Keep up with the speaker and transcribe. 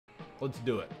Let's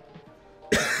do it.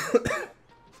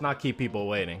 Let's not keep people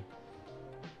waiting.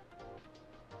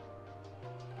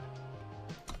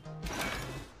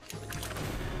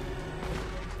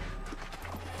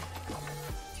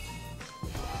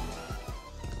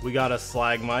 We got a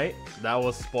Slagmite. That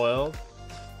was spoiled.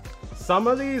 Some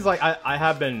of these, like, I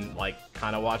have been, like,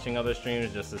 kind of watching other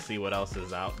streams just to see what else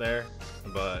is out there.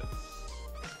 But...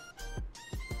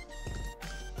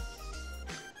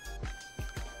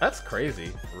 that's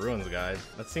crazy. Ruins Guide.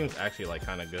 That seems actually, like,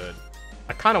 kind of good.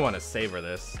 I kind of want to savor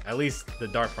this. At least the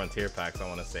Dark Frontier packs I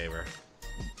want to savor.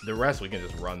 The rest we can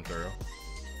just run through.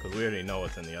 Because we already know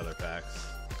what's in the other packs.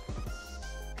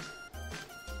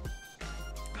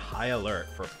 High Alert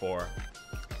for 4.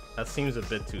 That seems a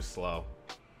bit too slow.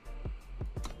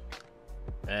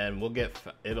 And we'll get...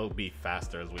 it'll be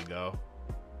faster as we go.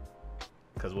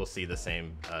 Because we'll see the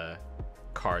same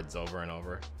cards over and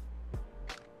over.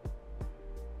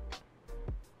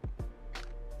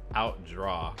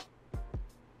 Outdraw.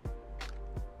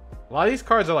 A lot of these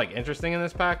cards are like interesting in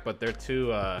this pack, but they're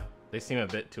too they seem a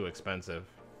bit too expensive.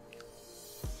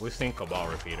 We've seen Cabal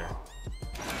Repeater.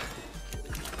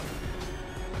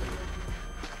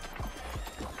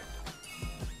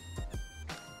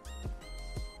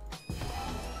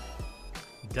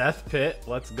 Death Pit,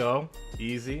 let's go.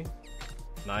 Easy.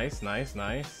 Nice, nice,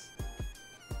 nice.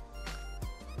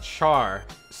 Char.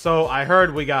 So I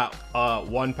heard we got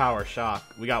 1 power shock.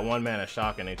 We got 1 mana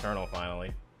shock in Eternal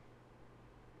finally.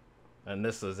 And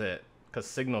this is it. Because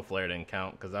Signal Flare didn't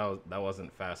count because that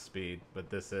wasn't fast speed, but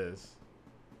this is.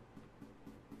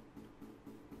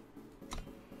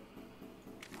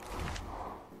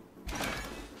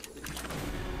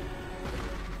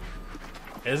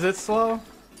 Is it slow?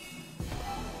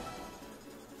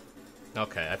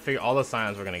 Okay, I figured all the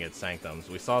Scions were gonna get Sanctums.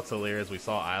 We saw Tallirs, we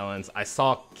saw Islands. I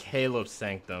saw Caleb's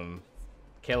Sanctum.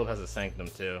 Caleb has a Sanctum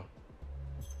too.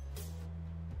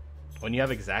 When you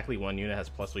have exactly 1 unit has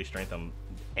plus 3 strength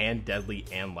and deadly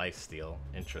and lifesteal.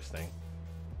 Interesting.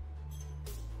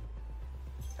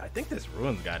 I think this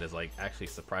Ruins Guide is like actually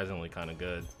surprisingly kind of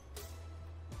good.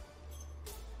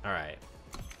 All right.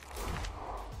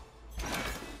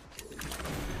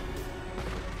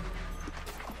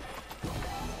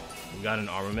 We got an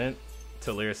Armament,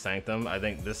 Tallirs Sanctum. I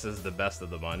think this is the best of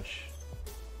the bunch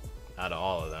out of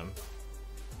all of them.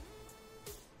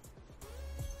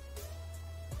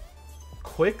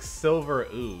 Quicksilver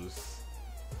Ooze.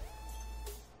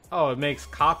 Oh, it makes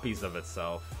copies of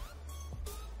itself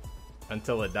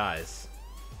until it dies.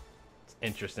 It's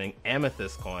interesting.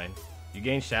 Amethyst Coin. You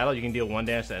gain Shadow, you can deal 1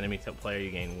 damage to enemy player, you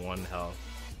gain 1 health.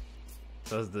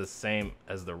 So it's the same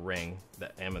as the ring, the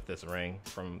Amethyst ring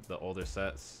from the older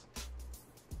sets.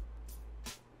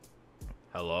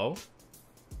 Hello?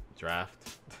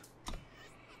 Draft.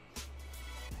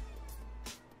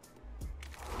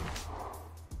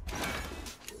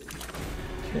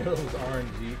 Kills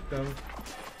RNG them.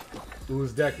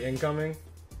 Ooze deck incoming.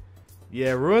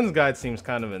 Yeah, Ruins Guide seems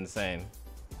kind of insane.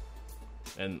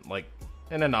 And like,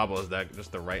 in a Novelist deck,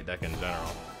 just the right deck in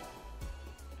general.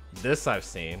 This I've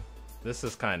seen. This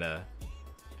is kind of...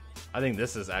 I think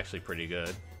this is actually pretty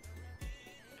good.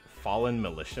 Fallen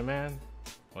Militiaman?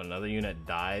 When another unit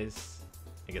dies,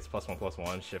 it gets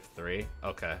 +1/+1, shift 3.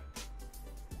 Okay.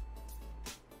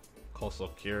 Coastal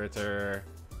Curator.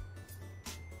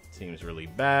 Seems really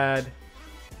bad.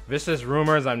 Vicious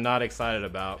Rumors, I'm not excited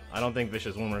about. I don't think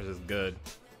Vicious Rumors is good.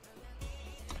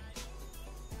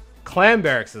 Clan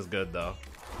Barracks is good, though.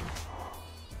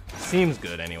 Seems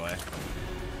good, anyway.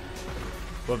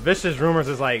 But Vicious Rumors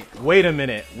is like, wait a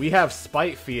minute, we have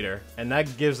Spite Feeder, and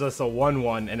that gives us a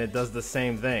 1/1, and it does the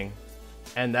same thing.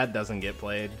 And that doesn't get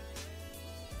played.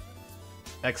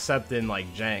 Except in, like,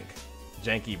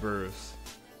 janky brews.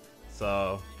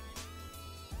 So...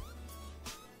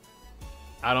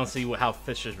 I don't see how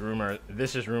Vicious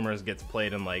Rumors gets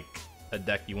played in, like, a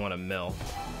deck you want to mill.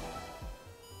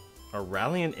 A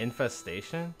Rallying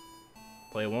Infestation?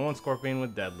 Play 1/1 Scorpion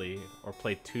with Deadly, or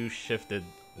play 2 shifted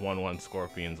 1/1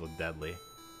 Scorpions with Deadly.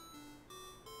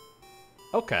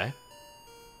 Okay.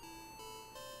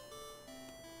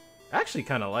 I actually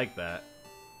kind of like that.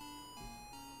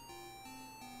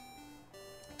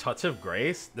 Touch of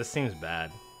Grace? This seems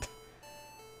bad.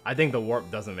 I think the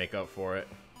Warp doesn't make up for it.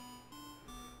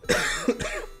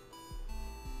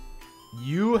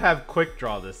 You have Quick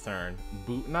Draw this turn.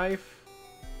 Boot Knife?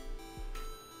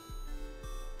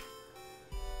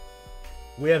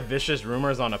 We have Vicious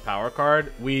Rumors on a power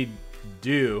card? We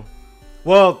do.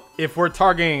 Well, if we're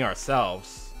targeting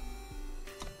ourselves.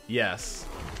 Yes.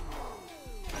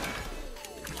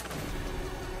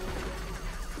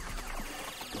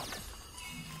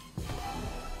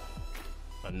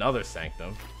 Another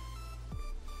Sanctum.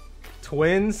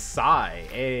 Twin Sai.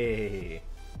 Hey.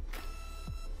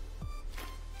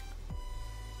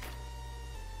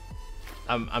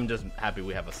 I'm just happy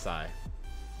we have a Sai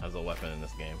as a weapon in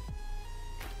this game.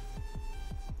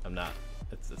 I'm not.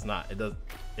 It's not.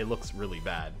 It looks really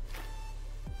bad.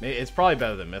 It's probably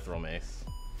better than Mithril Mace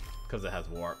because it has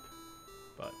warp.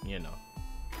 But you know.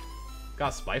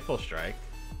 Got Spiteful Strike.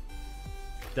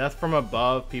 Death from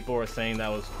Above. People were saying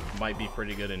that might be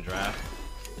pretty good in draft.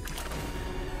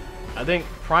 I think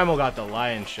Primal got the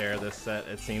lion's share of this set.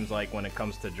 It seems like when it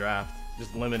comes to draft,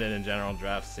 just limited in general,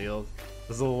 draft sealed.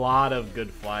 There's a lot of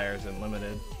good flyers in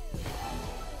limited.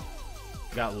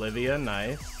 Got Livia,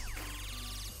 nice.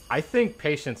 I think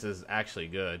Patience is actually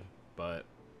good, but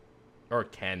or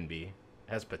can be,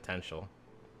 has potential.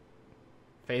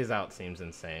 Phase Out seems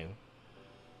insane.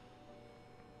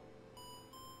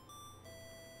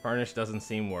 Furnish doesn't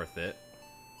seem worth it.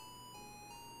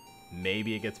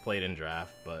 Maybe it gets played in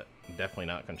draft, but definitely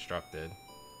not constructed.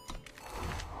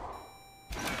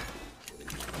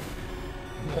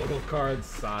 Mortal cards,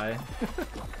 sigh.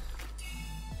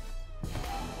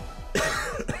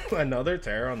 Another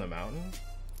Terror on the Mountain?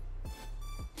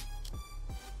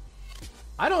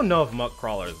 I don't know if Muck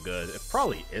Crawler is good. It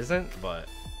probably isn't, but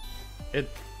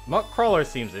Muck Crawler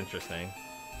seems interesting.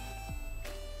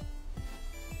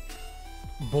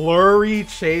 Blurry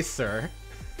Chaser.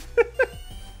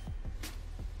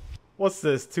 What's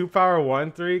this? 2 power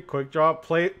 1/3 quick draw.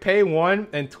 Pay 1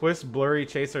 and twist Blurry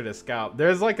Chaser to scout.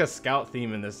 There's like a scout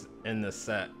theme in this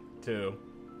set too.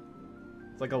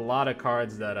 It's like a lot of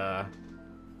cards that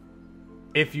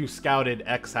if you scouted,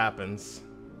 X happens.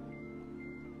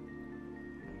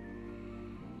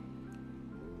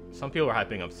 Some people are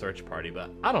hyping up Search Party,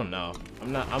 but I don't know.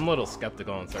 I'm a little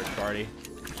skeptical on Search Party.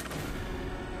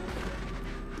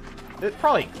 It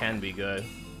probably can be good.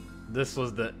 This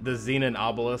was the Xenon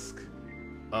Obelisk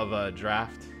of a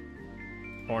draft.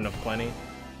 Horn of Plenty.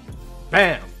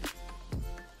 Bam!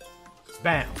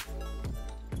 Bam!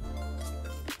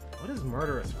 What is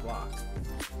Murderous Flock?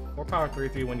 4 power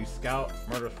 3/3 when you scout,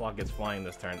 Murderous Flock gets flying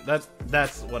this turn.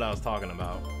 That's what I was talking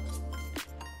about.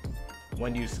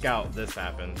 When you scout, this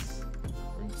happens.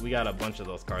 We got a bunch of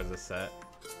those cards this set.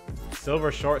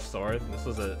 Silver Short Sword. This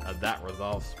was a That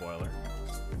Resolve spoiler.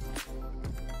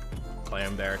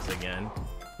 Clam Barracks again.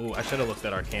 Ooh, I should have looked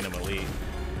at Arcanum Elite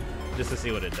just to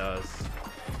see what it does.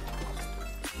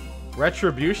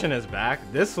 Retribution is back.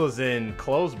 This was in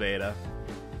closed beta.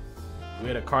 We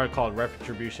had a card called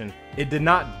Retribution. It did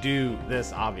not do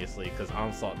this, obviously, because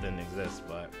Onslaught didn't exist,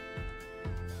 but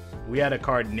we had a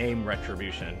card named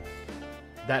Retribution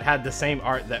that had the same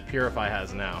art that Purify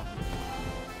has now.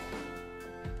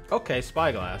 Okay,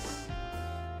 Spyglass.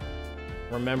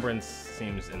 Remembrance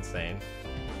seems insane.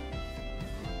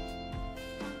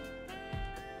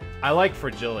 I like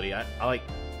Fragility. I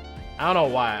don't know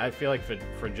why. I feel like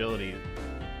Fragility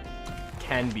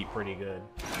can be pretty good.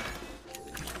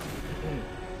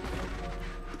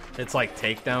 It's like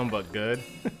Takedown, but good.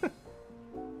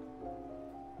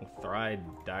 Thride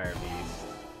Dire Beast.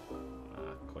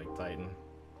 Quake Titan.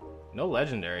 No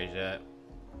legendaries yet.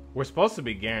 We're supposed to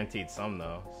be guaranteed some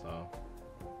though, so.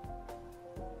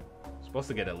 We're supposed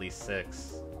to get at least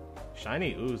 6.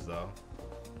 Shiny Ooze though.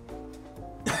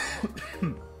 Let's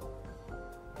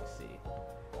see.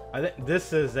 I think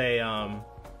this is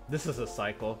a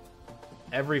cycle.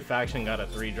 Every faction got a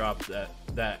 3-drop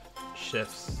that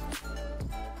shifts.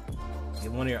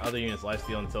 Give one of your other units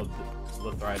lifesteal until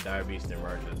the Thride Dire Beast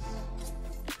emerges.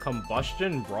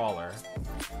 Combustion Brawler.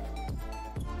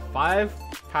 5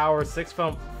 power,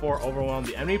 6/4 overwhelm.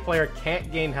 The enemy player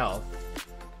can't gain health.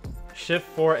 Shift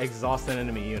 4, exhaust an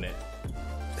enemy unit.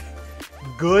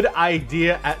 Good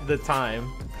idea at the time.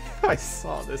 I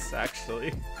saw this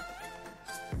actually.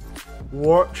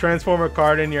 Transform a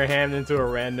card in your hand into a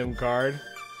random card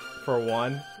for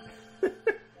 1.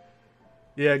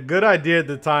 Yeah, good idea at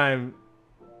the time.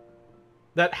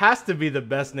 That has to be the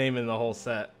best name in the whole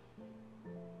set.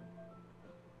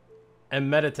 And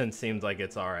Meditant seems like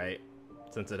it's alright,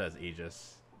 since it has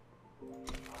Aegis.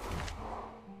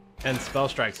 And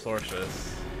Spellstrike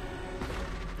Sorceress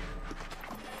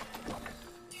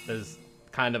is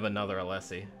kind of another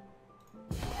Alessi.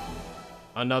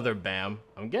 Another Bam.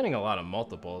 I'm getting a lot of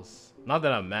multiples. Not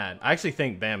that I'm mad. I actually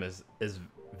think Bam is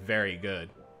very good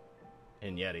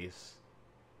in Yetis.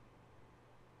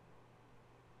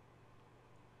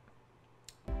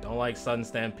 Don't like Sudden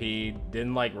Stampede.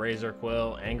 Didn't like Razor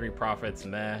Quill. Angry Prophets,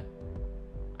 meh.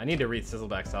 I need to read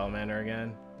Sizzleback Salamander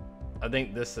again. I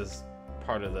think this is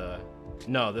part of the...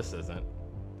 No, this isn't.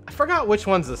 I forgot which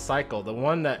one's the cycle. The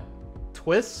one that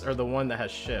twists or the one that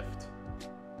has shift?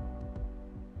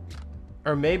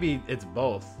 Or maybe it's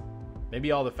both.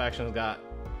 Maybe all the factions got...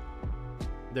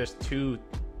 There's 2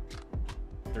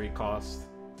 3-cost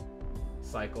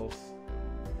cycles.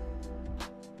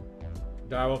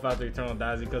 Direwolf after Eternal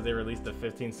Daisy because they released the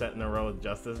 15 set in a row with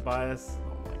Justice Bias.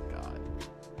 Oh my god.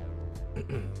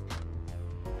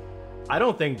 I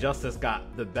don't think Justice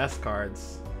got the best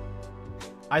cards.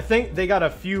 I think they got a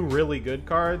few really good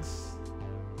cards,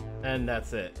 and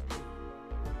that's it.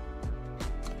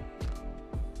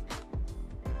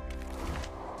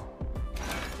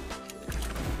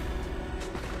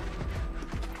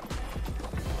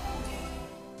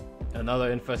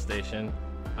 Another infestation.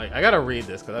 I gotta read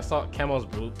this because I saw Chemo's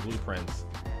blueprints.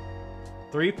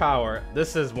 3 power.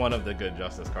 This is one of the good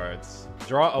Justice cards.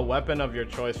 Draw a weapon of your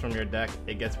choice from your deck.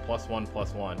 It gets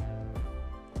 +1/+1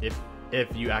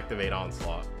 if you activate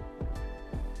Onslaught.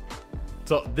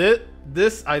 So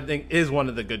this I think is one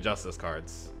of the good Justice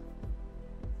cards.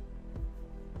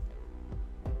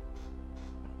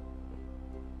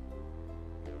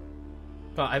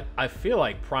 But I feel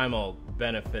like Primal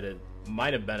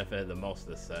might have benefited the most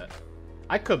this set.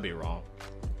 I could be wrong.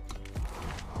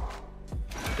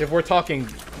 If we're talking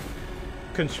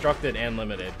constructed and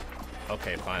limited.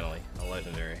 Okay, finally, a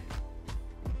legendary.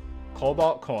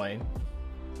 Cobalt Coin.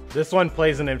 This one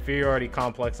plays an inferiority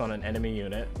complex on an enemy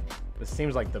unit. This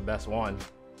seems like the best one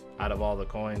out of all the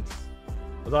coins.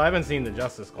 Although I haven't seen the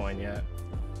Justice coin yet.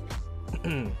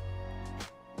 You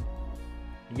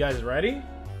guys ready?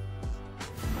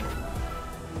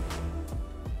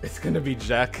 It's gonna be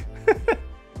Jack.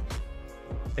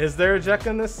 Is there a Jack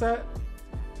in this set?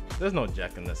 There's no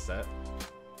Jack in this set.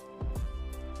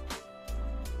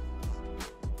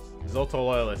 Zoto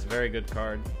Loyalist, very good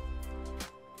card.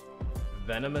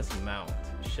 Venomous Mount.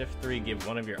 Shift 3, give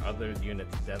one of your other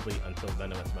units deadly until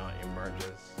Venomous Mount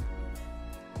emerges.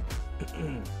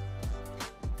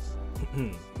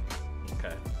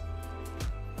 Okay.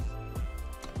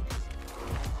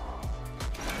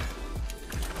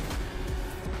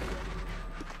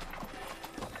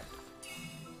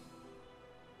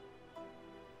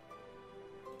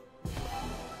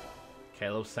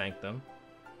 Caleb Sanctum.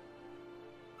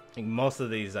 I think most of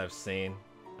these I've seen.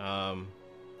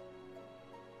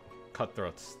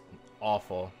 Cutthroat's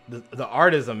awful. The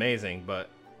art is amazing, but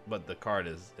the card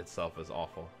itself is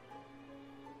awful.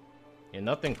 Yeah,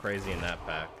 nothing crazy in that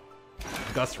pack.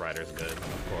 Gust Rider's good,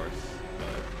 of course,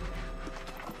 but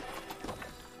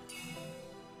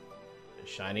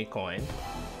shiny coin.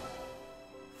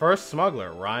 First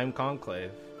Smuggler, Rhyme Conclave.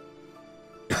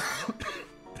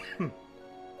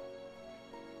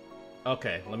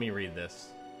 Okay, let me read this.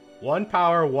 1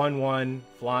 power, 1/1,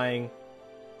 flying,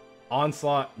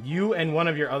 onslaught. You and one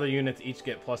of your other units each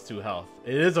get +2 health.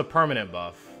 It is a permanent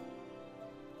buff,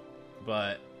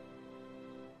 but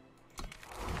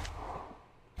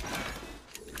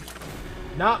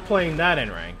not playing that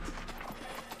in ranked.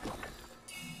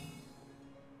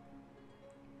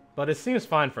 But it seems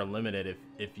fine for limited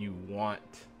if you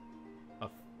want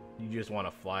you just want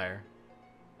a flyer.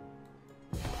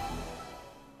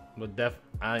 But it's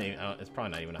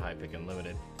probably not even a high pick in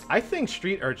limited. I think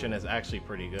Street Urchin is actually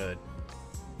pretty good.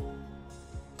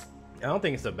 I don't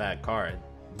think it's a bad card.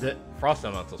 The Frost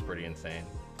Elemental's pretty insane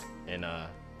in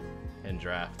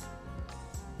draft.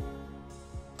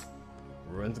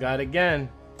 Ruins Guide again.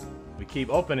 We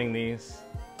keep opening these.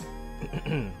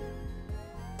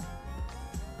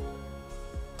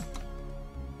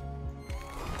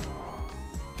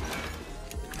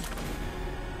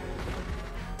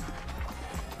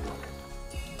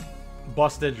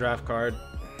 Busted draft card.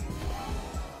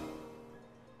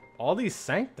 All these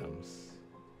Sanctums.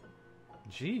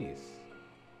 Jeez.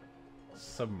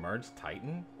 Submerged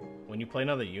Titan? When you play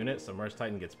another unit, Submerged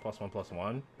Titan gets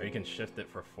 +1/+1, or you can shift it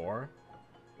for 4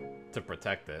 to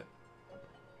protect it.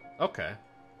 Okay.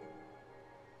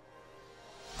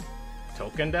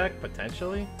 Token deck,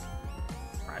 potentially?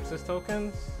 Praxis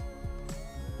tokens?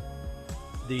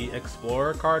 The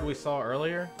Explorer card we saw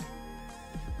earlier?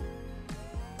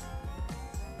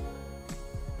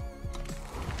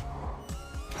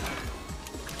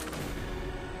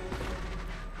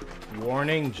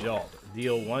 Warning Jolt.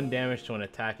 Deal 1 damage to an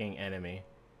attacking enemy.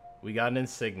 We got an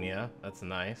insignia. That's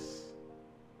nice.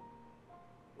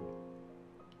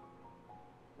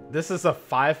 This is a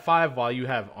 5/5 while you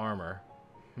have armor.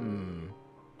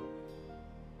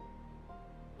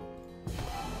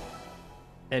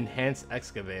 Enhanced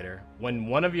Excavator. When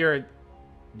one of your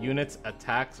units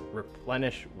attacks,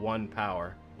 replenish 1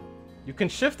 power. You can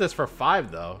shift this for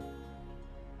 5 though.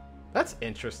 That's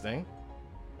interesting.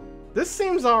 This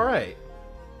seems alright.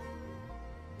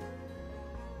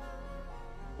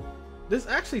 This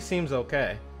actually seems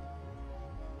okay.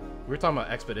 We were talking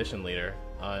about Expedition Leader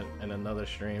in another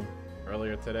stream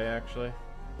earlier today, actually.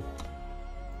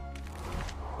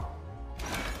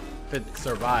 If it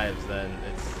survives, then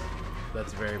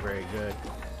that's very, very good.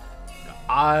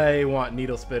 I want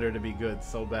Needle Spitter to be good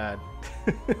so bad.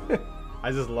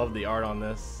 I just love the art on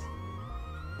this.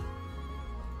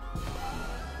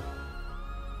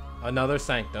 Another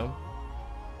Sanctum.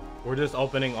 We're just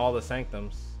opening all the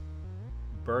Sanctums.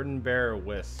 Burden Bearer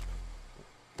Wisp.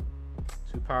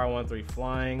 2 power, 1/3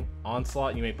 flying.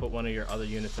 Onslaught, you may put one of your other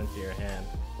units into your hand.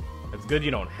 It's good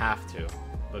you don't have to,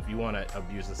 but if you want to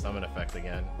abuse the summon effect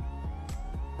again.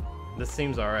 This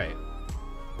seems alright.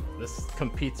 This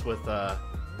competes with, I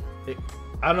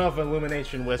don't know if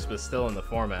Illumination Wisp is still in the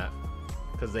format,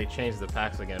 because they changed the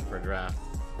packs again for draft.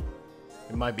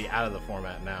 It might be out of the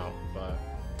format now, but...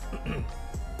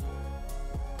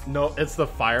 No, it's the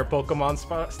fire Pokemon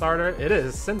starter. It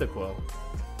is Cyndaquil.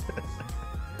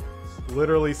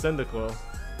 Literally Cyndaquil.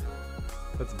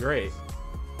 That's great.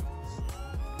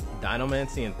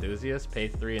 Dinomancy Enthusiast. Pay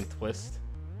 3 and twist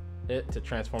it to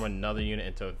transform another unit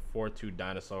into a 4/2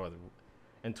 dinosaur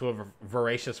into a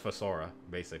voracious Fosora,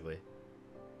 basically.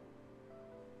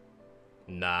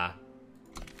 Nah.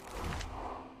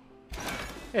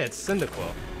 Hey, it's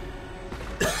Cyndaquil.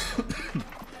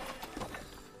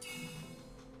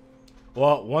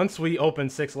 Well, once we open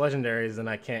 6 legendaries, then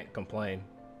I can't complain.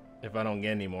 If I don't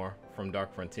get any more. From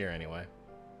Dark Frontier, anyway.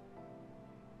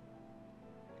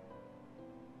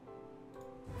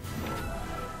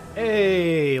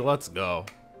 Hey, let's go.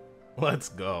 Let's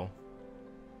go.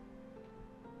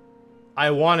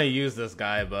 I want to use this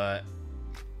guy, but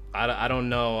I don't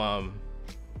know.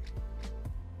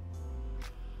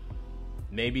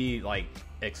 Maybe, like,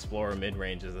 Explorer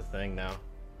mid-range is a thing now.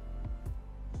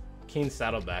 Keen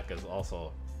Saddleback is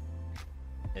also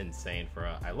insane for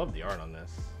a... I love the art on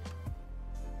this.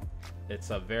 It's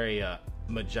a very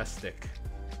majestic.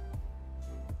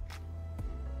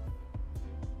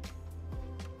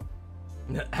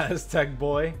 Aztec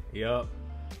Boy. Yup.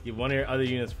 Give one of your other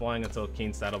units flying until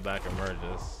Keen Saddleback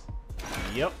emerges.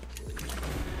 Yep.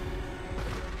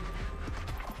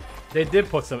 They did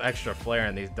put some extra flair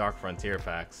in these Dark Frontier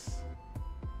packs.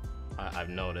 I've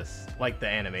noticed. Like the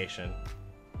animation.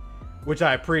 Which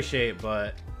I appreciate,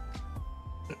 but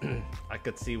I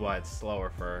could see why it's slower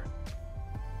for...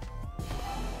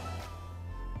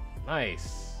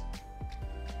 Nice.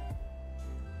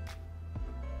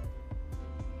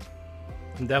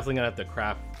 I'm definitely gonna have to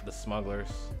craft the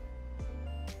smugglers.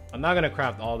 I'm not gonna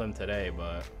craft all of them today,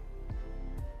 but...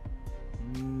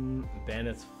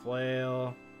 Bandit's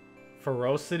Flail.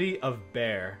 Ferocity of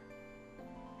Bear.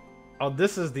 Oh,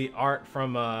 this is the art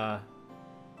from,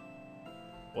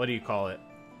 what do you call it?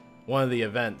 One of the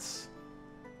events.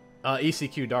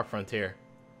 ECQ Dark Frontier.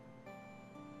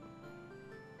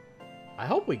 I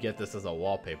hope we get this as a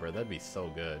wallpaper. That'd be so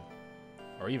good.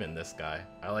 Or even this guy.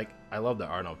 I love the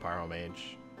art on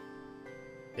Pyromage.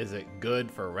 Is it good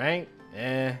for rank?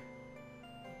 Eh.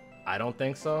 I don't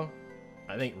think so.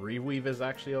 I think Reweave is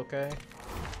actually okay.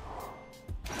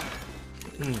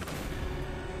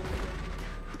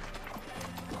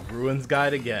 Ruins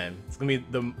Guide again. It's gonna be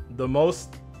the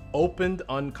most opened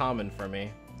uncommon for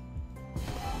me.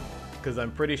 Because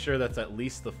I'm pretty sure that's at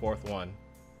least the 4th one.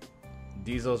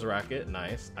 Diesel's Racket,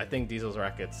 nice. I think Diesel's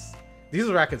Racket's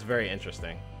very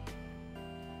interesting.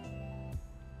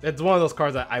 It's one of those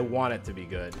cards that I want it to be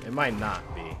good. It might not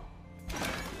be.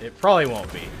 It probably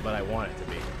won't be, but I want it to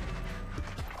be.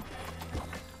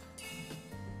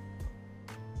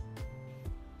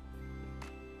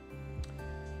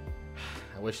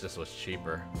 I wish this was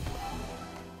cheaper.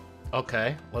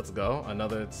 Okay, let's go.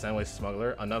 Another Sandwich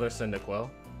Smuggler, another Cyndaquil.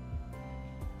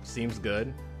 Seems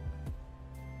good.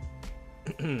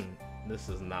 This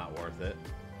is not worth it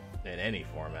in any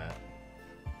format.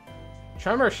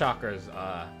 Tremor Shockers,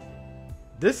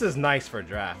 this is nice for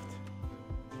draft.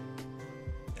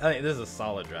 I think this is a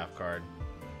solid draft card.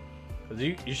 Because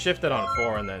you shift it on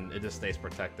 4 and then it just stays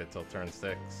protected till turn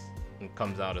 6 and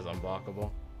comes out as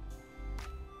unblockable.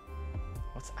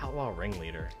 What's Outlaw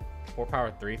Ringleader? 4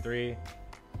 power, 3/3.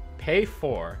 Pay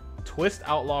 4. Twist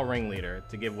Outlaw Ringleader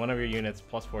to give one of your units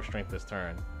 +4 strength this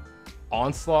turn.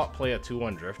 Onslaught, play a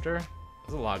 2/1 Drifter.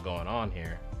 There's a lot going on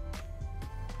here.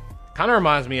 Kind of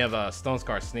reminds me of a Stone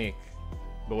Scar Sneak,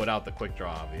 but without the quick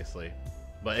draw, obviously.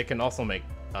 But it can also make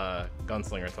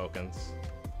Gunslinger tokens.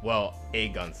 Well, a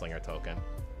Gunslinger token.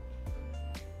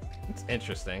 It's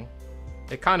interesting.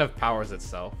 It kind of powers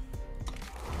itself.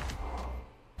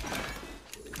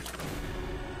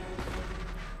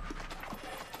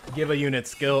 Give a unit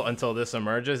skill until this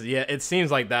emerges. Yeah, it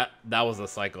seems like that was the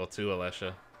cycle too,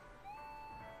 Alessia.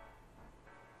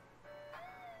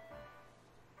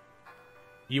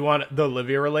 You want the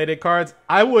Olivia-related cards?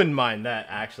 I wouldn't mind that,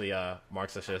 actually,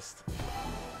 Marxist.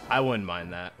 I wouldn't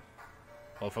mind that.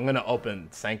 Well, if I'm gonna open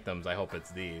Sanctums, I hope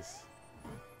it's these.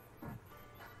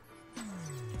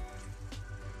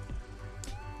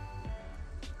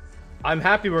 I'm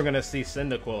happy we're gonna see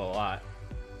Cyndaquil a lot.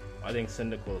 I think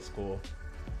Cyndaquil is cool.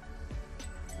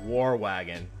 War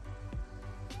Wagon.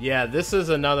 Yeah, this is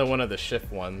another one of the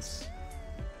shift ones.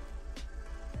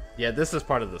 Yeah, this is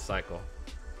part of the cycle.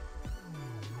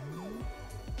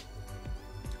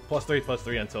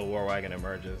 +3/+3 until War Wagon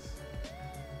emerges.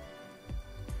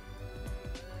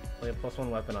 Play a +1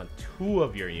 weapon on 2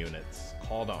 of your units.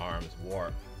 Call to arms,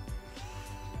 warp.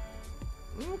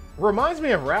 Reminds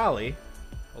me of Rally.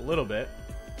 A little bit.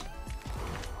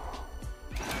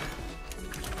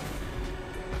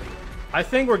 I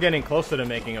think we're getting closer to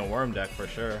making a worm deck for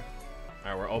sure.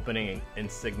 Alright, we're opening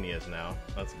insignias now.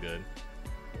 That's good.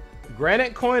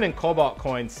 Granite coin and cobalt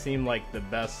coin seem like the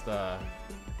best.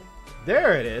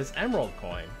 There it is, emerald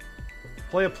coin.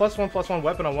 Play a +1/+1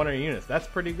 weapon on 1 of your units. That's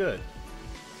pretty good.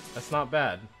 That's not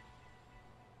bad.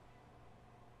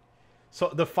 So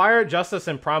the fire, justice,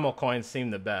 and primal coins seem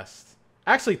the best.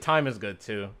 Actually, time is good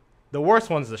too. The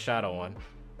worst one's the shadow one.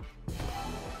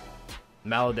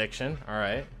 Malediction. All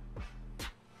right,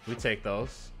 we take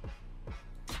those.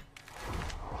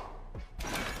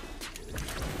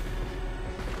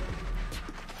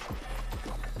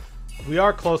 We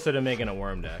are closer to making a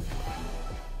worm deck.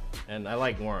 And I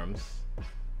like worms.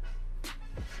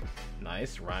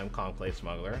 Nice. Rhyme Conclave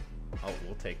Smuggler. Oh,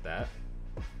 we'll take that.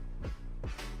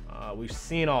 We've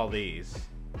seen all these.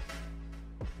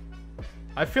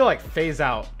 I feel like Phase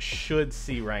Out should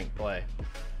see ranked play.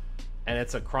 And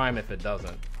it's a crime if it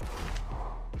doesn't.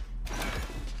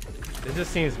 It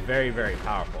just seems very, very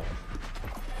powerful.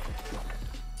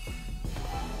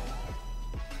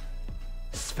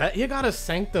 You got a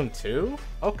Sanctum too?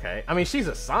 Okay. I mean, she's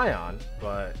a Scion,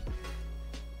 but...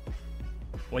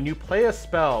 When you play a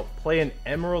spell, play an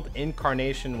Emerald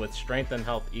Incarnation with strength and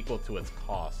health equal to its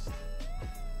cost.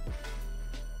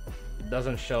 It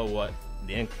doesn't show what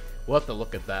the... We'll have to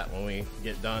look at that when we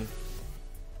get done.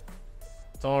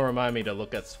 Someone remind me to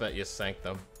look at Svetya's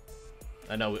Sanctum.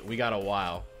 I know we got a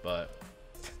while, but...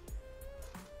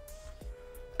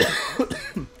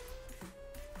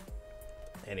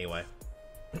 Anyway.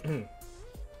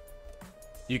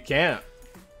 You can't.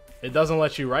 It doesn't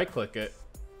let you right-click it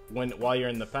while you're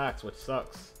in the packs, which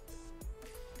sucks.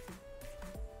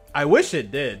 I wish it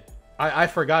did. I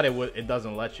forgot it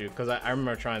doesn't let you, because I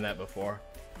remember trying that before,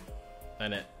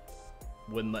 and it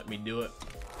wouldn't let me do it.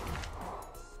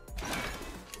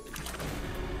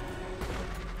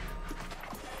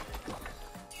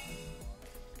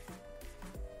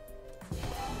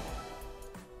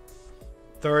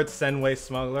 Third Senway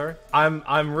Smuggler.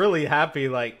 I'm really happy,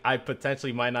 like, I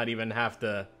potentially might not even have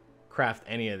to craft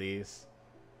any of these,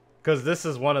 because this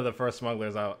is one of the first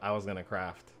smugglers I was gonna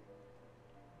craft.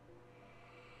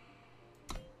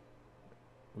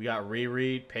 We got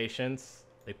Reread, Patience.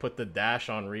 They put the dash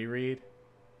on Reread,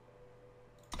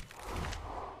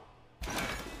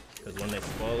 because when they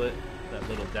spoil it, that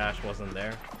little dash wasn't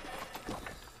there.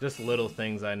 Just little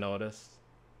things I noticed.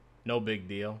 No big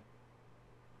deal.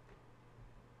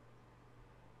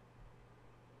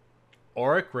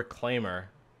 Auric Reclaimer.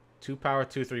 2 power,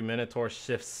 2/3 Minotaur,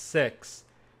 shift 6.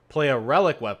 Play a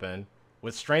relic weapon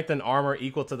with strength and armor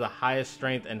equal to the highest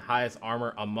strength and highest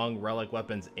armor among relic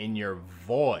weapons in your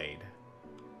void.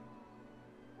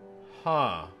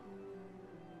 Huh.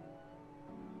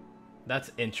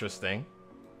 That's interesting.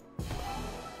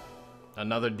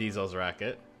 Another Diesel's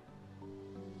Racket.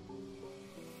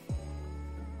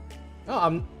 Oh,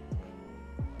 I'm...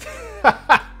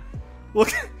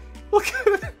 Look at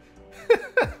it.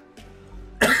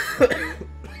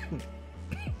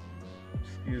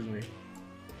 Excuse me.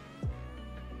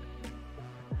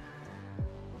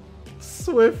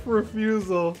 Swift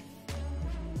Refusal.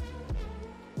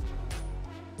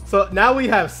 So now we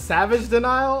have Savage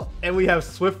Denial and we have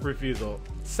Swift Refusal.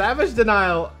 Savage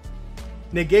Denial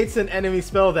negates an enemy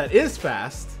spell that is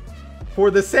fast for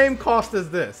the same cost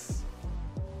as this,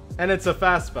 and it's a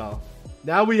fast spell.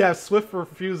 Now we have Swift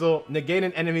Refusal negate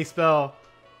an enemy spell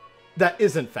that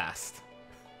isn't fast.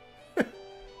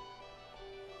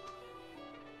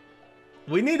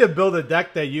 We need to build a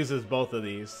deck that uses both of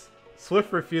these.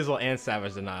 Swift Refusal and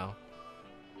Savage Denial.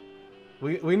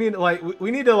 We need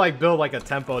to like build like a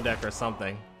tempo deck or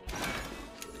something.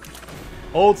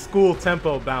 Old school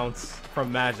tempo bounce from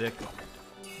Magic.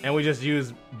 And we just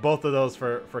use both of those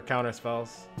for counter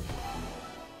spells.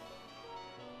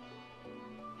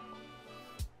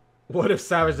 What if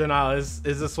Savage Denial is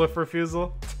a Swift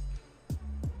Refusal?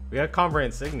 We got Convert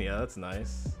Insignia. That's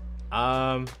nice.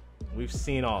 We've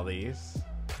seen all these.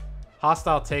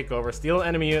 Hostile Takeover. Steal an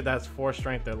enemy unit that has 4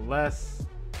 strength or less.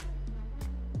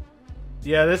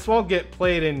 Yeah, this won't get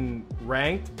played in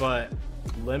ranked, but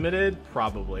limited,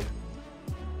 probably.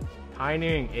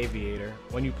 Pioneering Aviator.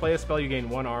 When you play a spell, you gain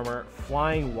 1 armor.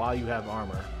 Flying while you have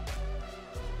armor.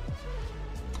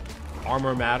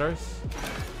 Armor matters.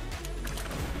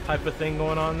 Type of thing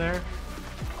going on there.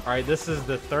 Alright, this is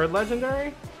the 3rd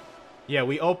legendary? Yeah,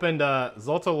 we opened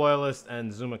Zolta Loyalist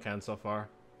and Zumakan so far.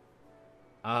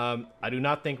 I do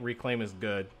not think Reclaim is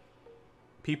good.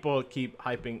 People keep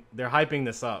hyping, they're hyping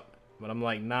this up, but I'm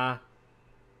like, nah.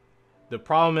 The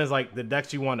problem is, like, the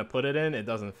decks you want to put it in, it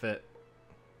doesn't fit.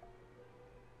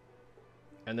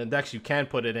 And the decks you can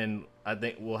put it in, I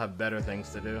think will have better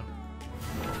things to do.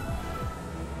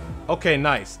 Okay,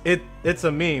 nice. It's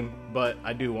a meme, but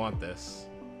I do want this.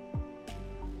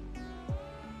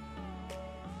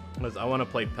 Because I want to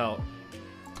play Pelt.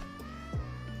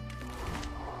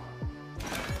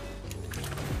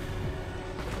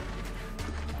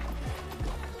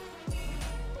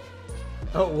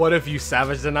 Oh, what if you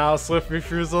Savage Denial Swift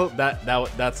Refusal?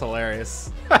 That's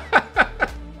hilarious.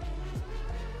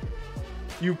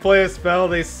 You play a spell,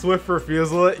 they Swift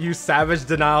Refusal it, you Savage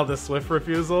Denial the Swift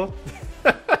Refusal.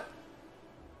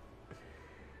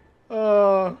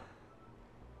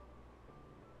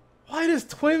 Why does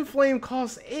Twin Flame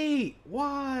cost 8?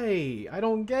 Why? I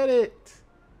don't get it.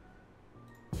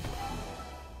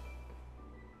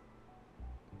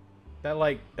 That,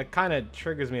 like, it kind of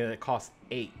triggers me that it costs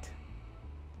 8.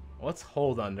 What's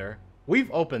Hold Under?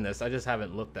 We've opened this, I just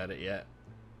haven't looked at it yet.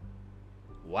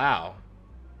 Wow.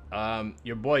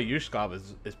 Your boy Yushkov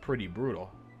is pretty brutal.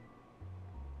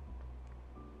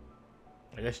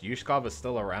 I guess Yushkov is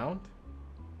still around?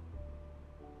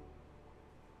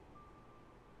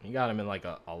 You got him in like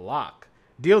a lock.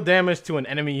 Deal damage to an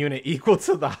enemy unit equal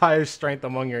to the highest strength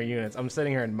among your units. I'm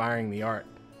sitting here admiring the art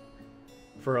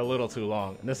for a little too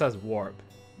long. And this has Warp.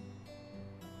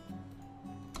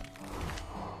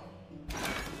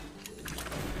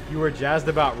 You were jazzed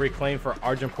about Reclaim for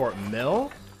Argentport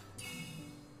Mill?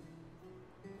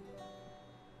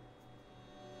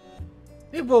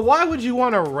 Yeah, but why would you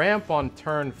want to ramp on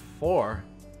turn 4?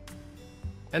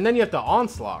 And then you have to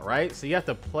Onslaught, right? So you have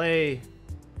to play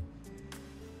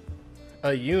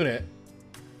a unit.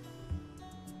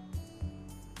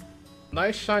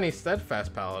 Nice shiny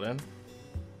Steadfast Paladin.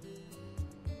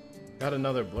 Got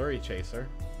another Blurry Chaser.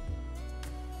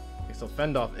 Okay, so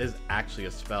Fend Off is actually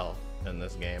a spell in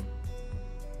this game.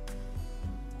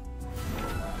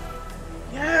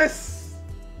 Yes!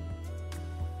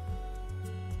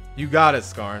 You got it,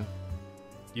 Skarn.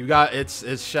 You got it's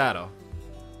Shadow.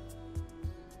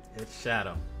 It's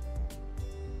Shadow.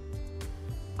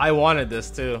 I wanted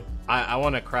this too. I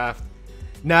want to craft.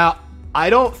 Now, I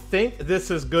don't think this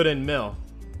is good in Mill.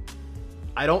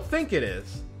 I don't think it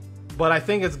is. But I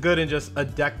think it's good in just a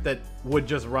deck that would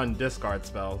just run discard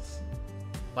spells.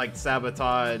 Like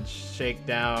Sabotage,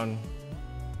 Shakedown,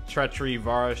 Treachery,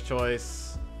 Vara's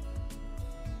Choice.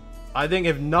 I think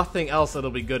if nothing else, it'll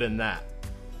be good in that.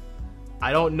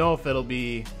 I don't know if it'll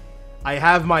be... I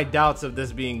have my doubts of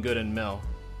this being good in Mill.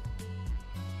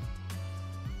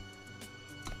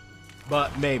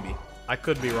 But maybe. I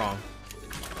could be wrong.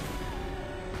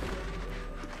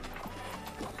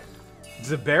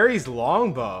 Zaberi's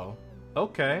Longbow.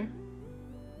 Okay.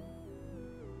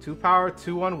 2 power,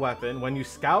 2/1 weapon. When you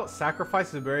scout,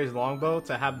 sacrifice Zaberi's Longbow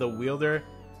to have the wielder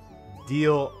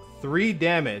deal 3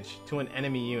 damage to an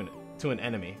enemy unit. To an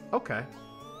enemy. Okay.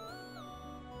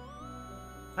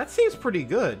 That seems pretty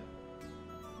good.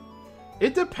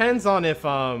 It depends on if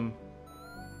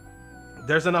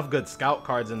there's enough good scout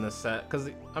cards in this set. Because,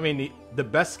 I mean, the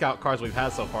best scout cards we've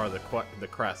had so far are the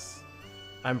crests.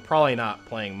 I'm probably not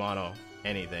playing mono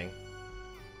anything.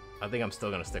 I think I'm still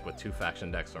going to stick with 2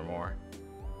 faction decks or more.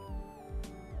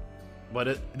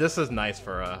 But this is nice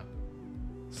for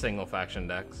single faction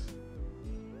decks.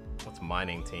 What's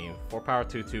Mining Team? 4 power,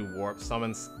 2/2 warp.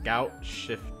 Summon Scout,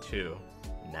 Shift 2.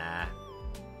 Nah.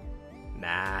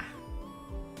 Nah.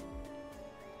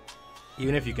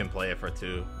 Even if you can play it for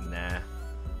 2, nah.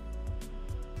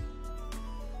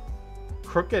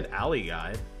 Crooked Alley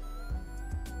Guide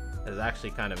is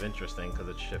actually kind of interesting because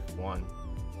it's Shift 1.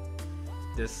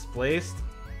 Displaced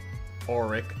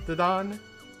Oryctodon.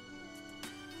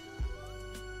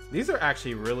 These are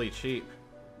actually really cheap.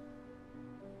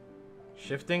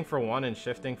 Shifting for 1 and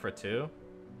shifting for 2.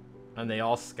 And they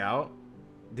all scout.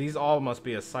 These all must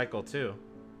be a cycle too.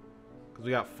 Because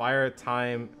we got Fire,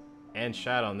 Time, and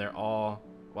Shadow, and they're all...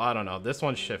 Well, I don't know. This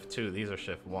one's Shift 2. These are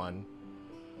Shift 1.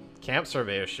 Camp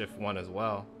Surveyor Shift 1 as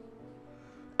well.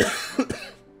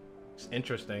 It's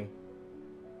interesting.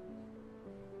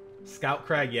 Scout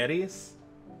Crag Yetis?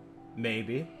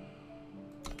 Maybe.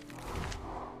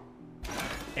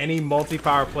 Any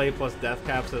multi-power play plus death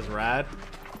caps is rad.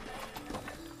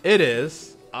 It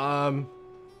is.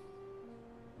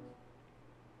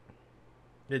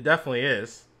 It definitely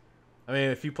is. I mean,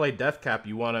 if you play death cap,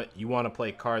 you wanna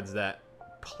play cards that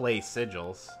play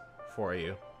sigils for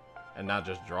you, and not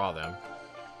just draw them.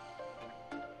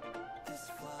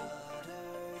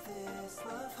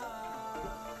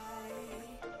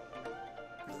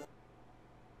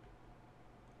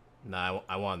 Nah,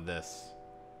 I want this.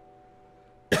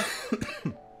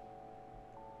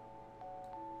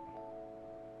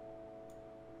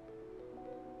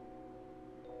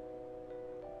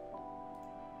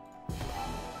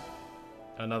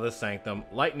 Another Sanctum.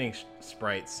 Lightning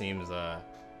Sprite seems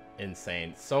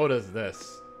insane. So does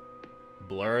this.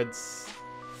 Blurred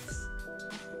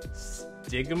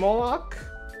Stigmoloch?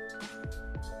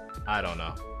 I don't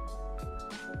know.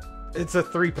 It's a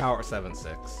 3-power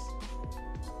 7/6.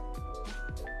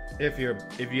 If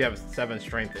you have 7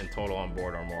 strength in total on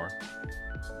board or more.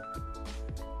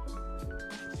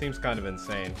 Seems kind of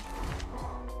insane.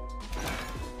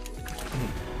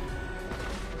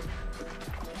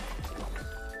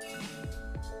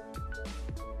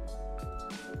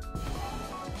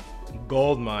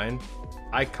 Gold Mine.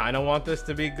 I kind of want this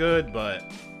to be good, but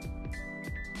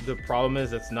the problem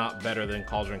is it's not better than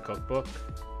Cauldron Cookbook.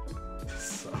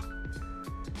 So,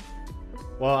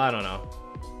 well, I don't know.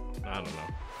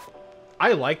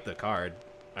 I like the card.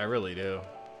 I really do.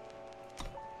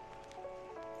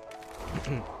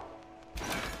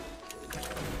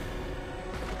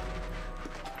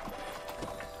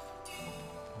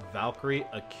 Valkyrie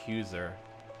Accuser.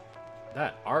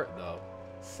 That art though.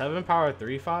 7-power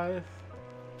 3/5.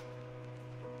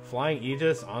 Flying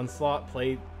Aegis Onslaught.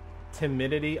 Play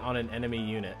Timidity on an enemy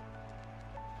unit.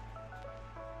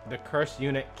 The cursed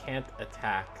unit can't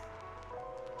attack.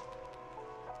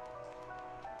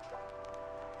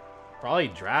 Probably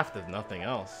draft if nothing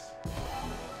else.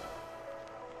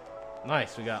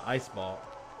 Nice, we got Ice Ball.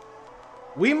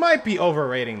 We might be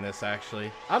overrating this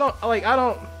actually.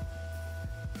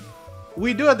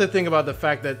 We do have to think about the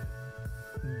fact that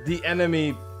the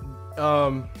enemy,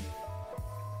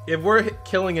 if we're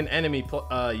killing an enemy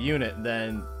unit,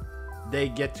 then they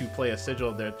get to play a sigil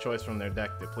of their choice from their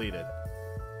deck depleted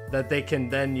that they can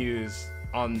then use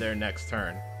on their next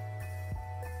turn.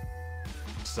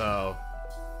 So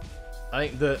I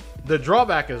think the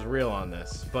drawback is real on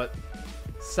this, but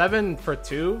 7 for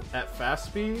 2 at fast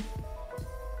speed,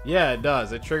 yeah, it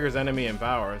does. It triggers enemy and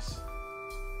powers.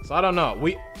 So I don't know.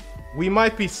 We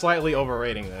might be slightly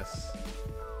overrating this.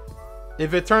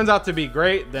 If it turns out to be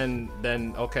great, then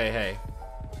okay, hey,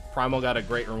 Primal got a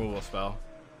great removal spell,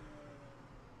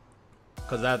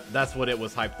 because that's what it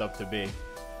was hyped up to be.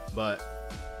 But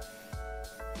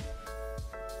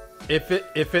if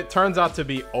it turns out to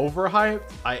be overhyped,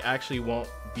 I actually won't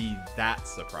be that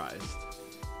surprised.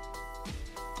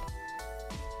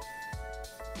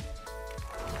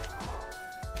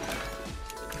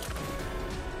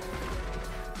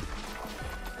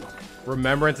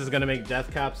 Remembrance is going to make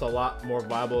death caps a lot more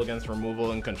viable against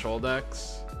removal and control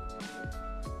decks.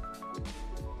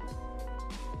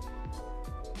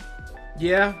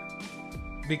 Yeah,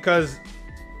 because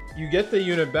you get the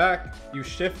unit back, you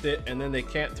shift it, and then they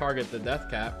can't target the death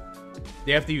cap.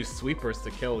 They have to use sweepers to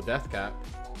kill death cap.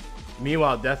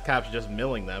 Meanwhile, death cap's just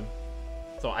milling them.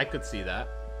 So I could see that.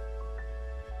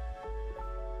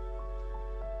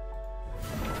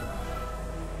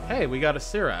 Hey, we got a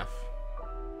Seraph.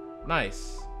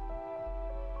 Nice.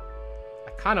 I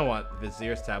kind of want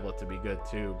Vizier's Tablet to be good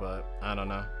too, but I don't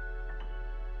know.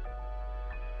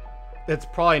 It's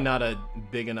probably not a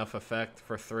big enough effect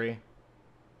for 3,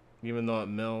 even though it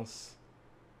mills.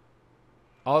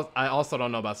 I also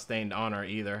don't know about Stained Honor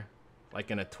either,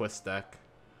 like in a twist deck.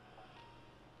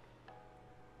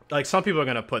 Like, some people are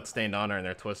going to put Stained Honor in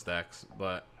their twist decks,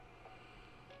 but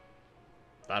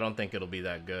I don't think it'll be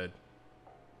that good.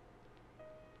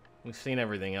 We've seen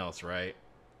everything else, right?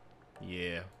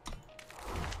 Yeah.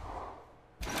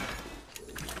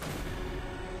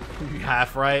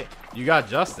 Half right. You got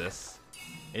Justice.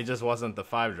 It just wasn't the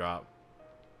 5-drop.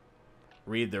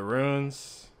 Read the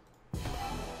Runes.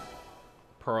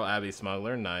 Pearl Abbey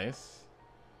Smuggler. Nice.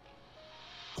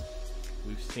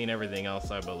 We've seen everything else,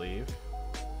 I believe.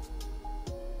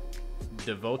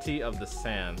 Devotee of the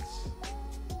Sands.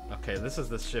 Okay, this is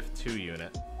the Shift 2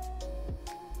 unit.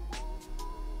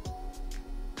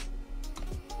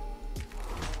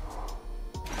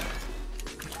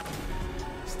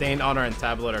 Stained Honor and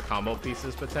Tablet are combo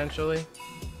pieces, potentially.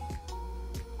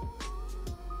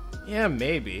 Yeah,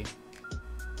 maybe.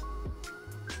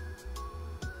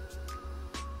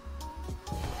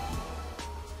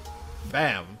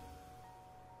 Bam.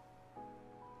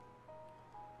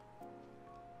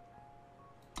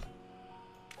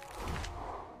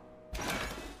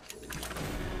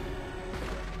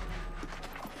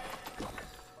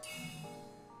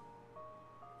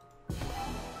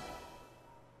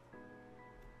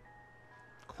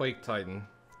 Quake Titan.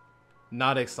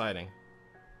 Not exciting.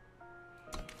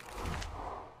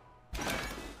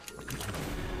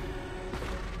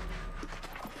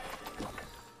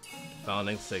 Found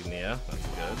Insignia. That's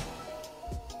good.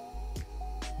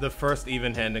 The first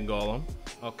even-handed golem.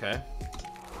 Okay.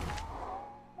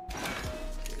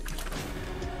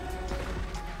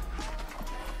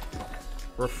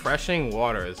 Refreshing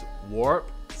Waters.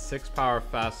 Warp. 6 power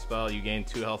fast spell. You gain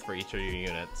 2 health for each of your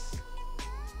units.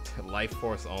 Life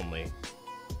Force only.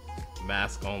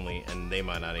 Mask only, and they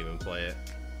might not even play it.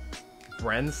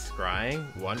 Bren's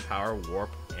Scrying, 1 power,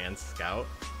 warp, and scout.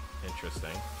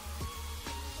 Interesting.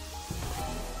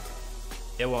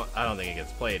 It won't, I don't think it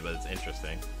gets played, but it's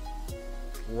interesting.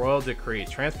 Royal Decree.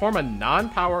 Transform a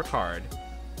non-power card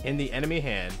in the enemy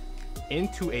hand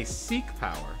into a Seek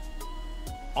power.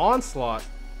 Onslaught.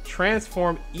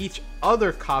 Transform each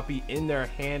other copy in their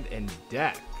hand and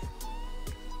deck.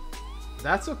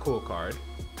 That's a cool card.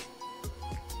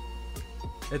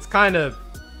 It's kind of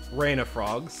Rain of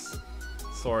Frogs,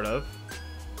 sort of.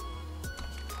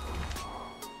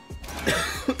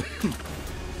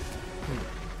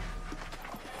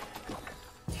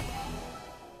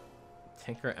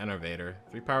 Tinker Innovator.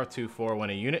 3 power, 2/4. When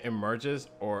a unit emerges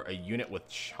or a unit with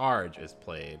charge is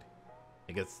played,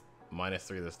 it gets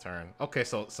 -3 this turn. Okay,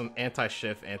 so some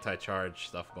anti-shift, anti-charge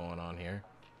stuff going on here.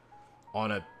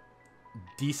 On a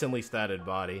decently statted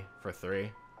body for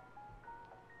 3.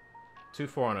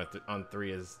 2/4 on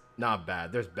 3 is not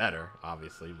bad. There's better,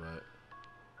 obviously, but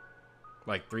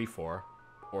like 3/4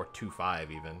 or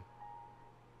 2/5 even.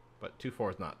 But 2/4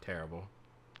 is not terrible.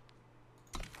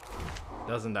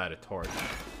 Doesn't die to torch.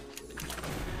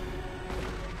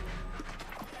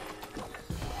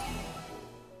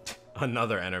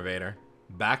 Another Innovator.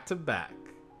 Back to back.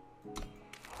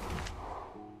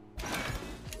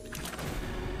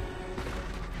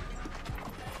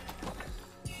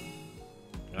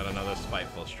 Got another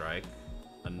Spiteful Strike.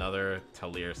 Another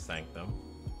Talir's Sanctum.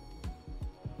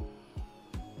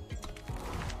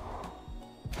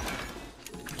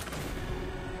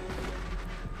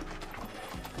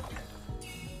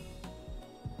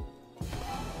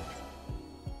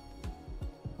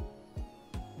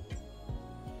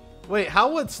 Wait,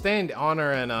 how would Stained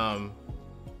Honor and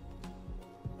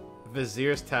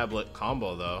Vizier's Tablet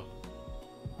combo though?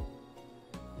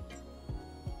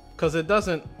 Because it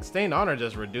doesn't. Stained Honor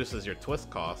just reduces your twist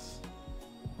costs,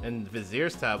 and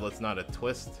Vizier's Tablet's not a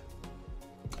twist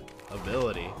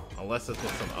ability unless it's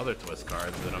with some other twist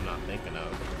cards that I'm not thinking of.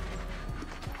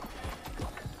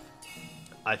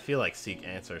 I feel like Seek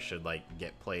Answer should like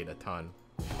get played a ton,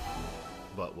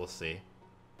 but we'll see.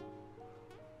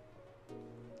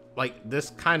 Like,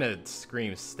 this kind of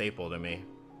screams staple to me.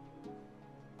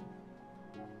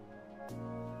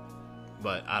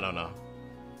 But, I don't know.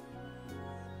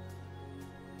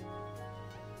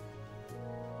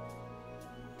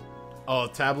 Oh,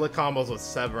 tablet combos with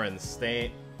Severin.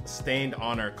 Stained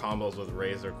Honor combos with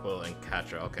Razor Quill and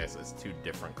Katra. Okay, so it's two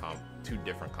different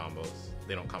combos.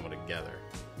 They don't combo together.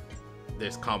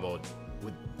 There's combo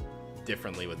with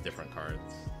differently with different cards.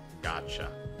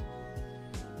 Gotcha.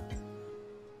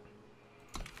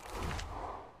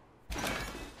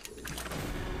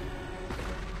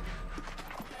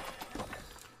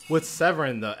 With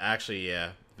Severin, though, actually,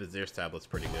 yeah, Vizier's Tablet's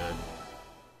pretty good.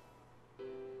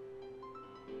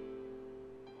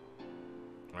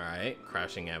 Alright,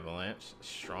 Crashing Avalanche.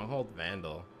 Stronghold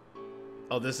Vandal.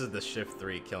 Oh, this is the Shift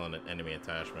 3 killing an enemy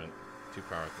attachment. 2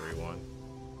 power, 3/1.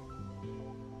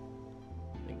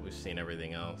 I think we've seen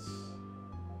everything else.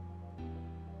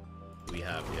 We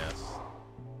have, yes.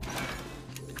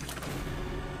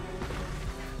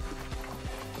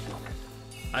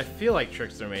 I feel like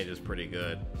Trickster Mage is pretty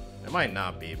good. It might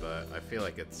not be, but I feel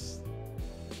like it's...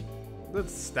 The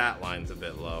stat line's a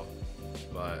bit low,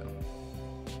 but...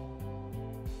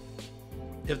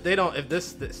 If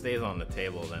this stays on the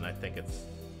table, then I think it's...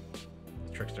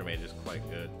 Trickster Mage is quite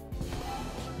good.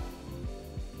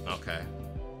 Okay.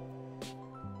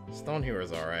 Stone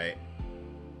Hero's alright.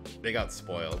 They got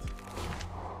spoiled.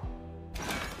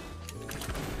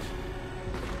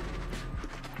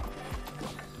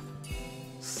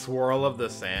 Swirl of the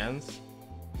Sands?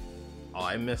 Oh,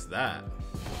 I missed that.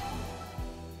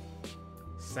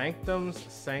 Sanctums,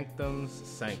 Sanctums,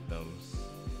 Sanctums.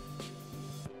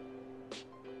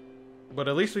 But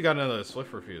at least we got another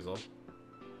Swift Refusal.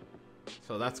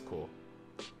 So that's cool.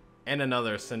 And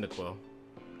another Cyndaquil.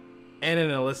 And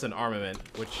an illicit armament,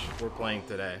 which we're playing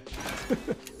today.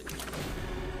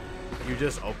 You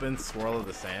just opened Swirl of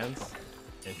the Sands?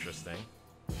 Interesting.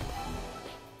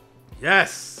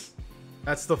 Yes!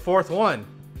 That's the 4th one.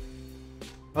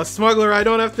 A smuggler I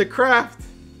don't have to craft.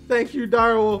 Thank you,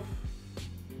 Direwolf.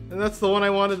 And that's the one I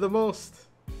wanted the most.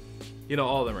 You know,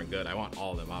 all of them are good. I want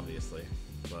all of them, obviously.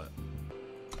 But...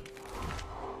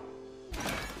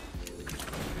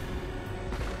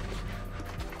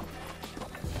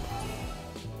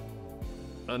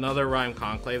 another Rhyme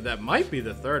Conclave. That might be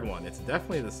the 3rd one. It's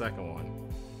definitely the 2nd one.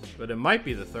 But it might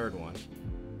be the 3rd one.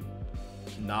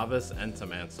 Novice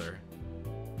Entomancer.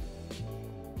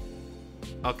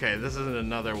 Okay, this is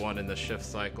another one in the shift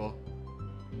cycle.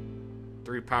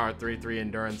 3 power, 3/3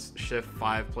 endurance, shift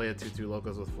 5, play a 2/2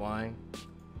 locals with flying.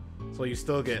 So you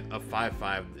still get a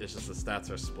 5/5, it's just the stats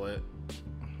are split.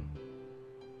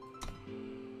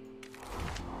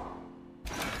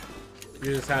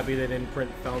 You're just happy they didn't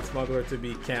print Found Smuggler to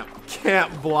be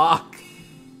can't block.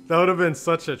 That would have been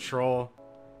such a troll.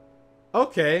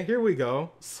 Okay, here we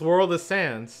go. Swirl the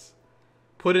Sands.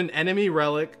 Put an enemy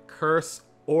relic, curse,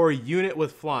 or unit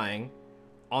with flying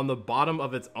on the bottom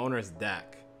of its owner's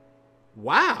deck.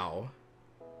 Wow.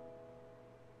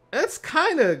 That's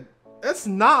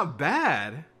not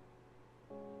bad.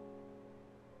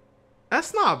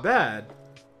 That's not bad.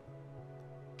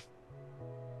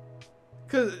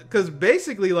 Cause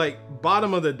basically, like,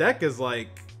 bottom of the deck is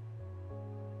like,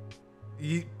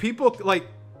 people like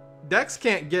decks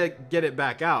can't get it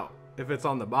back out if it's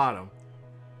on the bottom.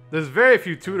 There's very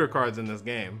few tutor cards in this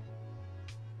game.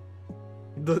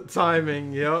 The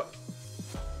timing, yep.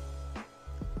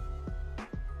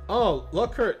 Oh,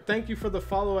 Luckhurt, thank you for the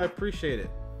follow. I appreciate it.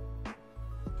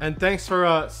 And thanks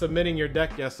for submitting your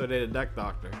deck yesterday to Deck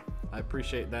Doctor. I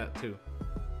appreciate that too.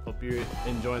 Hope you're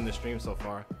enjoying the stream so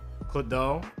far.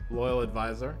 Clodo, loyal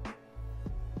advisor.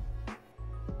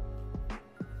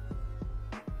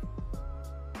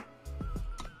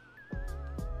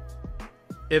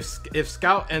 If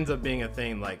Scout ends up being a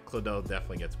thing, like, Clodo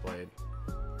definitely gets played.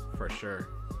 For sure.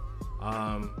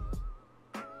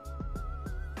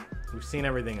 We've seen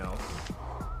everything else.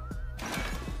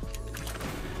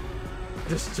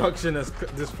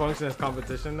 Dysfunction is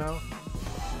competition now.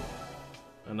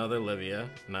 Another Livia.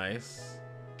 Nice.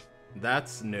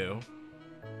 That's new.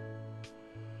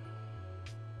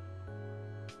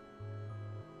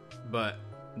 But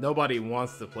nobody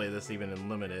wants to play this even in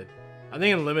limited. I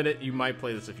think in limited you might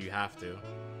play this if you have to,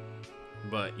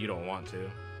 but you don't want to.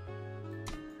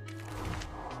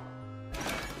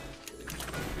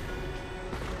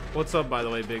 What's up, by the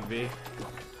way, Big V?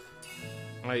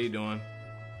 How you doing?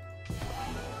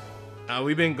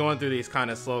 We've been going through these kind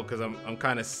of slow because I'm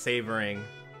kind of savoring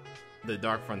the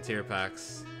Dark Frontier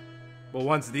packs. But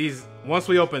once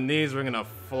we open these, we're gonna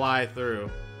fly through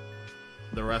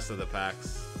the rest of the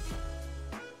packs.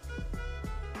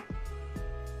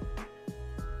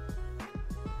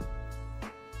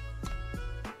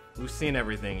 We've seen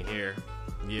everything here.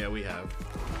 Yeah, we have.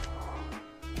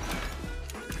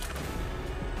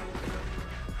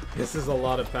 This is a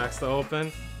lot of packs to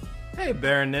open. Hey,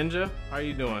 Baron Ninja, how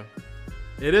you doing?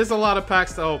 It is a lot of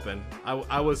packs to open.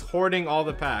 I was hoarding all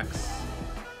the packs.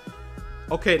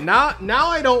 Okay, now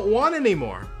I don't want any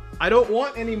more. I don't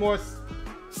want any more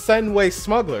Senway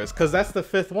Smugglers, because that's the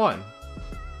 5th one.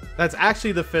 That's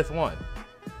actually the 5th one.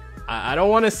 I don't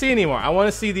want to see anymore. I want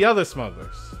to see the other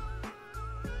smugglers.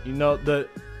 You know, the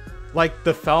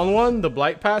Feln one, the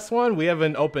Blight Pass one, we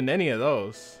haven't opened any of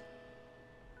those.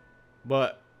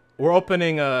 But we're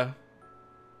opening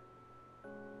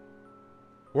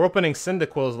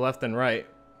Cyndaquils left and right.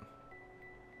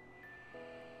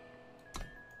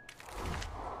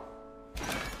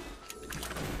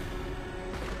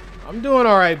 I'm doing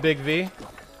all right, Big V.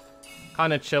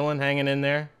 Kind of chilling, hanging in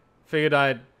there. Figured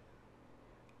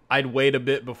I'd wait a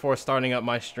bit before starting up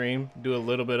my stream. Do a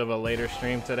little bit of a later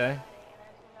stream today.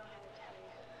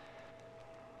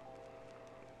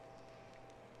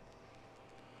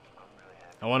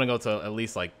 I want to go to at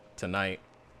least like tonight.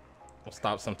 We'll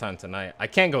stop sometime tonight. I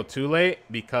can't go too late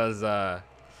because I'll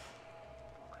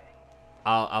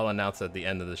announce at the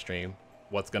end of the stream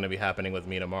what's going to be happening with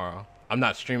me tomorrow. I'm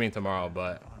not streaming tomorrow,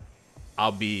 but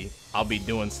I'll be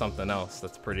doing something else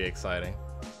that's pretty exciting.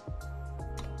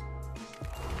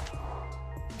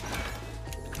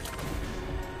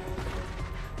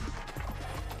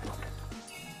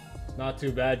 Not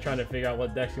too bad. Trying to figure out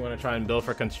what decks you want to try and build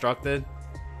for Constructed.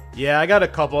 Yeah, I got a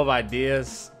couple of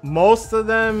ideas. Most of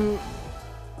them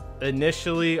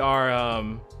initially are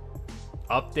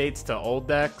updates to old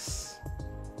decks.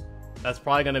 That's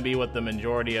probably going to be what the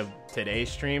majority of today's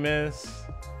stream is.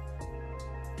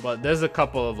 But there's a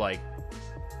couple of, like,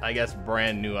 I guess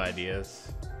brand new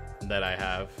ideas that I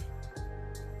have.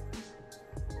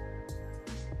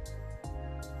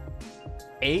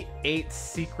 8/8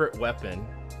 secret weapon,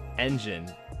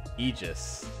 engine,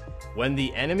 Aegis. When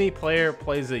the enemy player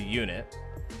plays a unit,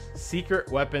 secret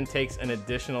weapon takes an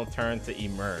additional turn to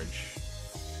emerge.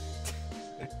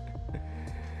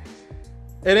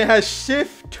 And it has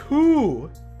shift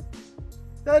 2.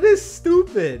 That is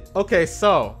stupid. Okay,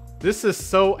 so this is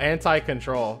so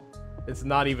anti-control. It's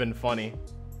not even funny.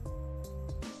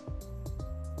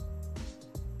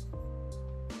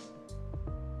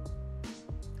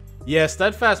 Yeah,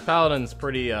 Steadfast Paladin's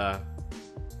pretty,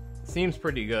 seems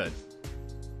pretty good.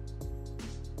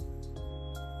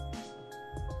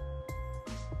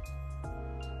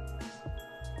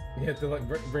 You have to like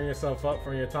bring yourself up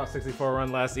from your top 64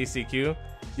 run last ECQ.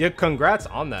 Yeah, congrats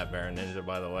on that, Baron Ninja,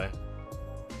 by the way.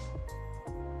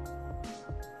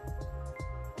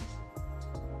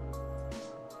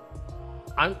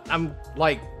 I'm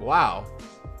like, wow.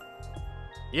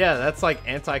 Yeah, that's like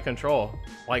anti-control.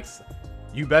 Like,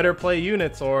 you better play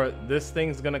units or this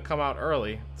thing's gonna come out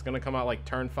early. It's gonna come out like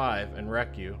turn 5 and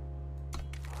wreck you.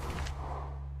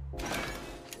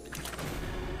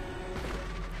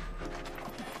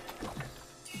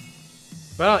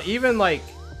 But even like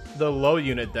the low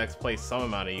unit decks play some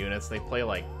amount of units. They play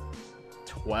like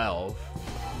 12.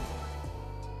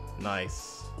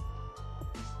 Nice.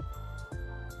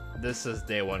 This is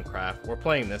day 1 craft. We're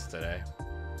playing this today.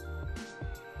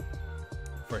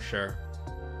 For sure.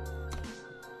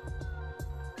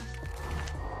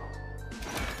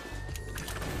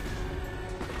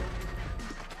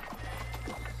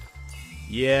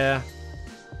 Yeah.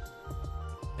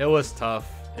 It was tough.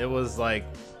 It was like...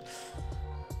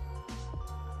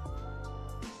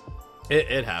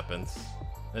 It happens.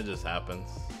 It just happens.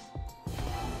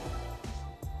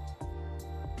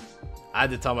 I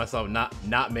had to tell myself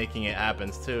not making it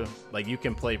happens too. Like, you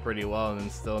can play pretty well and then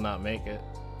still not make it.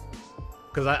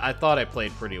 Because I thought I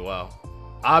played pretty well.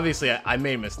 Obviously, I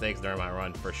made mistakes during my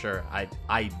run, for sure.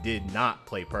 I did not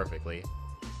play perfectly.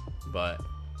 But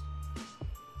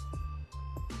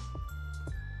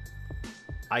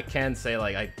I can say,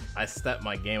 like, I stepped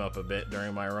my game up a bit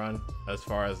during my run as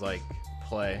far as, like,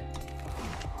 play.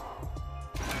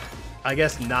 I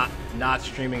guess not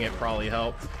streaming it probably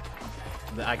helped.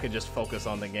 That I could just focus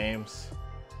on the games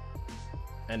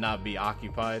and not be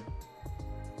occupied.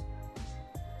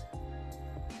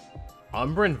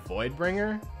 Umbran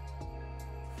Voidbringer?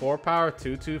 4 power,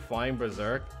 2/2 flying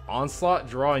berserk. Onslaught,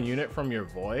 draw a unit from your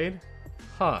void?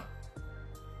 Huh.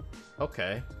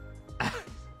 Okay.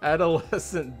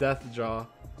 Adolescent Deathjaw.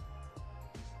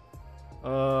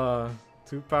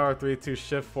 2 power, 3/2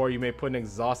 shift 4. You may put an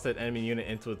exhausted enemy unit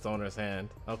into its owner's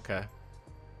hand. Okay.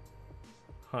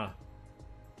 Huh.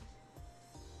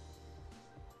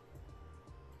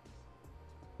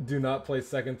 Do not play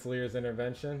second Taliyah's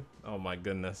intervention. Oh my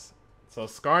goodness. So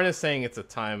Skarn is saying it's a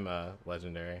time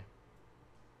legendary.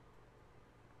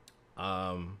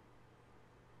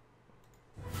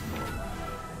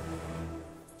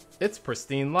 It's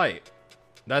pristine light.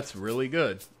 That's really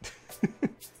good.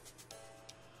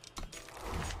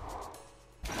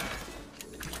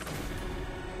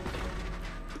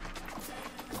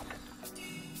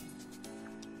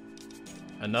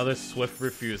 Another swift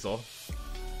refusal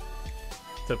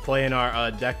to play in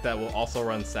our deck that will also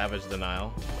run Savage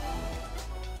Denial.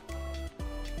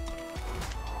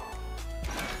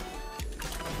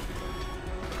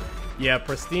 Yeah,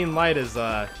 Pristine Light is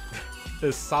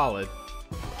is solid.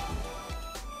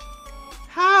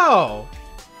 How?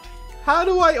 How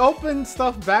do I open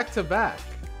stuff back to back?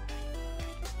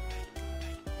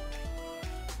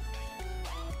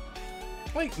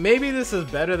 Like, maybe this is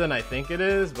better than I think it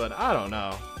is, but I don't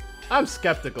know. I'm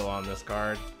skeptical on this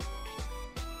card.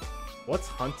 What's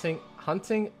hunting?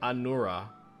 Hunting Anura.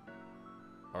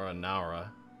 Or Anaura.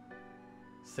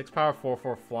 6 power,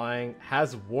 4/4 flying.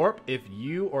 Has warp if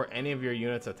you or any of your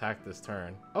units attack this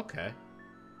turn. Okay.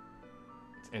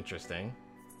 It's interesting.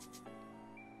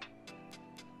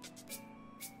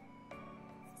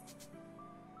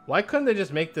 Why couldn't they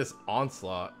just make this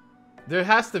Onslaught? There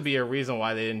has to be a reason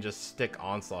why they didn't just stick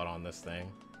Onslaught on this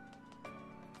thing.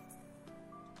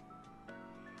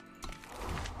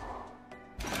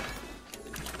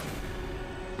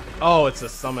 Oh, it's a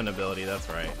summon ability, that's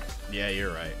right. Yeah,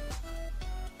 you're right.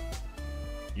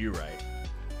 You're right.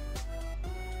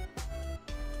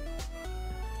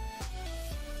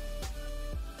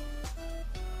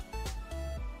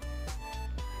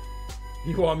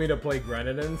 You want me to play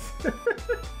Grenadins?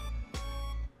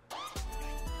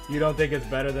 You don't think it's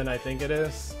better than I think it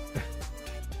is?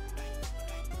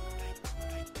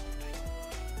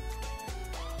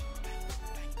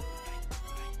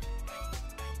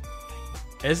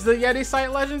 Is the Yeti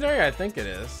site legendary? I think it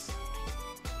is.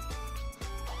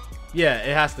 Yeah,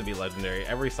 it has to be legendary.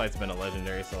 Every site's been a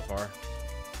legendary so far.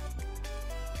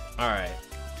 Alright.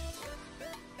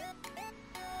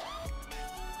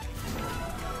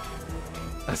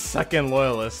 A second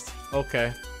loyalist.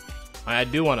 Okay. I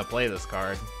do want to play this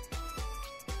card.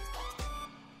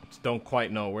 Just don't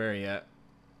quite know where yet.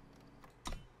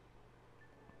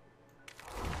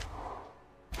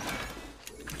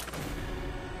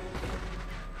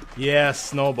 Yeah,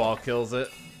 Snowball kills it.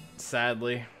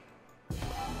 Sadly.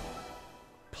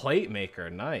 Plate Maker,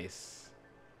 nice.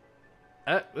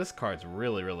 This card's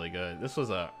really, really good. This was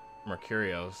a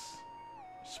Mercurios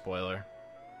spoiler.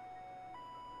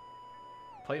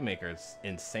 Plate Maker is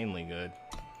insanely good.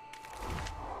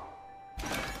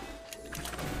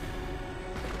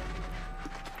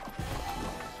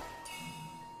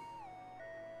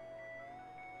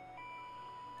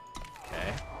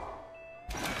 Okay.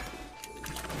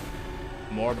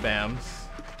 More BAMs.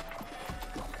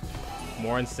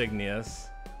 More insignias.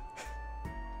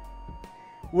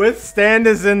 Withstand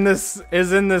is in this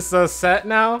set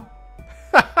now.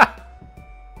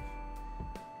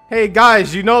 Hey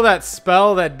guys, you know that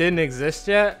spell that didn't exist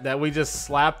yet that we just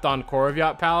slapped on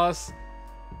Korvyot Palace?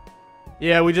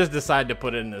 Yeah, we just decided to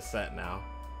put it in this set now.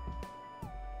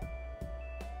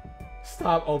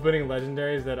 Stop opening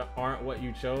legendaries that aren't what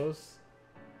you chose.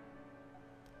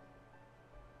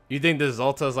 You think this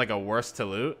Zolta is like a worse to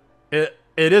loot? It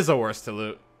is a worse to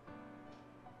loot.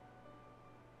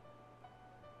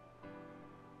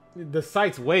 The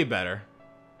site's Way better.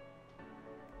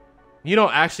 You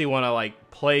don't actually want to like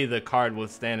play the card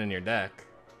Withstand in your deck.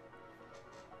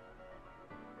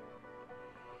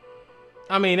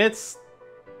 I mean, it's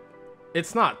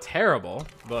not terrible,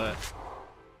 but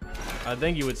I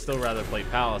think you would still rather play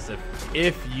Palace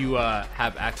if you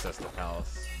have access to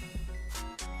Palace.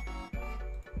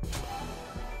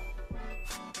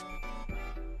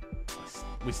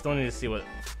 We still need to see what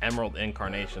Emerald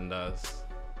Incarnation does.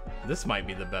 This might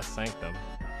be the best Sanctum.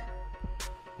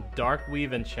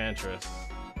 Darkweave Enchantress.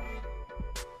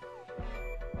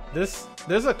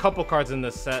 There's a couple cards in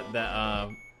this set that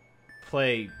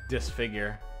play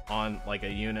Disfigure on like a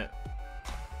unit.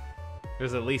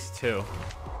 There's at least two.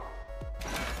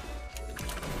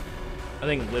 I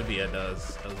think Livia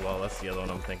does as well. That's the other one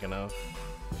I'm thinking of.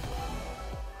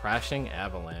 Crashing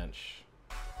Avalanche.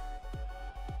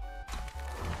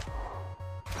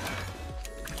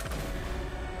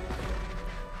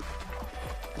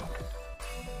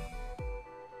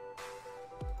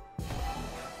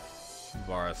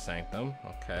 Vara Sanctum,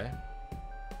 okay.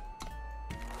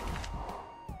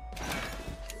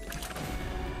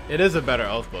 It is a better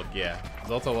Oath Book, yeah.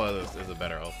 Zolta is a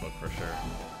better Oath Book for sure.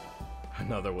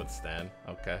 Another Withstand,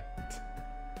 okay.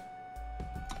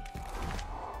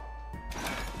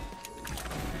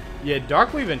 Yeah,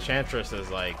 Darkweave Enchantress is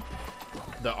like,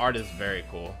 the art is very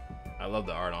cool. I love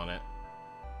the art on it.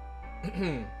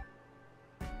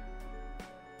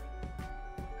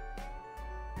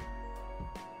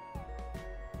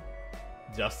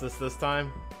 Justice this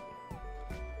time?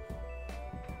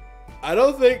 I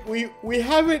don't think we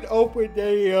haven't opened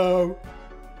any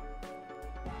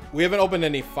we haven't opened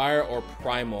any Fire or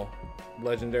Primal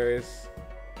legendaries.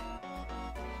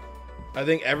 I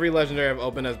think every legendary I've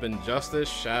opened has been Justice,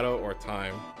 Shadow, or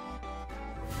Time.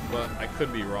 But I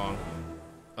could be wrong.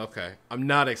 Okay. I'm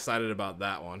not excited about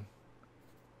that one.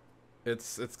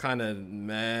 It's kind of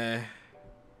meh,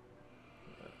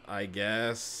 I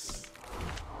guess.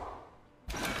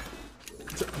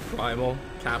 Primal,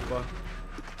 Kappa.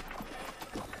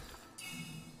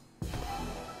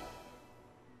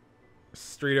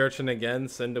 Street Urchin again,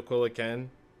 Cyndaquil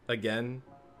again.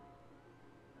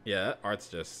 Yeah, that art's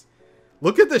just...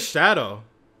 Look at the shadow.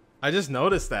 I just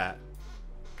noticed that.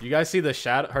 You guys see the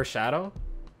shadow, her shadow?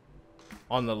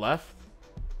 On the left?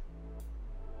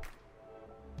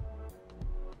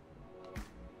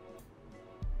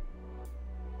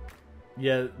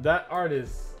 Yeah, that art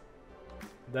is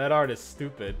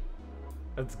stupid.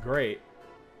 That's great.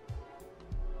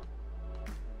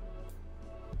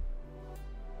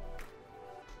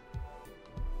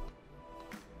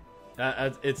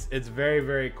 It's very,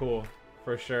 very cool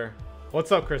for sure.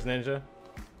 What's up, Chris Ninja?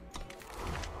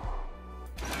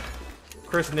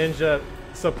 Chris Ninja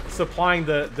supplying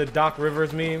the Doc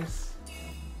Rivers memes.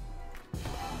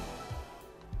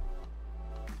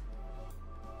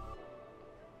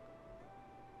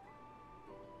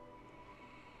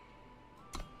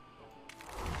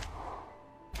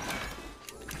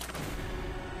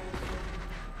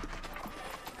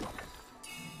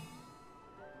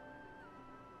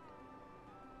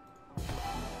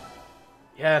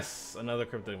 Yes, another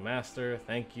Cryptic Master.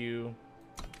 Thank you.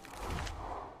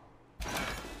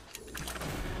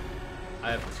 I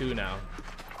have 2 now.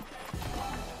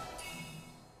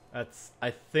 That's, I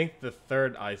think, the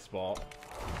 3rd Ice Ball.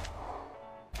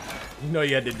 You know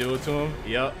you had to do it to him?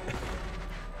 Yep.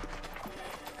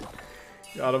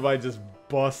 Autobite just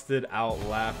busted out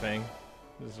laughing.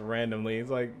 Just randomly. He's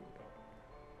like,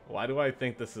 why do I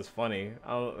think this is funny?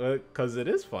 Because it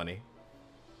is funny.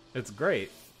 It's great.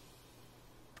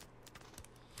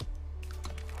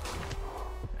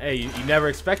 Hey, you never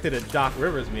expected a Doc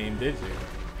Rivers meme, did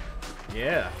you?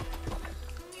 Yeah.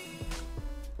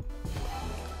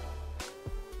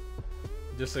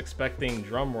 Just expecting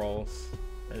drum rolls,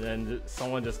 and then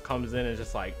someone just comes in and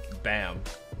just like, bam,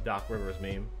 Doc Rivers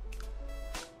meme.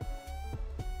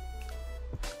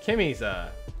 Kimmy's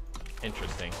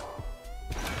interesting.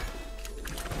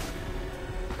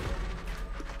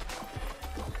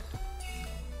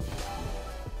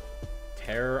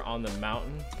 Terror on the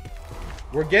Mountain.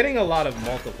 We're getting a lot of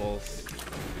multiples,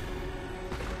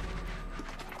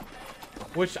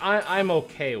 which I'm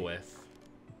okay with,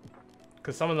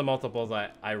 because some of the multiples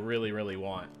I really, really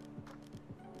want.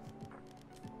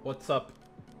 What's up,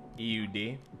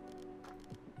 EUD?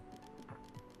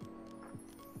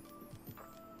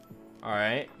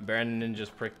 Alright, Baron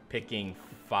Ninja's picking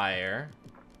fire.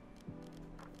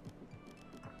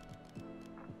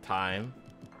 Time.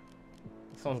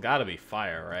 This one's gotta be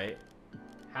fire, right?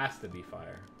 Has to be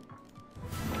fire.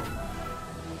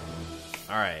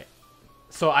 Alright.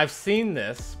 So I've seen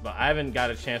this, but I haven't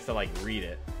got a chance to like read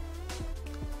it.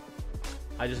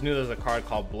 I just knew there's a card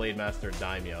called Blade Master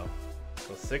Daimyo.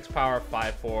 So 6 power,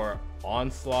 5/4,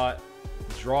 onslaught.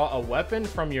 Draw a weapon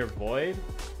from your void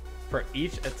for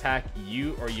each attack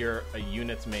you or your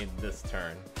units made this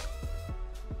turn.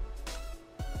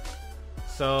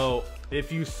 So if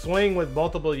you swing with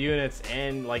multiple units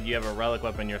and like you have a relic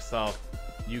weapon yourself,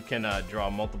 you can draw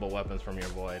multiple weapons from your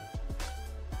void.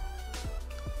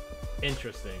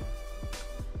 Interesting.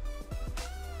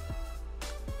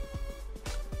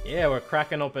 Yeah, we're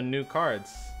cracking open new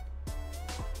cards.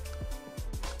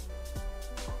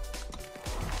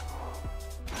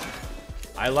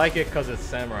 I like it because it's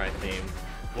samurai themed.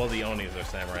 Well, the Onis are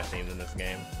samurai themed in this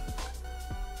game.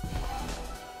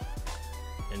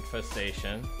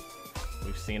 Infestation.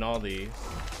 We've seen all these.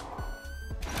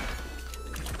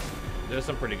 There's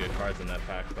some pretty good cards in that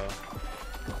pack, though.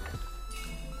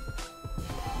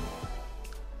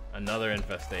 Another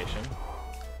Infestation.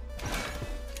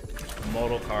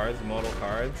 Modal cards, modal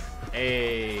cards.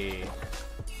 Hey.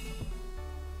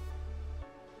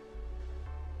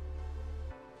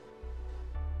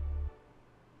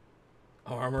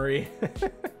 Armory.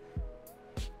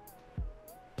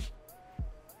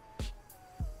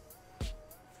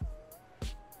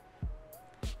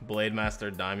 Blade Master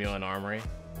Daimyo and Armory.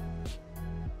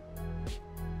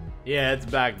 Yeah, it's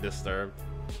back, Disturbed.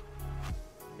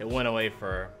 It went away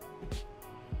for...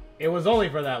 It was only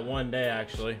for that one day,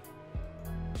 actually.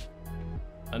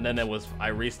 And then it was... I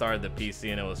restarted the PC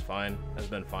and it was fine. It's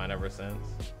been fine ever since.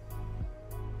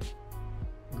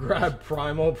 Grab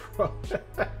Primal Pro.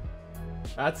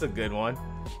 That's a good one.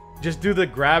 Just do the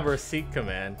grab or seek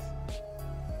command.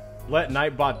 Let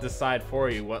Nightbot decide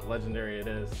for you what legendary it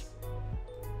is.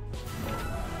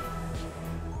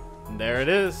 And there it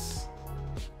is.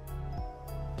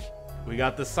 We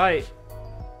got the site.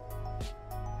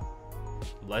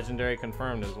 Legendary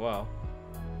confirmed as well.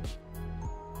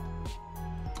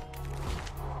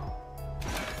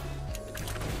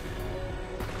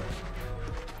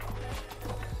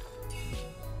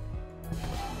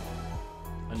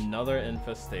 Another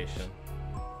infestation.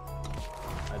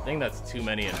 I think that's too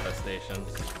many infestations.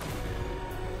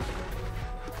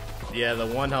 Yeah, the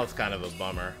 1 health's kind of a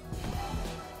bummer.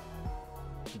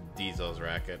 Diesel's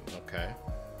racket, okay.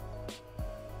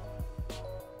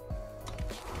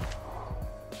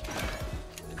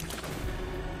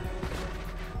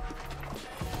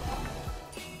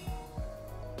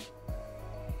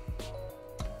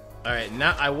 Alright,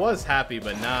 now I was happy,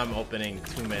 but now I'm opening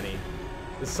too many.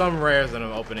 There's some rares that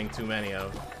I'm opening too many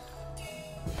of.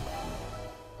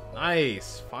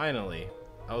 Nice, finally.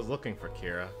 I was looking for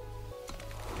Kira.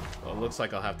 Well, it looks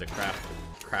like I'll have to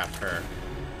craft her.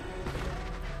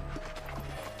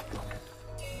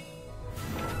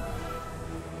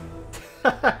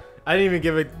 I didn't even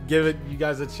give it you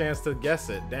guys a chance to guess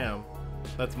it. Damn.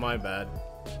 That's my bad.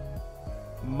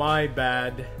 My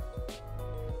bad.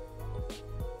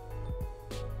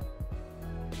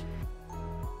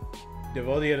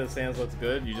 Devotee of the Sands looks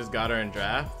good. You just got her in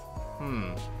draft?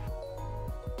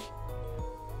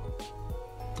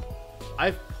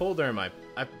 I've pulled her in my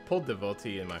I pulled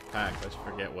Devotee in my pack. I just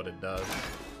forget what it does.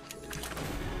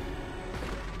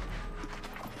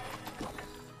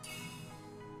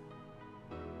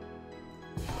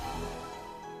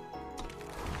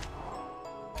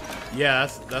 Yeah,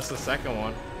 that's the second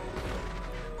one.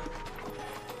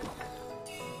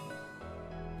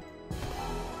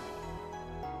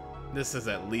 This is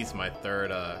at least my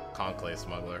third Conclave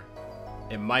Smuggler.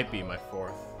 It might be my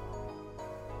fourth.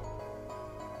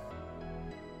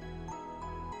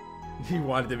 He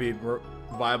wanted to be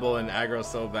viable and aggro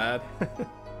so bad.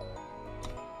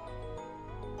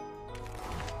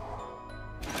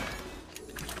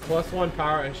 +1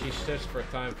 power and she shifts for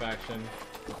time faction.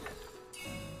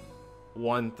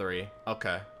 1-3.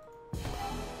 Okay.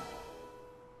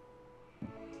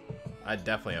 I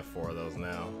definitely have 4 of those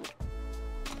now.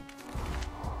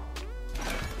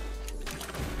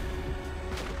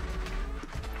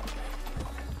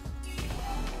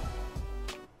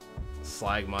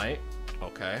 Slagmite.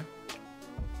 Okay.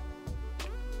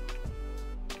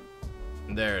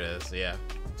 There it is. Yeah.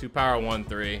 2 power,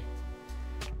 1-3.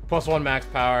 +1 max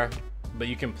power, but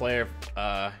you can play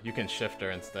her. You can shift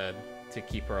her instead to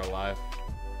keep her alive.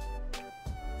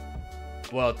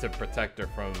 Well, to protect her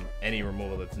from any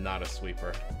removal that's not a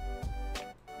sweeper.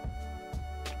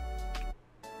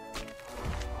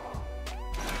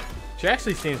 She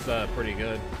actually seems pretty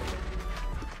good.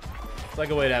 It's like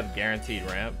a way to have guaranteed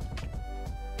ramp.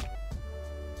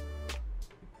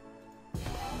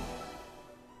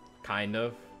 Kind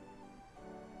of.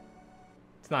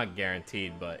 It's not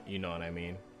guaranteed, but you know what I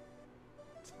mean.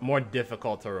 It's more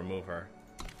difficult to remove her.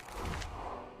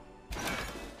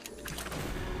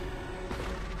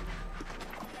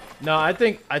 No, I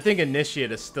think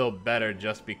Initiate is still better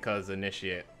just because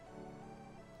Initiate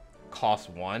costs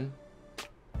 1.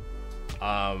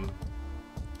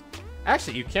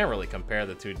 Actually, you can't really compare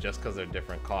the two just because they're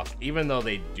different costs. Even though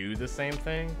they do the same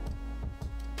thing,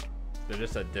 they're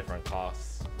just at different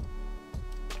costs.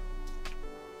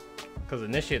 Because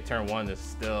Initiate turn 1 is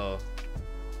still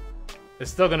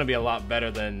going to be a lot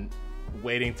better than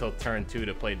waiting till turn 2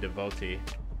 to play Devotee.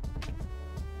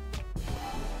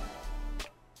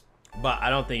 But I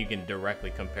don't think you can directly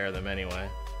compare them anyway.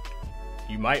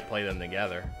 You might play them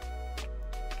together.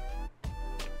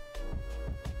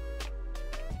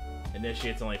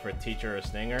 Initiate's only for Teacher or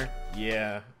Stinger?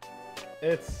 Yeah.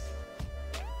 It's...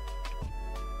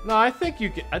 No, I think you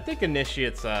can... I think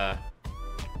Initiate's,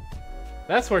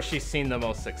 that's where she's seen the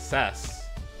most success.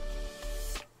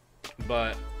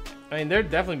 But, I mean, there have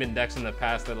definitely been decks in the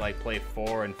past that, like, play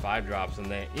 4 and 5 drops and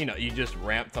they, you know, you just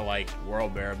ramp to, like,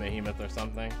 World Bear Behemoth or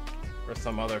something. Or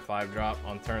some other 5 drop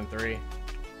on turn 3.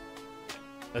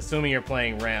 Assuming you're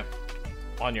playing ramp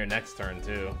on your next turn,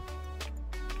 too.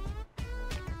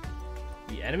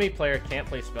 The enemy player can't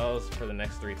play spells for the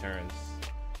next 3 turns.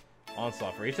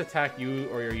 Onslaught. For each attack you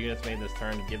or your units made this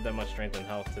turn, give that much strength and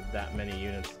health to that many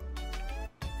units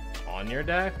on your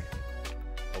deck?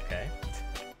 Okay.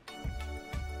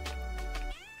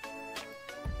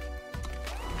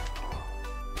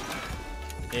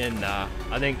 And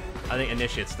I think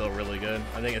Initiate's still really good.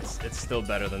 I think it's still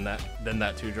better than that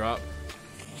 2-drop.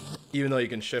 Even though you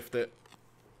can shift it.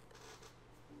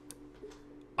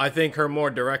 I think her more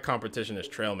direct competition is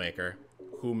Trailmaker,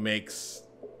 who makes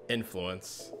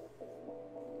influence.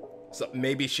 So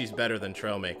maybe she's better than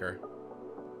Trailmaker.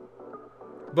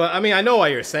 But I mean, I know why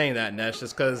you're saying that, Nesh,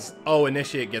 just because, oh,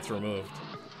 Initiate gets removed.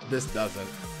 This doesn't.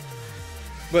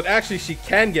 But actually, she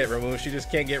can get removed. She just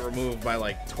can't get removed by,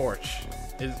 like, Torch.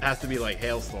 It has to be, like,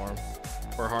 Hailstorm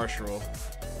or Harsh Rule.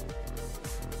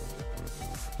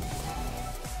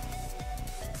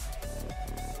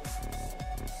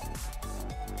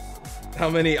 How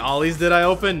many Ollies did I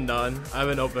open? None. I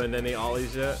haven't opened any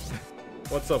Ollies yet.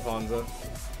 What's up, Hanzo?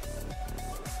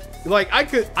 Like,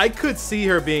 I could see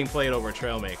her being played over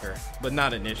Trailmaker, but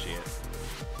not Initiate.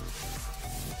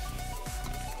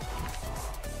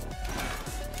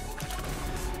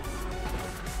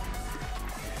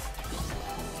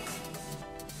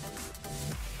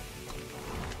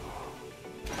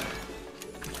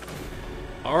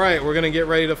 Alright, we're gonna get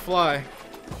ready to fly.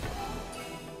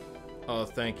 Oh,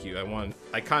 thank you.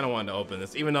 I kind of wanted to open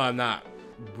this, even though I'm not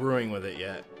brewing with it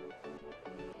yet.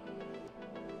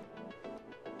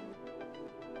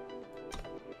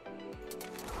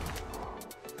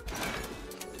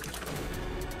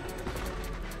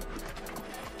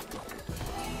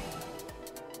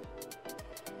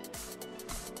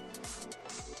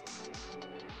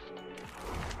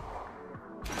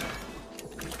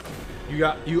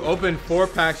 You opened 4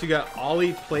 packs, you got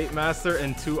Ollie, Plate Master,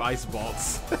 and 2 Ice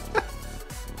Bolts.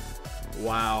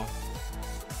 Wow.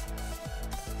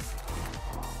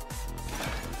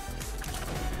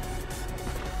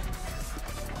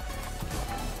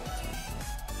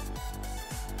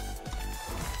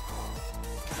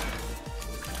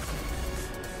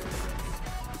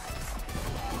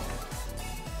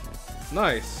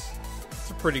 Nice.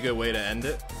 It's a pretty good way to end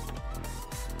it.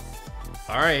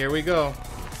 Alright, here we go.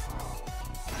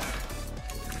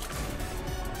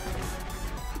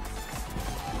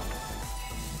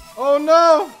 Oh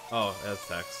no! Oh, that's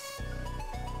text.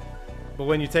 But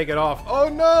when you take it off, oh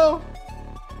no!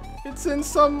 It's in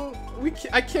some...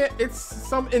 I can't... It's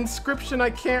some inscription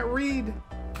I can't read.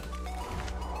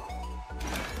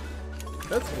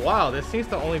 That's wild. It seems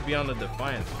to only be on the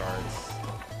Defiance cards.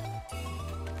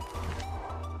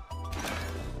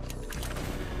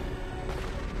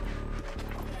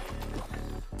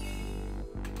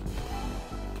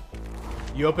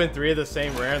 You opened 3 of the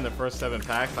same rare in the first 7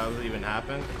 packs? How does it even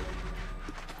happen?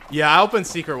 Yeah, I opened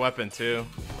Secret Weapon too.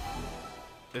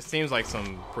 This seems like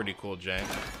some pretty cool jank.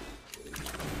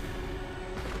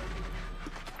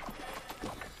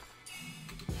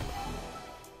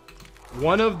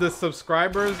 One of the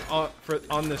subscribers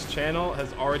on this channel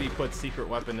has already put Secret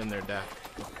Weapon in their deck.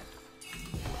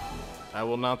 I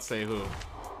will not say who.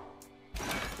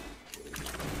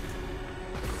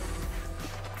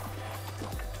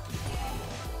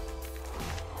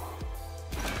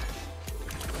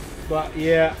 But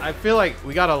yeah, I feel like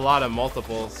we got a lot of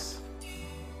multiples.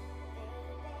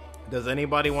 Does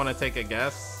anybody want to take a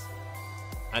guess?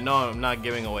 I know I'm not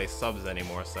giving away subs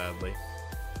anymore, sadly.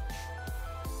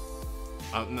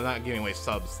 I'm not giving away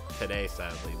subs today,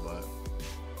 sadly, but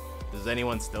does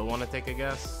anyone still want to take a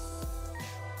guess?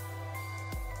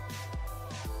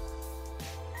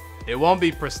 It won't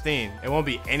be pristine. It won't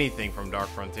be anything from Dark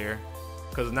Frontier.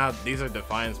 Because now these are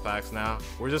Defiance packs now.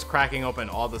 We're just cracking open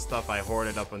all the stuff I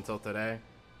hoarded up until today.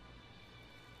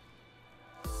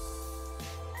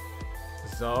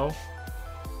 So.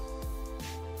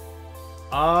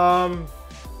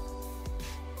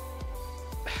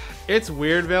 It's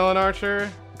weird, Valen Archer.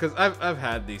 Because I've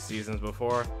had these seasons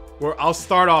before. Where I'll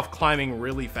start off climbing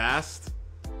really fast.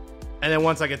 And then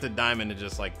once I get to Diamond, it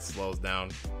just like slows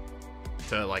down.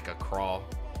 To like a crawl.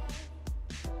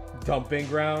 Dumping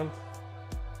Ground.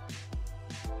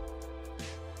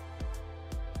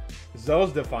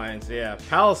 Zoe's Defiance, yeah.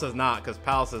 Palace is not, because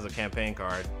Palace is a campaign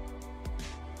card.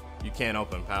 You can't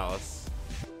open Palace.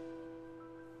 So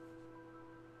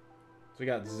we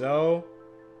got Zoe,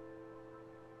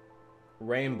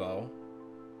 Rainbow,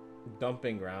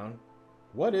 Dumping Ground.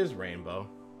 What is Rainbow?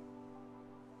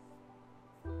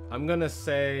 I'm gonna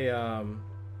say,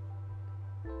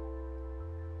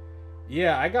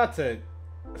 yeah, I got to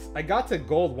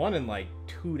Gold 1 in like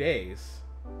 2 days.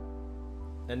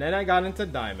 And then I got into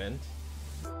Diamond.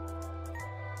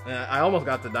 And I almost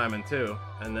got to Diamond too.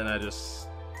 And then I just...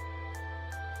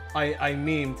 I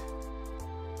memed.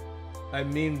 I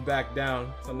memed back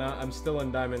down. So now I'm still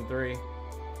in Diamond 3.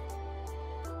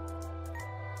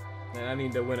 And I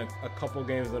need to win a couple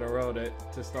games in a row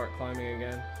to start climbing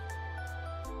again.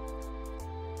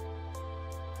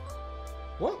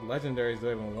 What legendaries do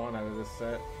I even want out of this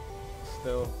set?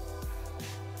 Still.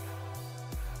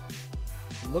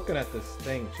 Looking at this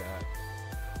thing, chat.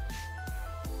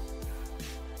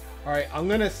 Alright, I'm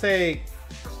gonna say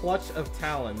Clutch of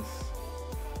Talons.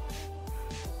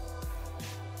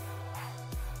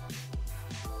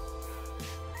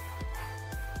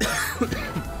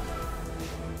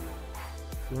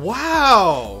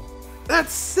 Wow!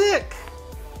 That's sick!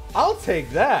 I'll take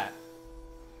that.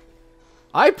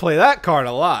 I play that card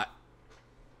a lot.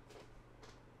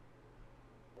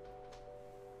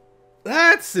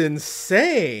 That's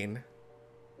insane.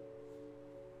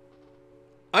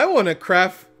 I want to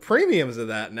craft premiums of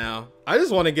that now. I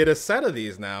just want to get a set of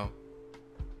these now.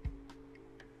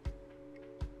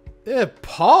 Yeah,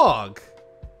 Pog.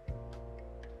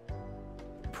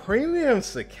 Premium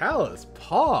Cicalas,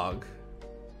 Pog.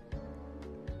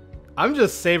 I'm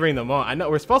just savoring the moment. I know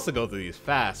we're supposed to go through these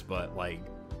fast, but like,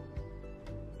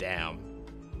 damn.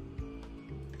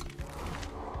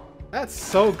 That's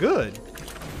so good.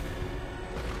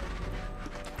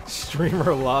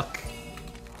 Streamer luck.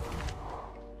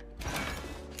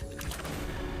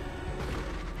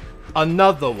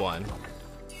 Another one.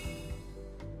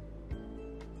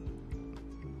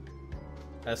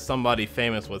 As somebody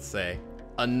famous would say,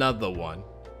 another one.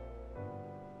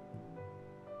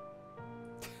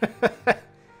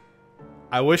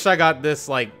 I wish I got this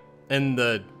like in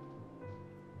the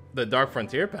Dark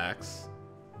Frontier packs.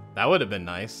 That would have been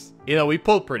nice. You know, we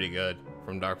pulled pretty good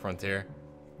from Dark Frontier.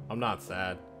 I'm not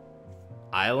sad.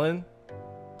 Island?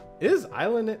 Is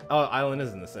Island it? Oh, Island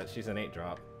is in the set. She's an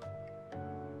 8-drop.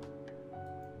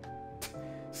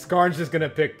 Skarn's just gonna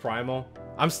pick Primal.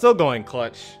 I'm still going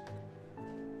Clutch.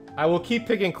 I will keep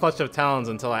picking Clutch of Talons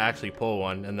until I actually pull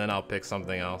one, and then I'll pick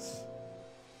something else.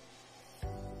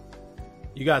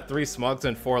 You got 3 Smugs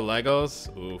and 4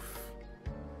 Legos? Oof.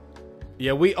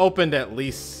 Yeah, we opened at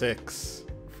least 6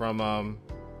 from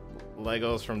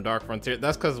Legos from Dark Frontier.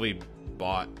 That's because we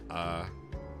bought I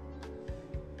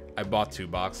bought 2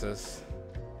 boxes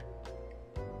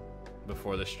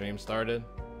before the stream started.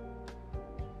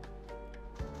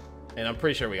 And I'm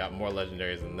pretty sure we got more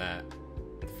legendaries than that.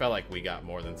 It felt like we got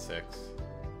more than 6.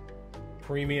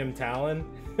 Premium Talon?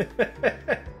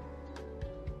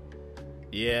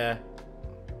 Yeah.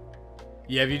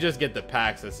 Yeah, if you just get the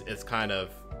packs, it's kind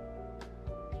of...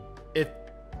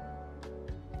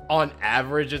 On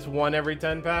average, it's 1 every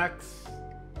 10 packs.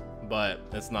 But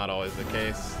it's not always the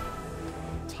case.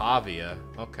 Tavia.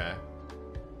 Okay.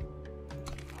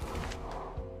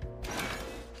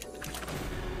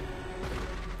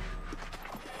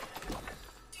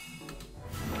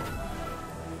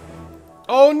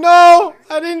 Oh no!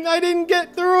 I didn't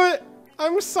get through it.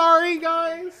 I'm sorry,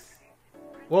 guys.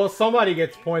 Well, somebody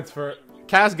gets points for...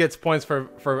 Kaz gets points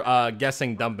for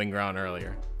guessing dumping ground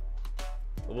earlier.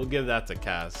 We'll give that to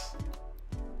Kaz.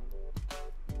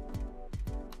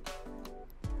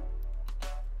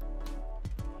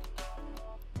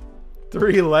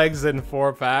 Three legs in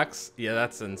 4 packs? Yeah,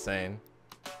 that's insane.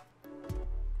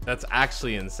 That's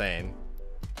actually insane.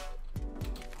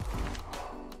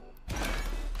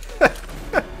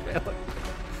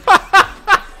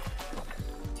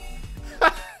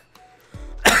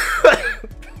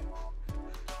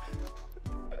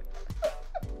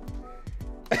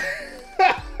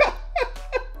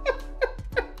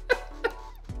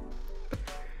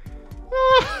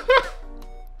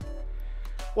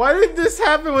 Why did this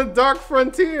happen with Dark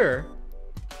Frontier?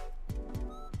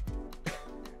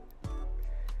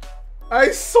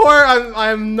 I swear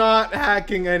I'm not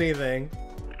hacking anything.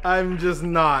 I'm just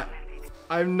not.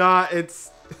 I'm not.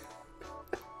 It's...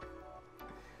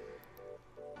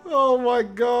 Oh my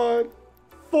god.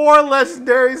 4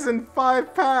 legendaries in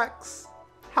 5 packs.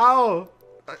 How?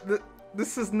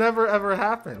 This has never ever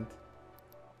happened.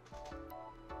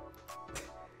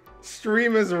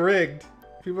 Stream is rigged.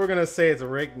 People are gonna say it's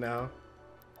rigged now.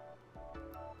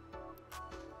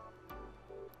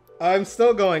 I'm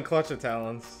still going Clutch of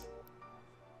Talons.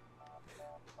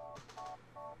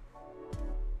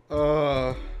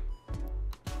 Alright,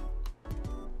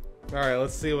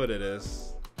 let's see what it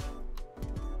is.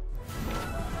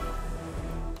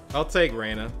 I'll take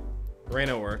Reyna.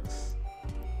 Reyna works.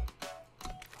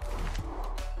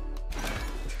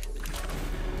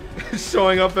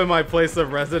 Showing up in my place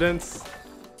of residence.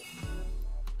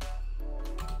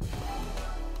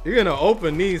 You're gonna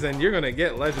open these and you're gonna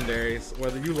get legendaries,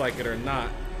 whether you like it or not.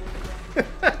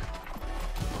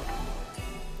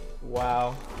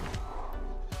 Wow.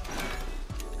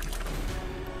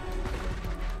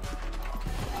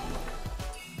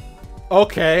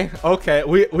 Okay, okay.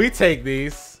 We take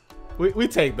these. We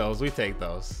take those. We take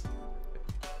those.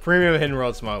 Premium Hidden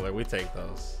Road Smuggler. We take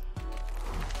those.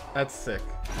 That's sick.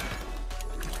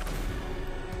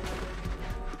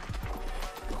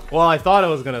 Well, I thought it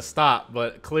was gonna stop,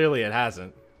 but clearly it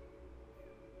hasn't.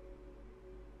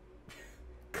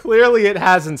 Clearly it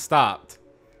hasn't stopped.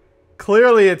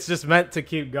 Clearly it's just meant to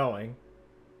keep going.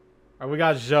 Alright, we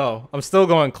got Joe. I'm still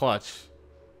going Clutch.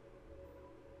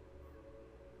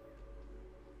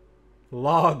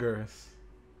 Loggers.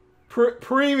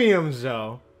 Premium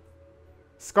Joe.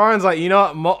 Scarn's like, you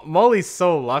know what? Mully's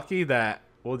so lucky that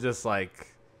we'll just like...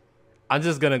 I'm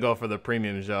just gonna go for the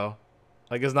Premium Joe.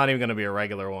 Like, it's not even gonna be a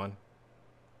regular one.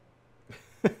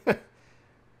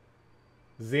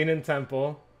 Xenon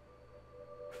Temple.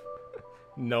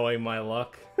 Knowing my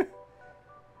luck.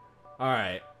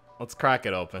 Alright, let's crack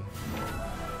it open.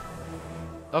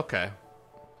 Okay.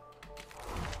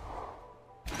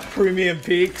 Premium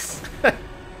Peaks.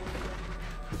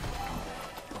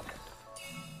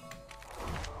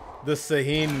 The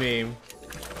Saheen meme.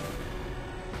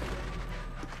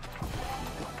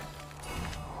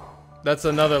 That's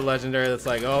another legendary that's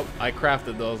like, oh, I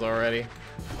crafted those already.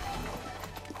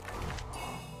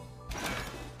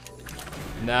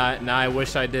 Nah, I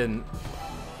wish I didn't.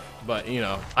 But, you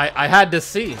know, I had to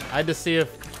see. I had to see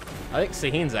if... I think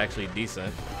Saheen's actually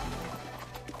decent.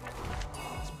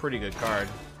 It's a pretty good card.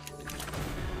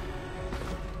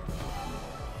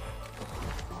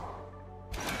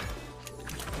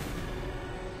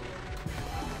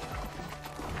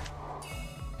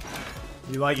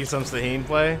 You like you some Saheen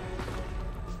play?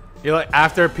 You like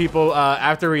after people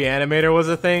after Reanimator was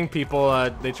a thing,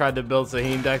 people they tried to build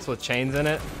Saheen decks with chains in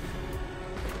it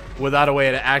without a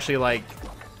way to actually like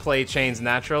play chains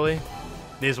naturally.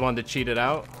 They just wanted to cheat it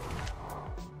out.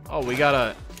 Oh, we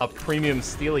got a premium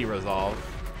Steely Resolve.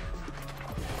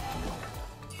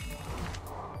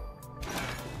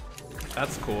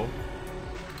 That's cool.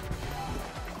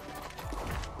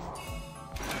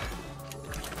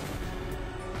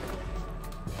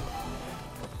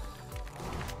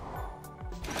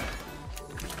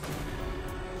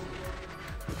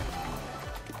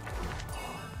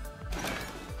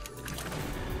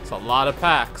 It's a lot of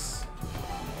packs.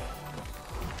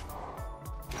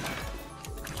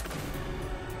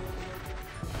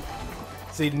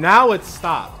 See, now it's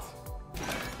stopped.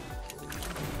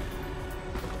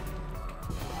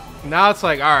 Now it's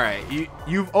like, alright,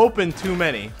 you've opened too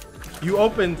many. You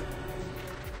opened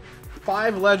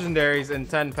 5 legendaries in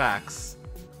 10 packs.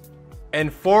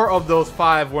 And 4 of those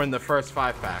 5 were in the first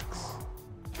 5 packs.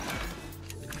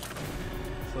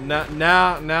 So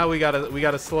now we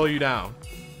gotta slow you down.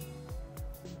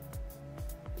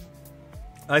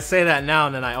 I say that now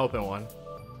and then I open one.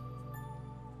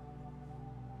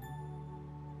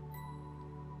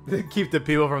 Keep the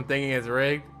people from thinking it's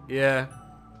rigged. Yeah.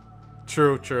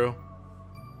 True, true.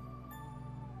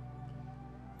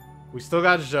 We still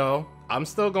got Joe. I'm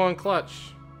still going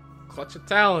clutch. Clutch of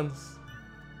Talons.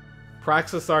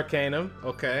 Praxis Arcanum.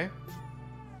 Okay.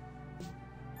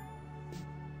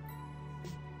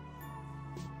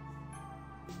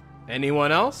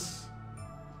 Anyone else?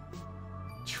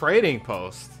 Trading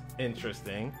Post.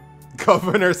 Interesting.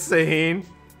 Governor Saheen.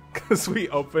 Because we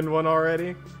opened one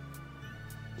already.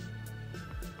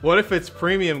 What if it's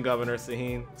premium Governor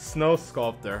Saheen? Snow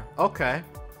Sculptor. Okay.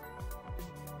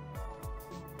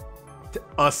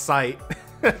 A sight.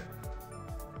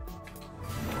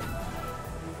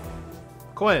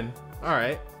 Quinn.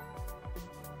 Alright.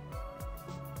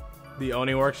 The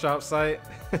Oni Workshop site.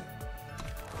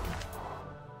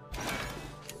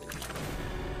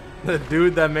 The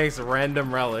dude that makes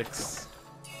random relics.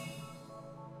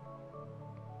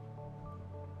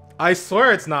 I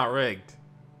swear it's not rigged.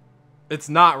 It's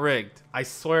not rigged. I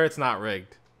swear it's not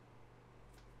rigged.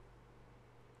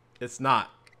 It's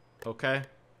not. Okay?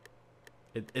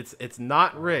 It's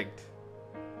not rigged.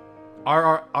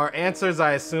 Our answers,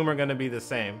 I assume, are gonna be the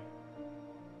same.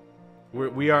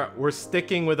 We're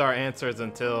sticking with our answers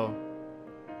until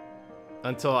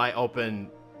I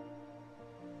open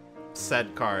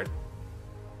said card.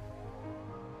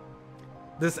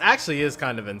 This actually is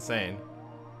kind of insane.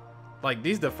 Like,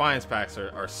 these Defiance packs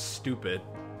are stupid.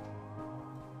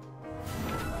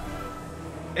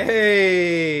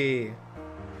 Hey!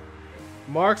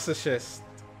 Marxist.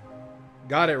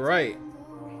 Got it right.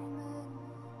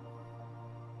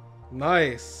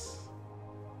 Nice.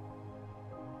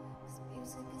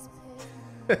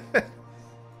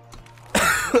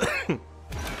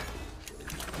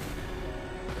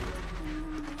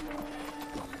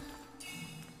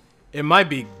 It might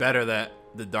be better that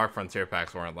the Dark Frontier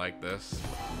packs weren't like this.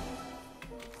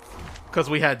 Because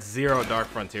we had 0 Dark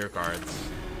Frontier cards.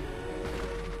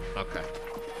 Okay.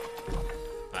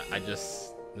 I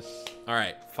just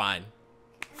alright, fine.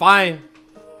 Fine.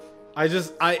 I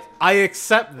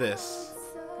accept this.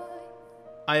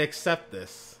 I accept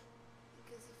this.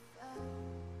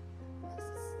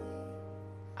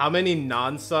 How many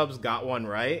non-subs got one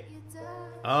right?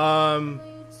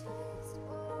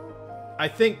 I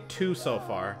think 2 so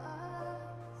far.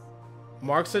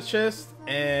 Marxist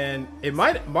and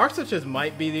Marxist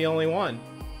might be the only one.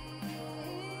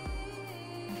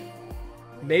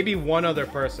 Maybe one other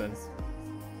person.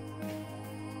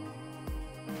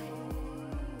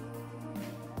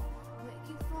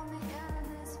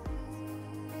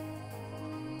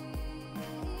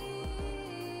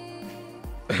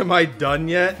 Am I done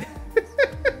yet?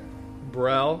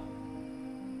 Brel.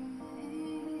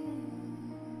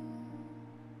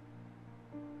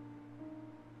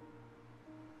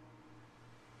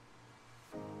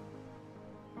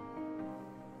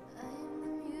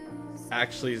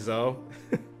 Actually, Zoe.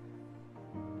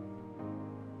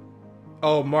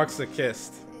 Oh,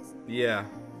 masochist. Yeah.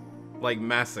 Like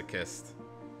masochist.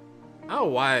 I don't know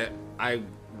why I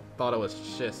thought it was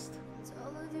schist.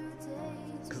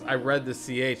 Because I read the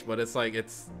CH, but it's like,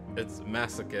 it's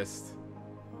masochist.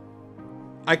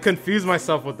 I confused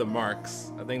myself with the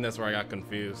marks. I think that's where I got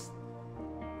confused.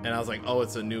 And I was like, oh,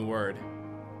 it's a new word.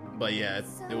 But yeah,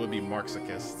 it would be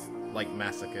masochist. Like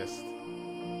masochist.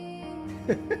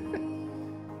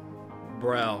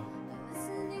 Brel.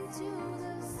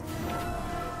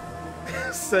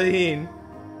 Saheen.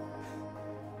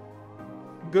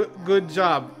 Good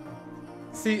job.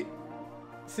 See,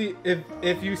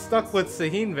 if you stuck with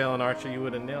Saheen Valen Archer, you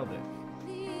would have nailed it.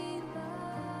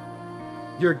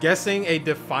 You're guessing a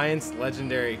Defiance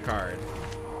legendary card.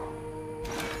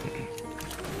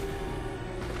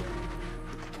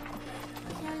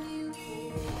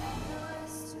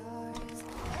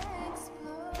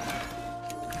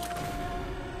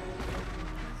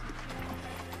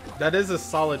 That is a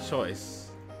solid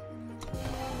choice.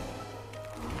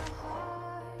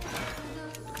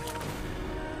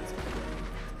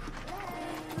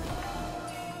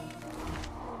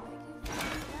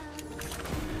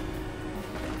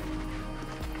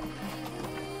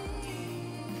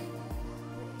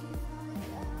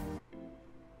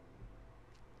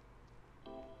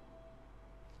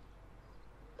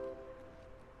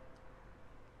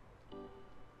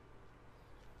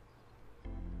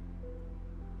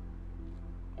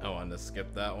 I wanted to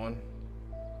skip that one.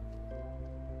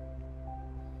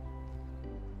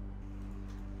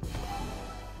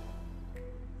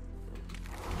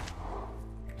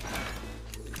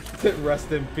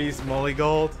 Rest in peace,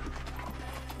 Mulligan.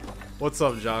 What's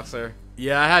up, Joxer?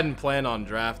 Yeah, I hadn't planned on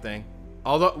drafting.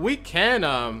 Although we can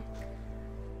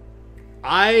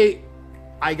I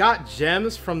got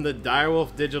gems from the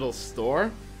Direwolf digital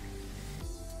store.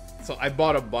 So I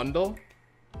bought a bundle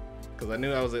because I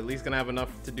knew I was at least gonna have enough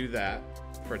to do that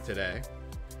for today.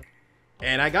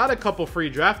 And I got a couple free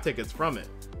draft tickets from it.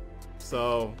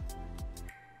 So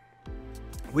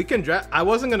we can draft. I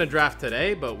wasn't gonna draft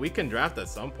today, but we can draft at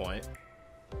some point.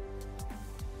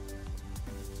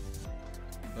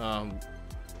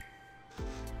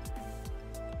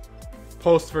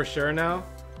 Post for sure now.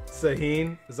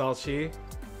 Saheen, Zalchi.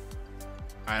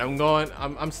 Alright,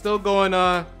 I'm still going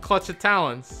Clutch of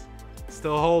Talons.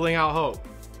 Still holding out hope.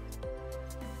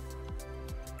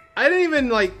 I didn't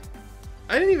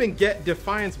even get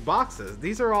Defiance boxes.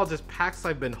 These are all just packs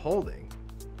I've been holding.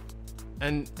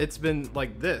 And it's been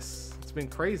like this. It's been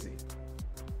crazy.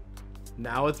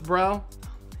 Now it's Brel.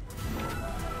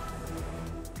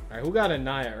 Alright, who got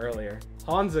Anaya earlier?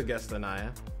 Hansa Guessed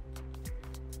Anaya.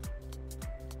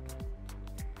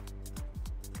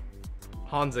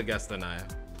 Hansa guessed Anaya.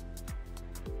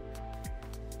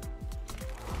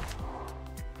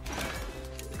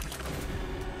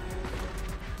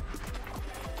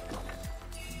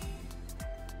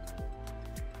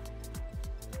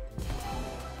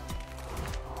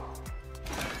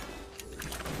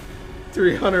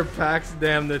 $300 packs,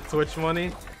 damn the Twitch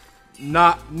money.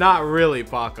 Not really,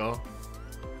 Paco.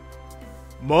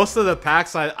 Most of the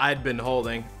packs I'd been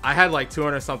holding. I had like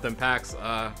 200 something packs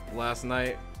last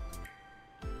night.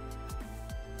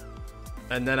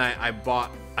 And then I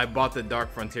bought the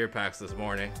Dark Frontier packs this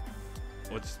morning,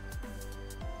 which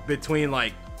between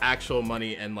like actual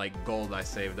money and like gold I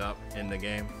saved up in the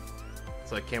game,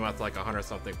 so it came out to like 100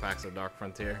 something packs of Dark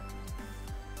Frontier.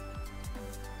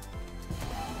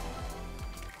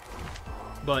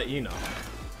 But you know,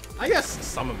 I guess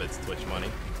some of it's Twitch money.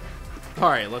 All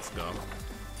right, let's go.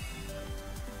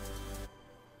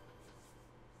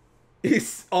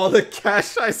 All the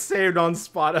cash I saved on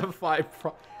Spotify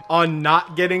on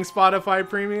not getting Spotify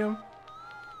Premium.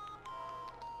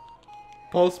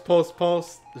 Post,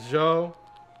 Joe.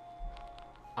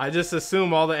 I just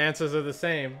assume all the answers are the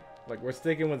same. Like, we're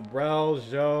sticking with Brel,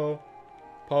 Joe,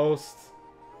 Post.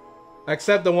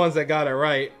 Except the ones that got it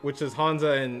right, which is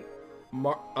Hansa and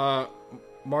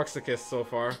Marxicus so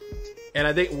far. And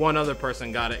I think one other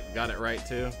person got it right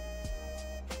too.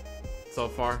 So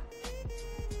far.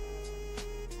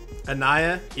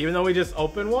 Anaya, even though we just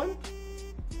opened one?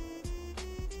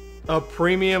 A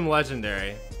premium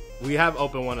legendary. We have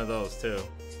opened one of those too.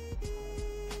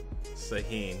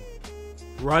 Saheen.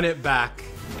 Run it back.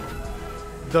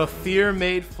 The Fear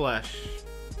Made Flesh.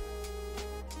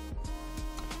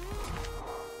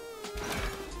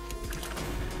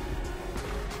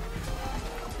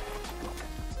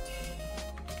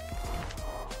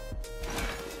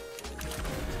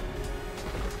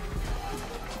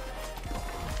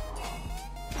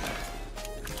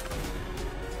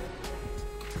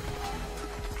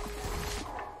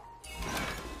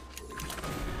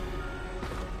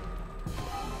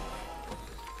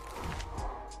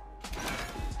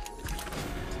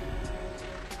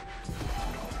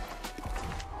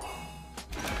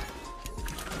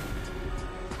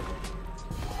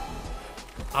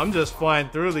 I'm just flying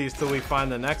through these till we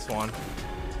find the next one.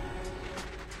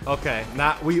 Okay,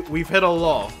 now we've hit a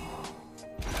lull.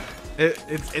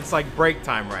 It's like break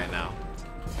time right now.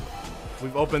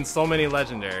 We've opened so many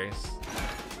legendaries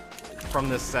from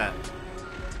this set.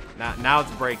 Now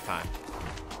it's break time.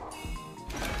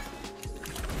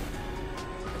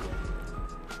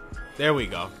 There we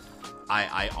go.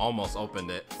 I almost opened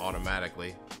it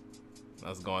automatically.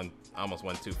 I almost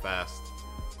went too fast.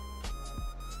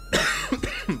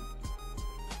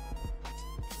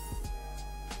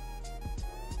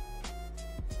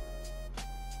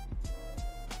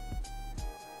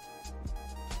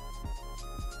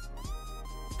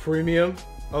 Premium?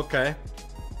 Okay.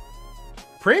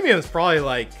 Premium's probably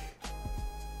like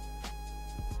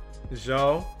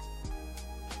Joe.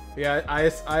 Yeah,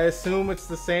 I assume it's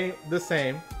the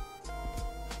same.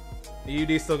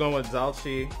 EUD still going with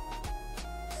Zalchi.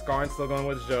 Skarn still going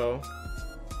with Joe.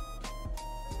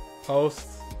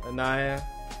 Post, Anaya,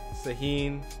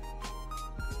 Saheen.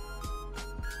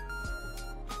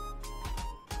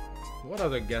 What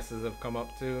other guesses have come up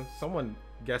too? Someone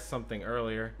guessed something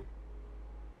earlier.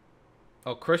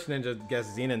 Oh, Krishnan just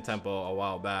guessed Zenon Temple a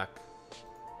while back.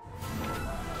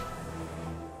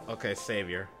 Okay,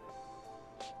 Savior.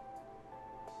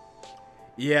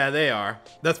 Yeah, they are.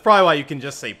 That's probably why you can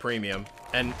just say premium.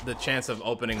 And the chance of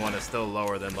opening one is still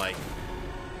lower than, like,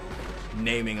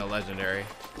 naming a legendary.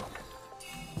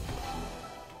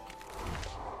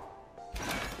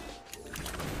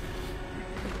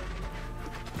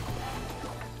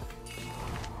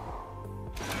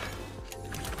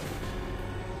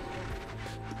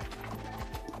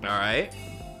 Alright.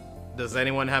 Does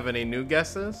anyone have any new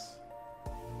guesses?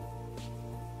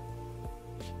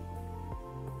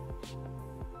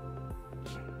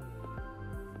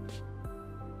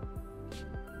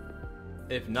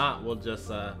 If not, we'll just,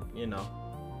 you know,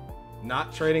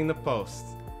 not trading the post.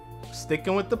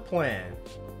 Sticking with the plan.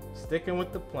 Sticking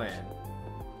with the plan.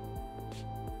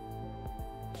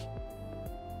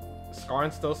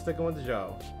 Scarn's still sticking with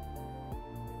Joe.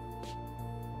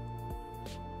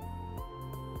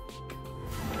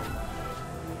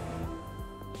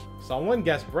 Someone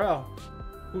guessed bro.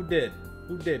 Who did?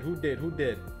 Who did? Who did? Who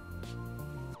did?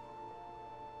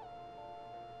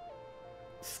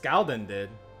 Scaldin did.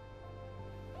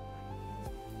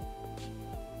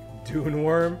 Dune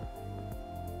Worm?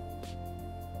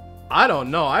 I don't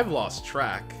know. I've lost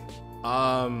track.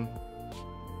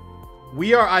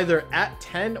 We are either at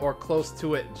 10 or close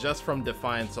to it just from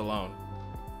Defiance alone.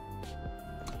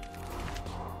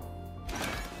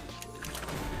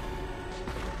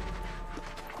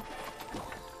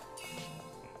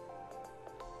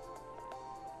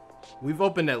 We've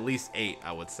opened at least 8,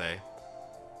 I would say.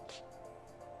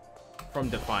 From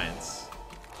Defiance.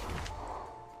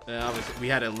 We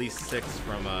had at least 6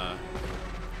 from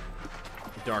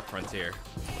Dark Frontier.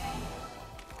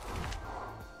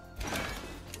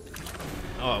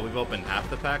 Oh, we've opened half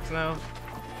the packs now?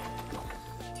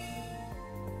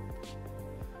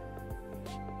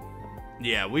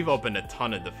 Yeah, we've opened a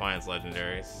ton of Defiance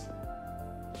legendaries.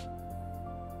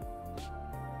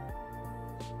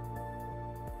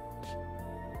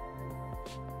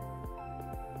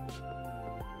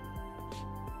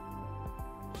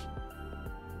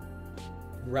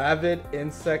 Ravid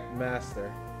Insect Master.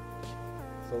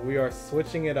 So we are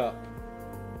switching it up.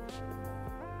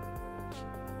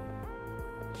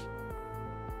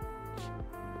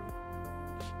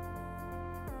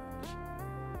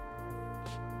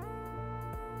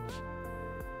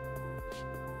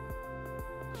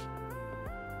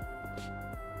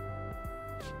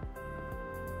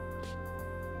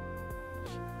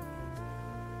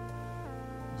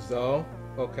 So,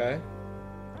 okay.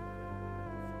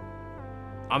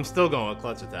 I'm still going with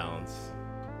Clutch of Talons.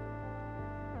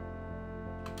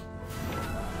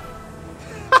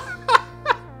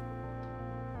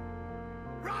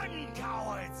 Run,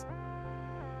 cowards!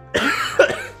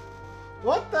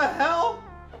 What the hell?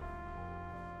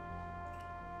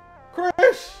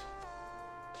 Krish!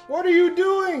 What are you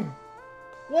doing?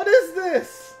 What is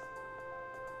this?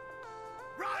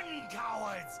 Run,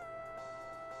 cowards!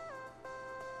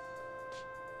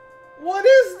 What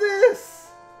is this?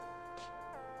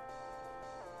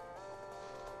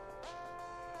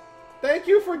 Thank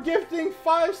you for gifting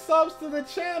 5 subs to the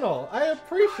channel. I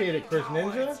appreciate it, Chris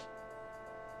Ninja.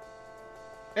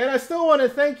 And I still want to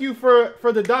thank you for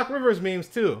the Doc Rivers memes,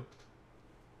 too.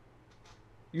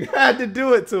 You had to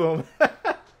do it to him.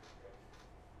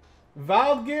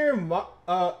 Valdgear,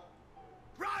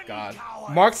 God.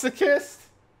 Marxicist,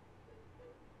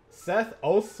 Seth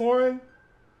Osorn,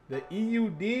 the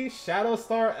EUD,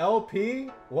 Shadowstar LP.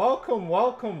 Welcome,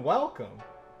 welcome, welcome.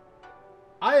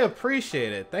 I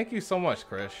appreciate it. Thank you so much,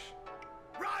 Krish.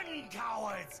 Run,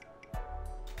 cowards!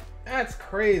 That's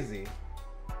crazy.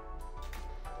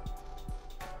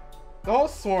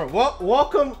 Ghost Swarm.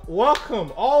 Welcome,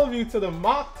 welcome, all of you to the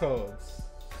Mock Toads.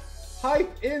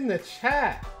 Hype in the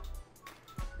chat.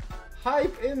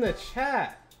 Hype in the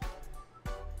chat.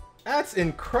 That's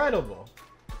incredible.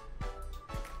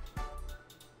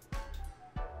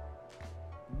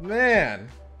 Man.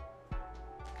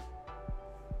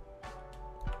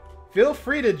 Feel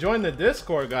free to join the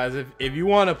Discord, guys, if you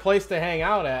want a place to hang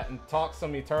out at and talk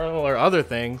some Eternal or other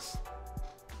things.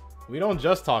 We don't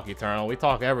just talk Eternal, we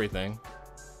talk everything.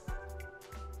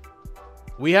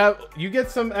 You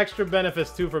get some extra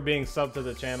benefits too for being sub to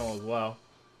the channel as well.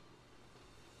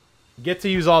 Get to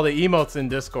use all the emotes in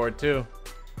Discord too.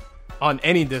 On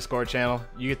any Discord channel,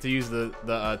 you get to use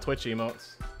the Twitch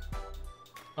emotes.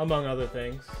 Among other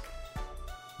things.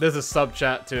 There's a sub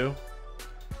chat too.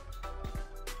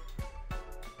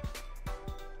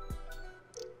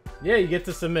 Yeah, you get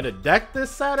to submit a deck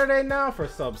this Saturday now for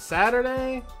Sub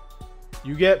Saturday.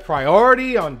 You get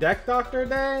priority on Deck Doctor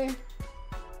Day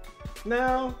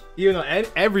now. Even though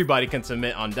everybody can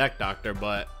submit on Deck Doctor,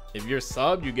 but If you're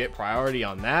sub, you get priority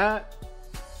on that.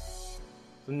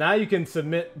 So now you can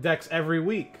submit decks every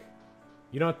week.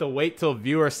 You don't have to wait till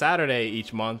viewer Saturday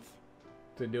each month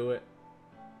To do it.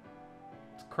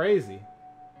 It's crazy.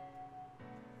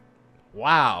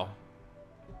 Wow.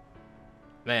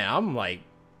 Man, I'm like,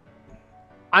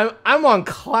 I'm on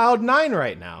cloud 9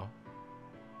 right now.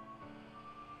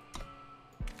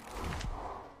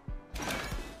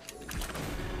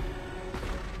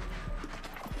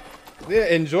 Yeah,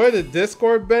 enjoy the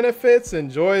Discord benefits.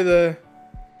 Enjoy the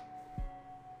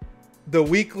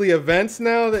weekly events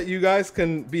now that you guys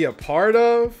can be a part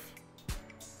of.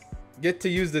 Get to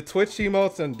use the Twitch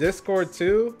emotes on Discord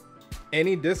too.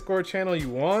 Any Discord channel you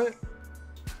want.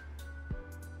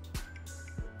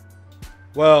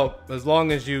 Well, as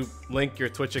long as you link your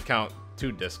Twitch account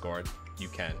to Discord, you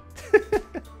can.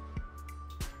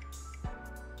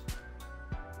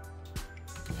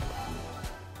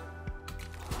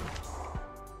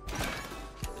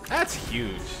 That's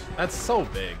huge. That's so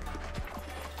big.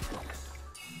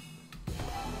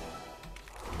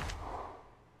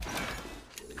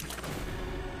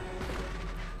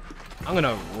 I'm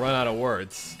gonna run out of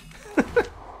words.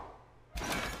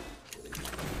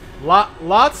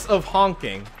 Lots of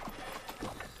honking.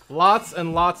 Lots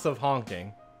and lots of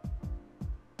honking.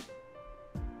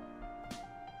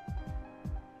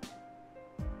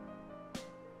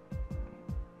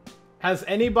 Has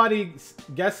anybody's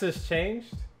guesses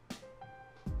changed?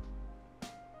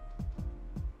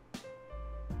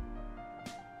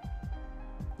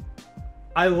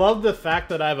 I love the fact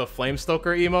that I have a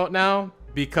Flamestoker emote now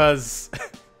because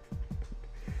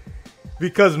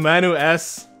because Manu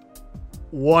S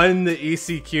won the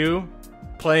ECQ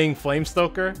playing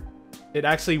Flamestoker. It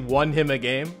actually won him a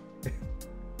game.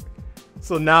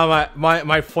 So now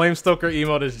my Flamestoker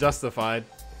emote is justified.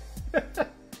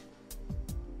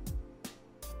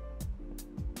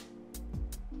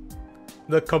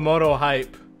 The Komodo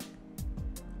hype.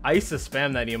 I used to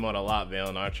spam that emote a lot,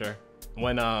 Valen Archer.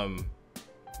 When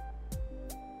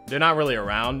they're not really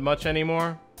around much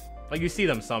anymore. Like you see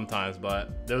them sometimes,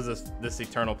 but there was this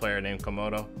Eternal player named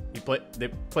Komodo. They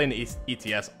play in the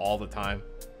ETS all the time.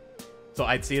 So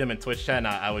I'd see them in Twitch chat and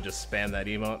I would just spam that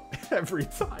emote every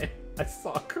time I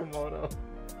saw Komodo.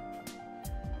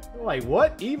 I'm like,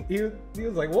 what? He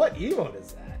was like, what emote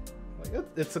is that? Like,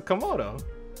 it's a Komodo.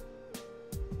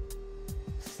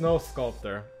 Snow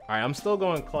Sculptor. Alright, I'm still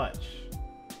going clutch.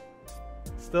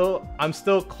 I'm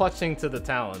still clutching to the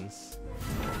talons.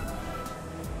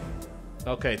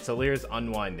 Okay, Talir's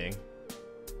unwinding.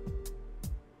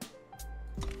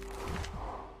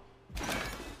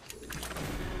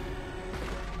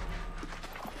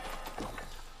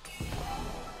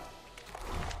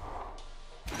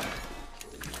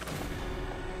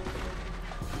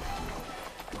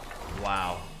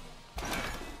 Wow.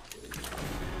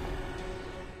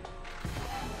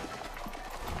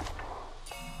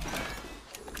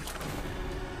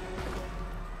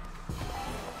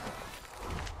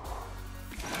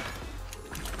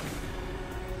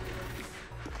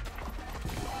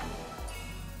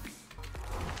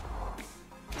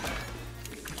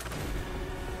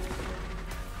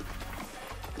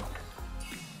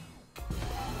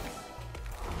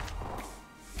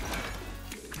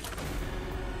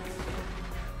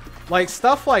 Like,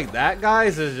 stuff like that,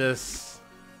 guys, is just...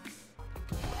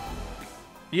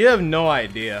 You have no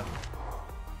idea.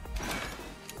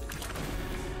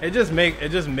 It just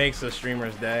makes a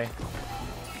streamer's day.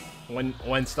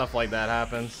 When stuff like that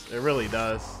happens. It really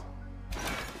does.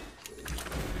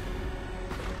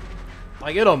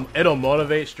 Like, it'll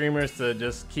motivate streamers to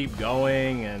just keep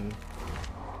going, and...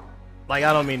 Like,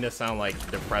 I don't mean to sound, like,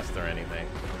 depressed or anything.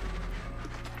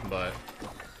 But,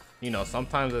 you know,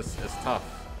 sometimes it's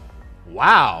tough.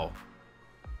 Wow.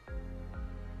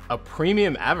 A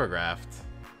premium Avergraft.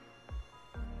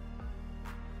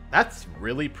 That's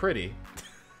really pretty.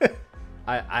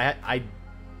 I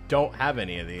don't have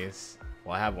any of these.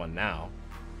 Well, I have one now.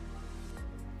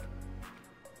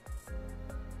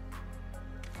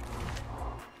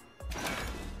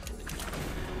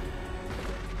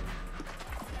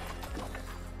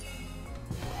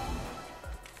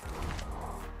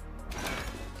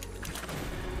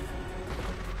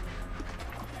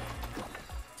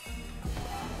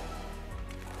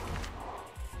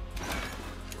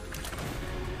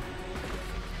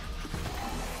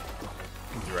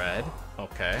 Dread.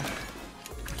 Okay.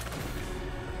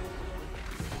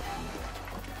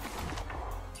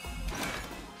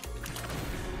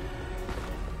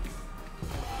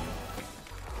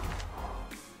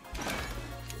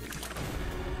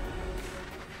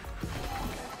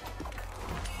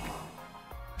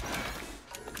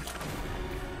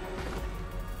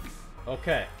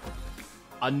 Okay.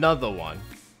 Another one.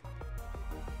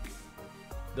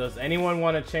 Does anyone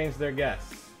want to change their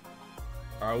guess?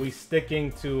 Or are we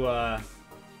sticking to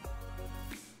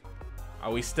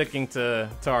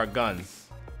our guns?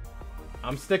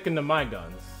 I'm sticking to my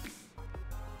guns.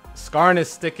 Skarn is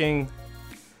sticking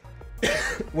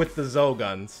with the Zoe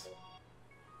guns.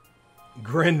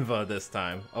 Grinva this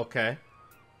time. Okay.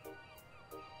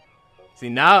 See,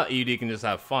 now ED can just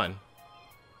have fun.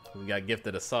 We got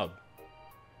gifted a sub.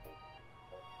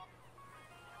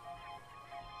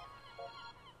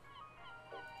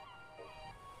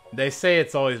 They say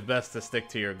it's always best to stick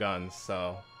to your guns,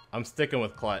 so I'm sticking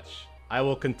with clutch. I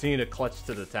will continue to clutch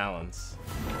to the talons.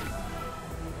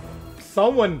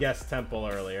 Someone guessed Temple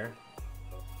earlier.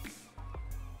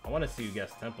 I want to see you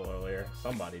guess Temple earlier.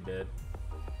 Somebody did.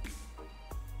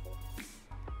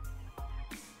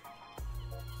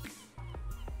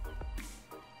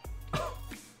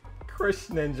 Chris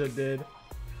Ninja did.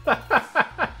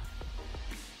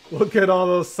 Look at all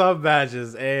those sub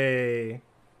badges. Hey.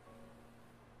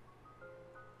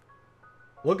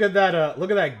 Look at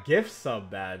that gift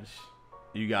sub badge.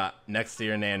 You got next to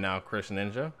your name now, Chris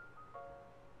Ninja.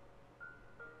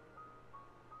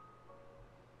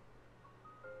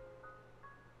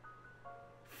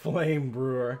 Flame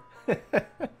Brewer.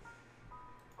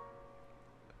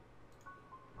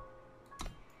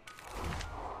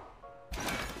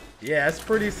 Yeah, it's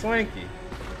pretty swanky.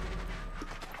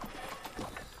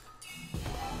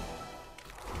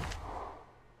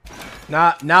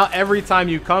 Now every time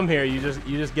you come here, you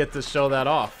just get to show that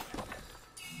off.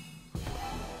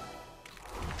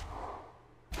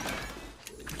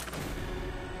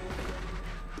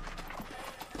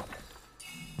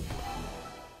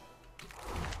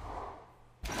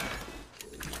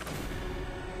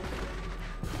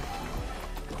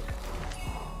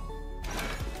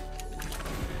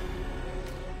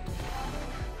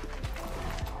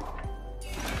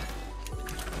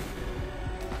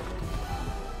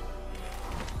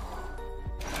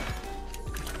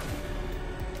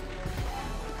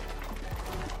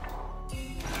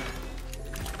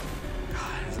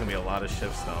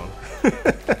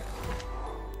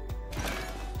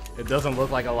 It doesn't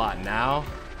look like a lot now,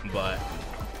 but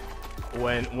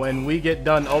when we get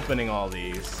done opening all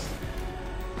these,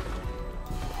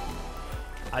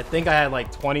 I think I had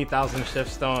like 20,000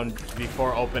 shiftstone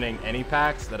before opening any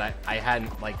packs that I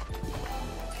hadn't, like,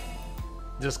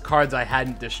 just cards I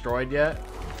hadn't destroyed yet.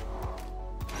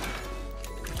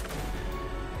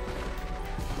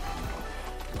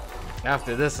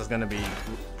 After this is gonna be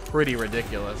pretty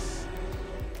ridiculous.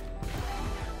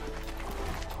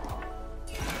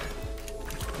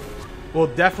 We'll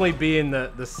definitely be in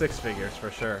the six figures for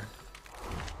sure.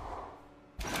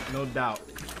 No doubt.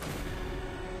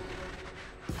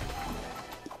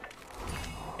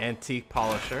 Antique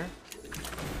Polisher.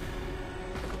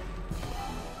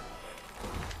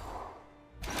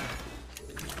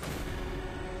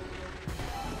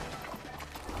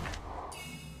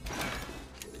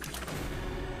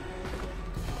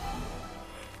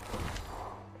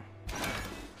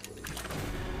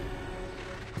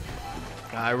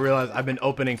 I realize I've been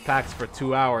opening packs for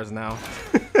 2 hours now.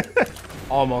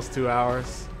 Almost 2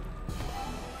 hours.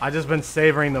 I've just been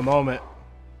savoring the moment.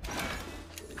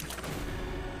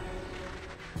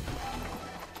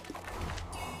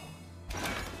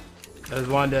 I just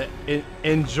wanted to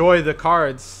enjoy the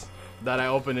cards that I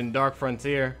opened in Dark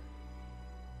Frontier.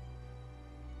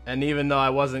 And even though I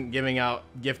wasn't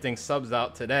gifting subs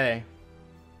out today,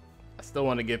 I still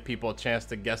want to give people a chance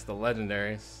to guess the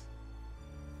legendaries.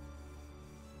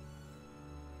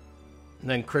 And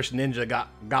then Chris Ninja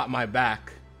got my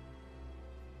back.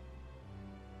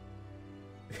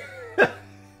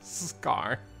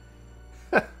 Scar.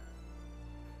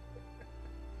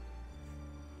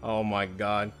 Oh my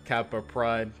god, Kappa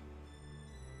Pride.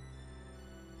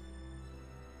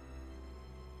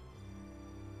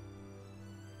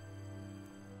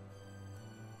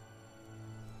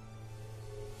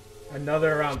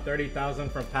 Another around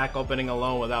 30,000 from Pack opening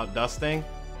alone without dusting.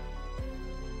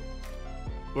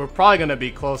 We're probably gonna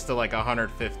be close to like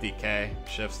 150k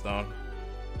shiftstone,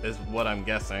 is what I'm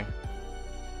guessing.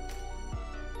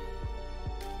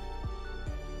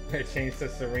 It changed to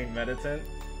Serene Meditant.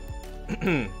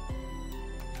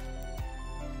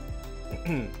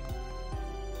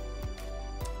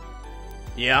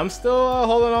 Yeah, I'm still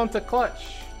holding on to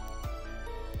clutch.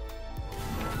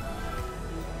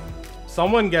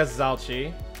 Someone guessed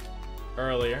Zalchi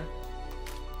earlier.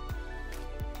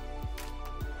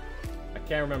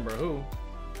 I can't remember who,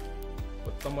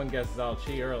 but someone guessed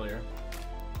Zalchi earlier.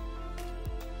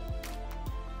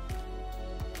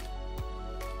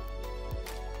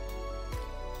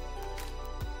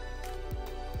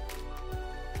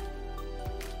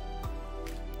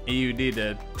 EUD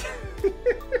did.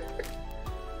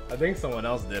 I think someone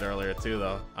else did earlier too,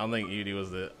 though. I don't think EUD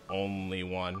was the only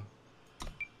one.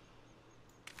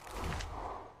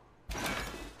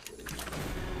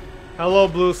 Hello,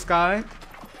 Blue Sky.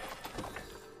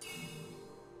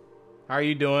 How are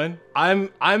you doing?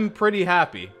 I'm pretty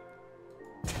happy.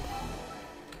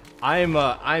 I'm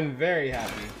very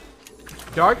happy.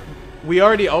 We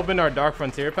already opened our Dark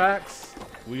Frontier packs.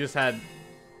 We just had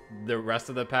the rest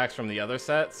of the packs from the other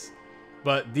sets.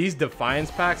 But these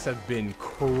Defiance packs have been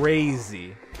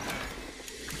crazy.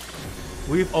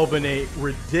 We've opened a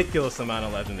ridiculous amount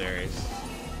of legendaries.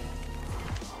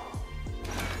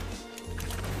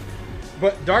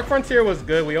 But Dark Frontier was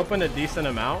good. We opened a decent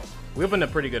amount. We opened a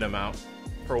pretty good amount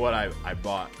for what I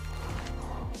bought.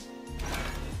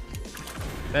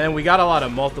 And we got a lot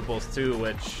of multiples too,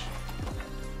 which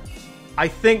I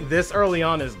think this early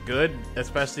on is good,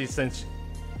 especially since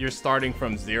you're starting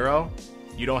from 0.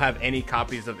 You don't have any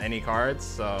copies of any cards,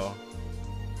 so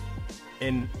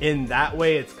in that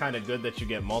way it's kind of good that you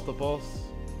get multiples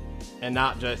and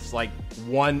not just like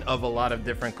one of a lot of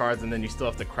different cards, and then you still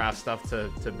have to craft stuff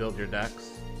to build your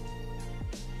decks.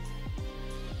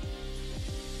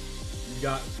 You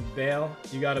got Bale.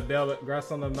 You got a Bale, but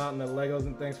grass on the mountain of Legos,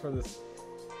 and thanks for this.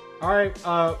 All right,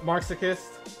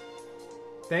 Marxicist.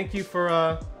 Thank you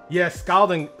for yeah,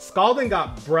 Scalding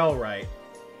got Brel right.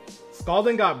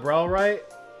 Scalding got Brel right,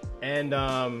 and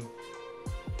I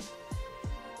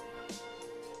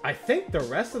think the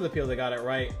rest of the people that got it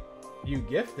right, you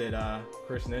gifted,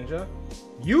 Chris Ninja.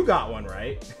 You got one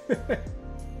right.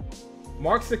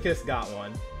 Marxicist got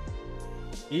one.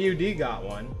 EUD got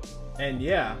one. And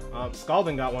yeah,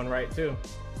 Scalding got one right too.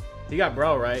 He got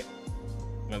Brel right.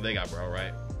 No, they got Brel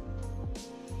right.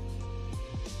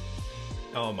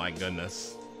 Oh my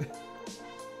goodness.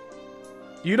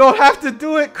 You don't have to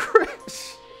do it,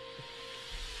 Chris.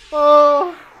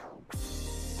 Oh.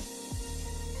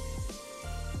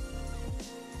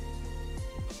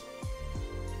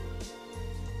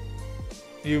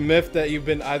 You miffed that you've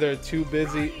been either too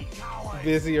busy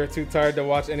or too tired to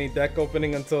watch any deck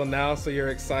opening until now, so you're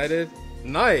excited?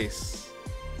 Nice.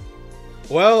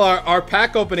 Well, our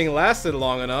pack opening lasted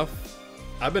long enough.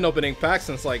 I've been opening packs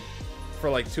since for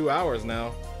like 2 hours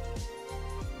now,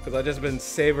 because I've just been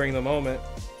savoring the moment.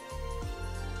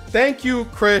 Thank you,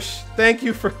 Krish. Thank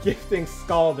you for gifting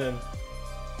Scaldin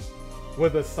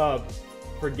with a sub,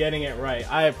 for getting it right.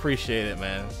 I appreciate it,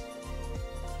 man.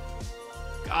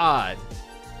 God.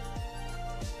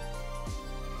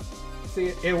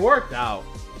 See, it worked out.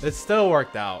 It still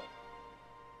worked out.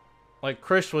 Like,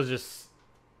 Krish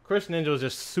Ninja was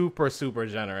just super, super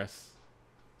generous.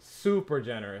 Super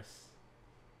generous.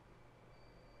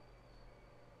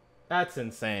 That's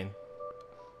insane.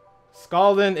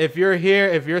 Scaldin, if you're here,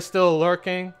 if you're still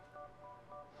lurking,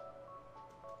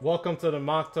 welcome to the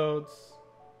Mock Toads.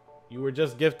 You were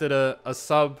just gifted a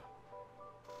sub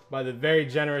by the very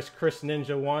generous Chris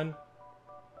Ninja 1.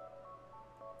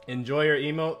 Enjoy your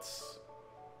emotes.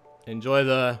 Enjoy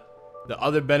the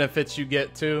other benefits you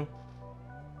get too.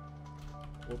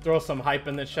 We'll throw some hype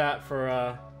in the chat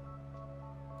for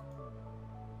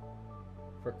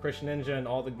Chris Ninja and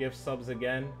all the gift subs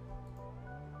again.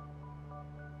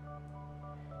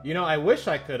 You know, I wish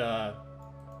I could there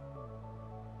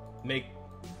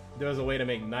was a way to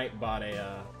make Nightbot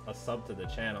a sub to the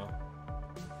channel.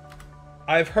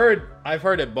 I've heard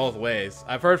it both ways.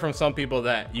 I've heard from some people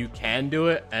that you can do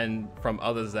it, and from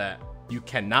others that you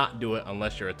cannot do it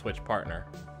unless you're a Twitch partner.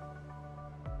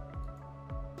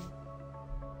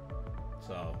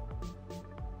 So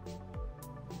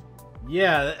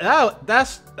yeah,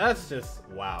 that's just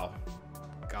wow.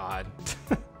 God.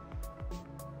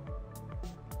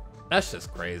 That's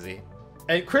just crazy.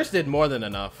 And Chris did more than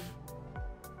enough.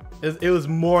 It was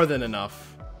more than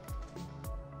enough.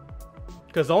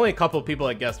 Because only a couple of people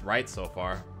have guessed right so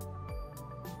far.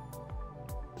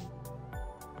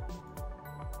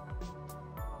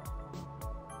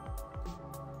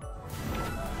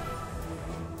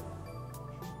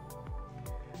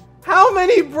 How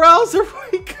many Brels are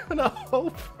we gonna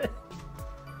open?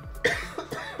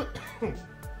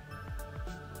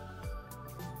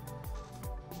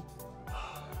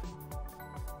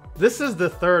 This is the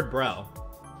third Brel,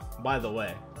 by the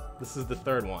way. This is the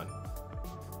third one.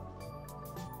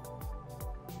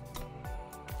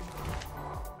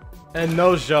 And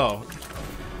no Zhou.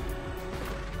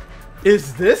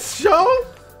 Is this Zhou?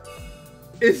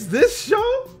 Is this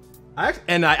Zhou?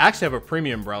 And I actually have a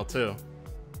premium Brel too.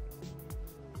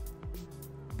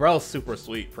 Brel's super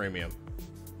sweet premium.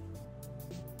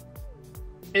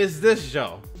 Is this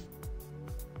Zhou?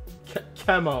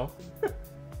 Chemo.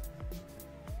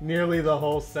 Nearly the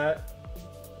whole set.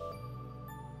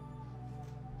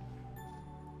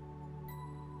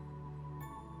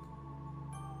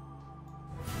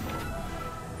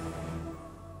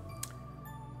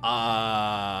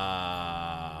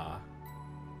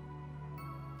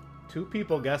 Two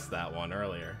people guessed that one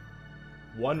earlier.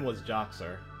 One was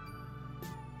Joxer.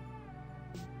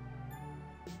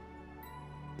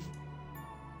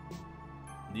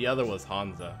 The other was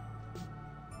Hansa.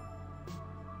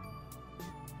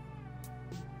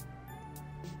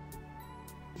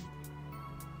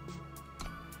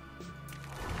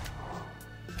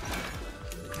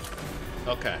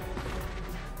 Okay.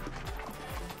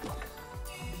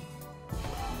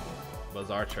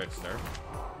 Bazaar Trickster.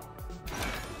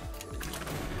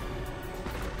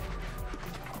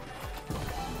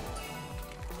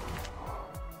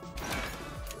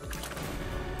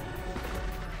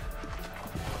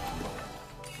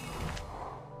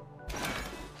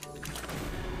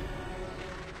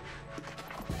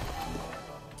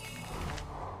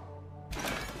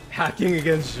 Hacking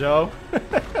against Joe.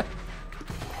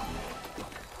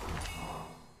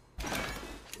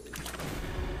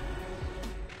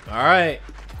 All right.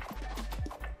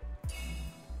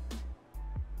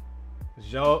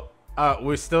 Joe,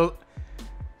 we're still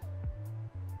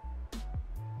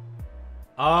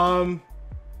a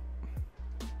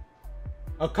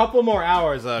couple more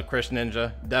hours, Chris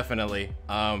Ninja, definitely.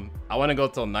 I want to go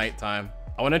till nighttime.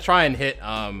 I want to try and hit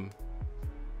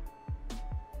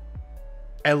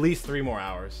at least 3 more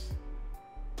hours.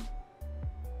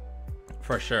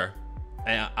 For sure.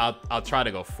 And I'll try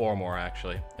to go 4 more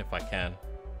actually, if I can.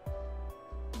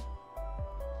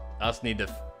 I'll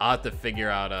have to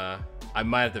figure out I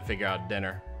might have to figure out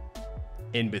dinner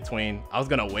in between. I was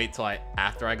gonna wait till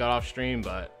after I got off stream,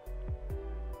 but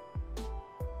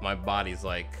my body's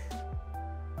like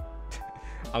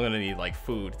I'm gonna need like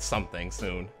food, something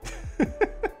soon.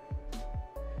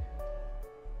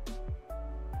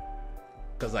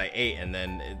 Cause I ate and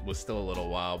then it was still a little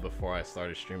while before I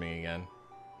started streaming again.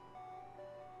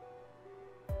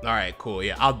 All right, cool.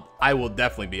 Yeah, I will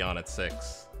definitely be on at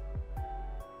 6.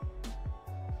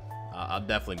 I'll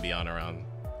definitely be on around.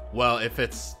 Well, if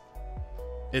it's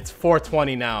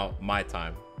 4:20 now, my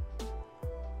time.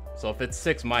 So if it's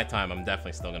 6 my time, I'm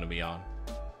definitely still gonna be on.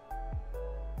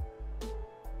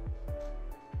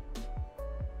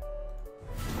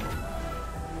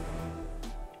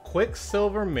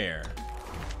 Quicksilver Mirror.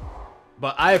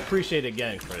 But I appreciate it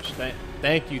again, Chris.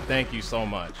 Thank you so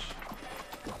much.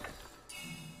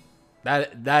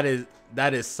 That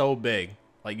is so big.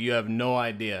 Like, you have no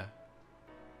idea.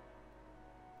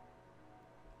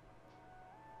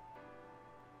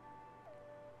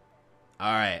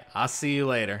 All right, I'll see you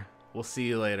later. We'll see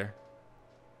you later.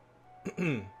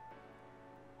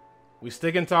 We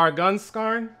sticking to our guns,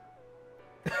 Skarn?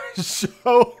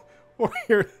 Show or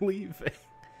you're leaving.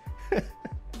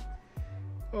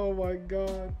 Oh my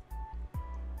god.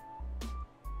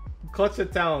 Clutch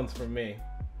of talents for me.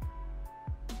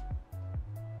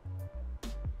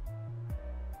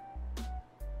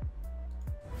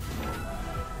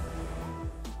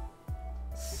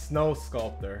 Snow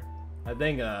Sculptor. I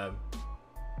think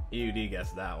EUD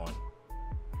guessed that one.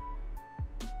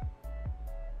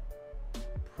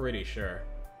 Pretty sure.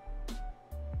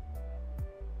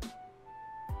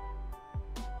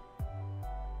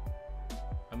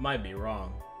 I might be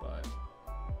wrong, but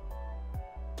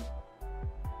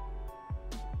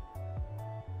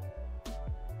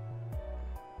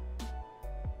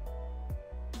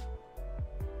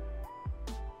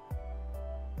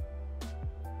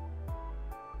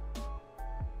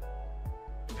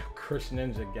Chris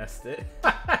Ninja guessed it.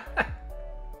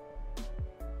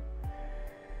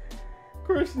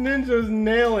 Chris Ninja's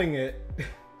nailing it.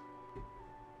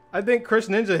 I think Chris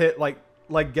Ninja hit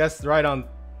like guessed right on.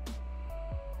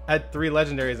 Had 3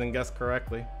 legendaries and guessed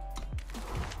correctly.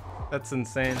 That's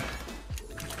insane.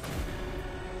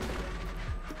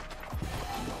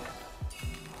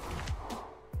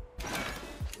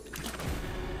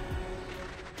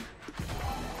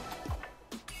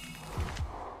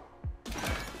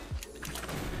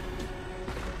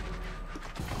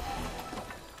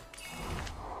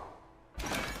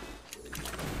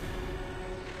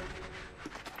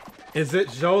 Is it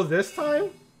Joe this time?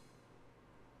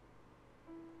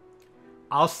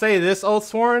 I'll say this, Old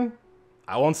Sworn.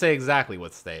 I won't say exactly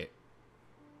what state.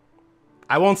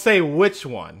 I won't say which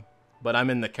one, but I'm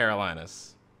in the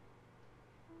Carolinas.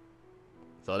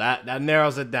 So that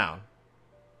narrows it down.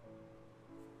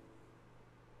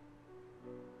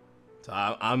 So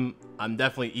I'm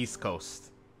definitely East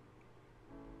Coast.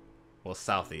 Well,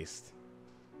 Southeast.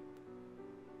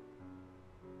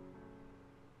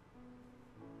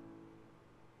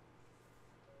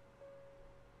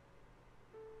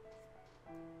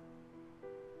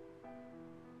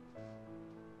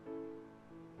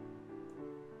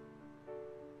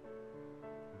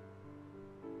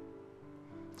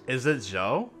 Is it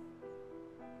Zhou?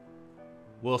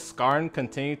 Will Skarn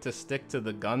continue to stick to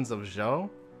the guns of Zhou?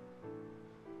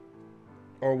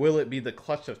 Or will it be the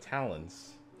clutch of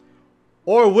talons?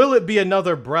 Or will it be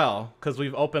another Brel? Because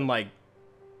we've opened like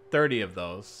 30 of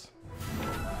those.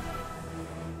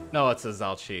 No, it's a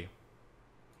Zhao Qi.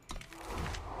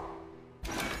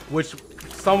 Which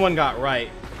someone got right,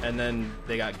 and then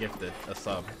they got gifted a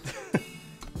sub.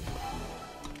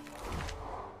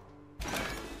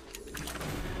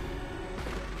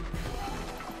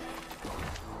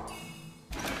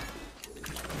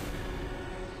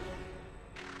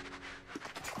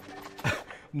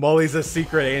 Mully's a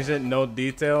secret agent, no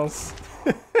details.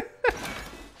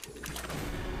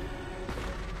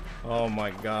 Oh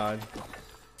my god.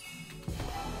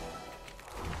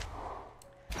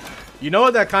 You know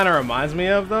what that kind of reminds me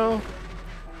of, though?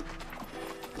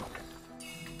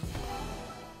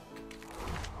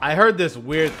 I heard this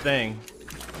weird thing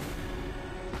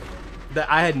that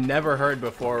I had never heard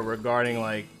before regarding,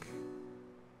 like...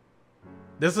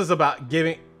 This is about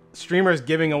streamers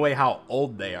giving away how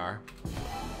old they are.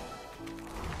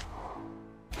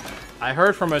 I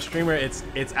heard from a streamer it's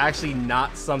actually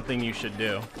not something you should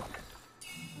do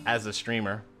as a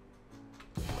streamer.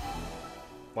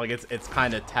 Like it's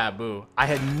kind of taboo. I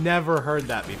had never heard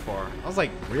that before. I was like,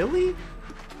 really?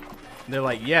 And they're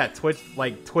like, yeah,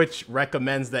 Twitch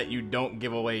recommends that you don't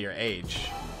give away your age.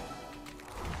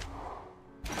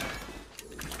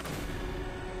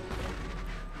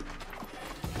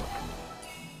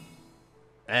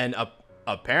 And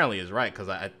apparently is right, because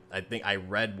I think I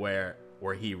read where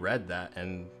he read that,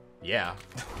 and yeah.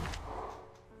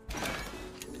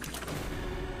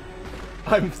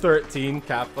 I'm 13,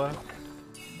 Kappa.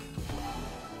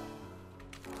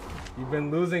 You've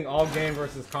been losing all game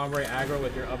versus Combray aggro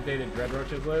with your updated Dread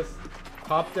Roaches list.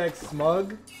 Top deck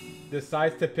Smug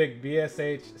decides to pick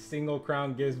BSH, single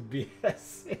crown gives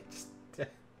BSH.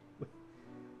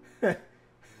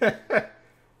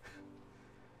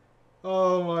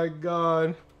 Oh my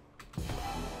god.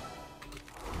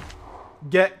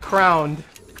 Get crowned.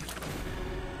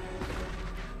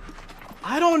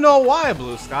 I don't know why,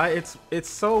 Blue Sky. It's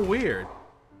so weird.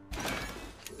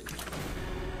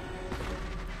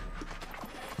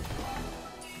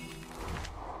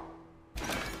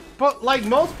 But like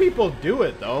most people do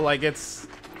it though. Like it's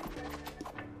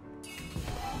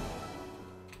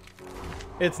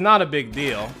not a big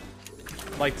deal.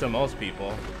 Like to most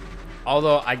people.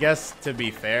 Although I guess to be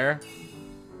fair,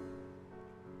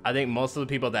 I think most of the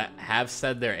people that have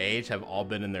said their age have all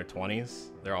been in their 20s.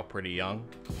 They're all pretty young.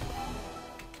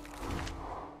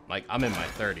 Like, I'm in my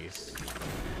 30s.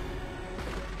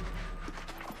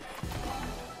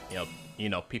 You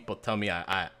know, people tell me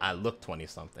I look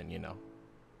 20-something, you know.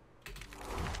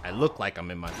 I look like I'm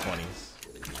in my 20s.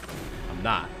 I'm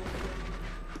not.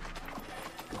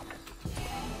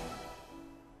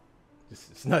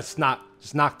 Just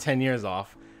knock 10 years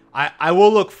off. I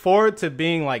will look forward to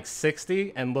being like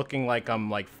 60 and looking like I'm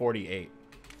like 48.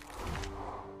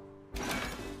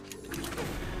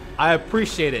 I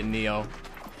appreciate it, Neo.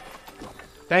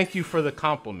 Thank you for the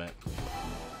compliment.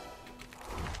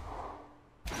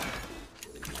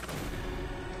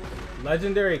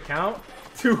 Legendary count?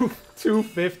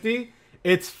 250?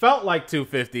 It's felt like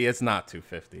 250. It's not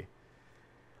 250.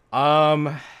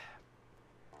 I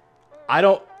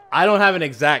don't have an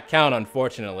exact count,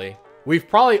 unfortunately. We've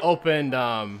probably opened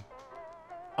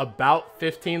about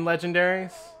 15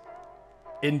 legendaries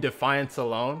in Defiance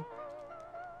alone.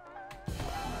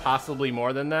 Possibly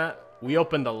more than that. We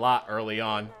opened a lot early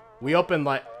on. We got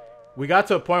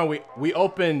to a point where we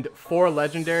opened 4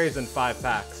 legendaries and 5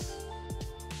 packs.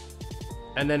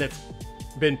 And then it's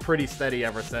been pretty steady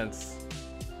ever since.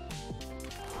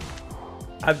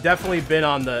 I've definitely been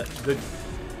on the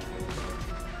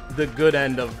good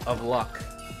end of luck.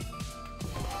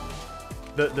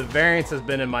 The variance has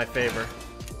been in my favor.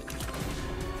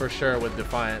 For sure with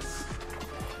Defiance.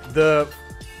 The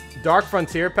Dark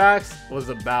Frontier packs was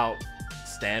about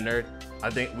standard. I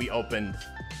think we opened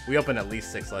at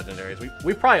least 6 legendaries.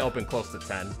 We probably opened close to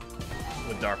 10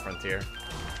 with Dark Frontier.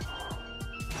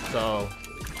 So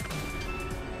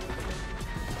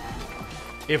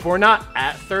if we're not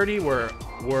at 30,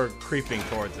 we're creeping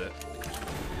towards it.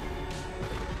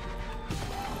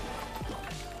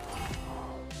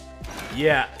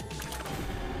 Yeah,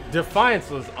 Defiance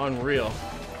was unreal.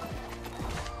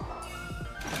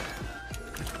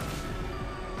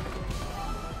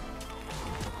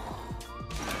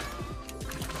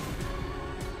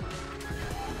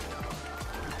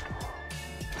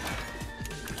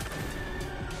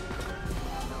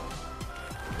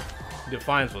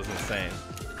 Defiance was insane.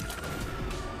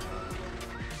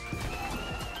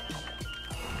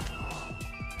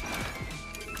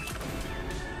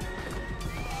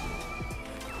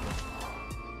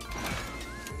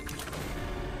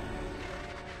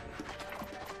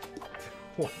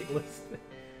 Whitelisted.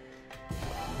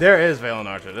 There is Valen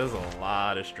Archer. There's a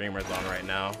lot of streamers on right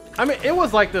now. I mean, it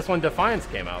was like this when Defiance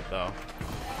came out, though.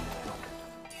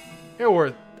 There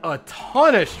were a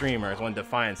ton of streamers when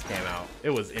Defiance came out. It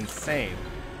was insane.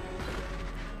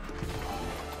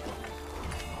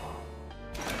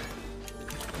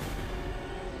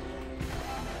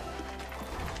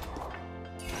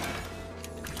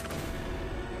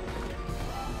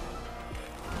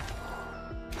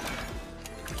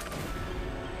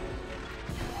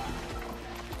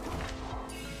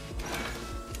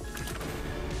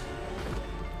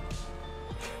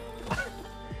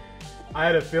 I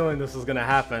had a feeling this was gonna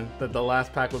happen, that the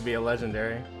last pack would be a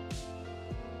legendary.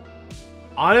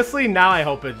 Honestly, now I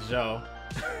hope it's Joe.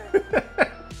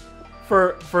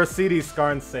 for CD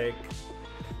Skarn's sake.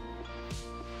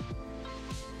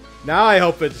 Now I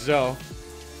hope it's Joe.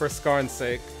 For Skarn's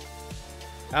sake.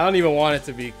 I don't even want it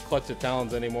to be Clutch of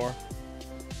Talons anymore.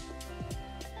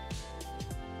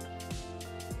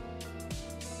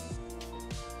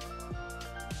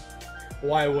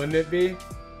 Why wouldn't it be?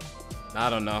 I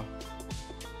don't know.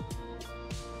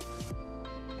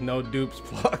 No dupes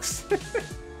plucks.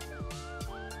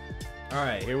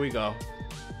 Alright, here we go.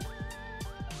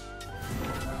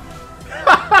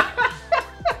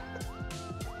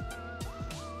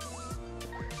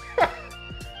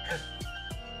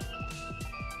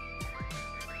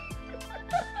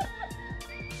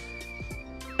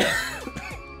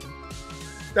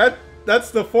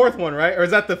 That's the fourth one, right? Or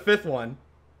is that the fifth one?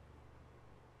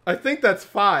 I think that's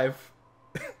 5.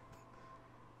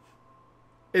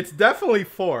 It's definitely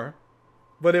 4,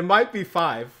 but it might be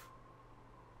 5.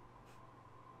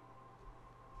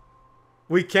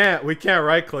 We can't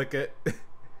right click it.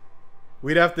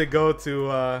 We'd have to go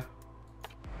to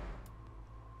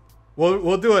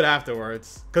we'll do it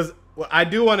afterwards, cuz I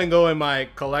do want to go in my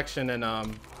collection and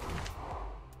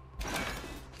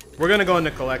we're going to go in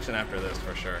the collection after this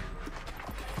for sure.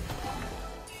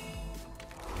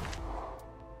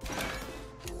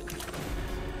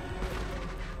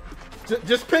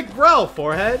 Just pick Brel,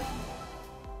 forehead.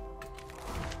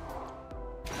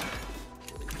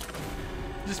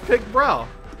 Just pick Brel.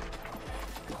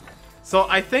 So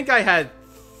I think I had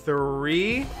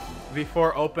 3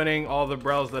 before opening all the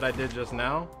Brels that I did just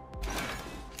now.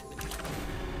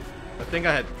 I think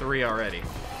I had 3 already.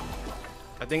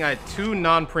 I think I had 2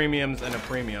 non-premiums and a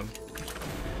premium.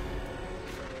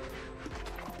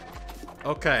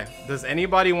 Okay, does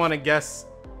anybody want to guess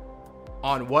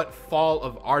on what Fall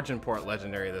of Argenport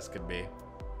legendary this could be?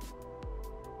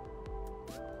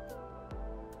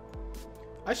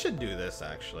 I should do this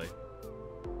actually.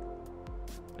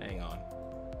 Hang on.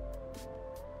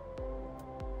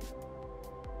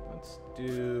 Let's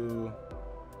do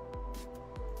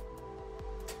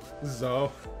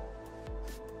Zoe.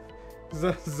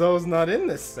 Zoe's not in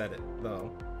this set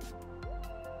though.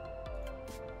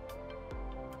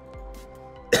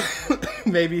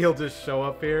 Maybe he'll just show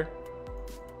up here.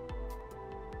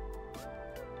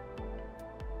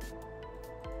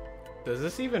 Does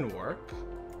this even work?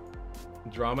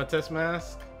 Dramatist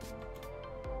mask?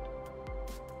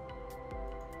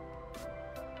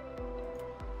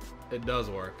 It does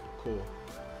work. Cool.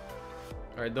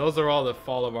 Alright, those are all the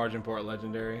Fall of Argenport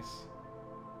legendaries.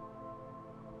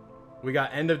 We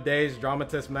got End of Days,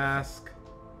 Dramatist mask.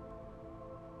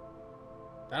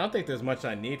 I don't think there's much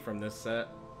I need from this set.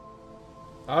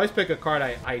 I always pick a card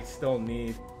I still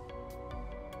need.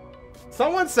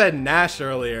 Someone said Nash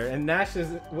earlier, and Nash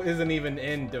isn't even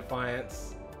in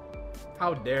Defiance.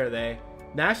 How dare they?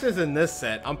 Nash is in this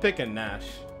set. I'm picking Nash.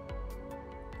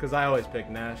 Because I always pick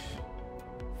Nash.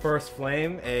 First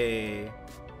Flame,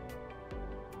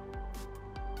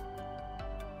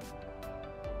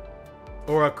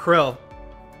 or a Krill.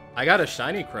 I got a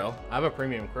shiny Krill. I have a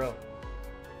premium Krill.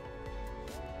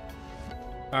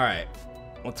 Alright.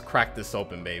 Let's crack this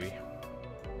open, baby.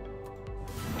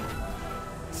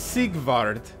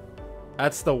 Sigvard.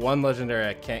 That's the one legendary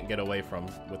I can't get away from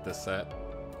with this set.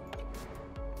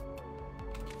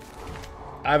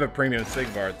 I have a premium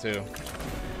Sigvard too.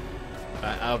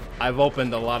 I've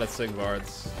opened a lot of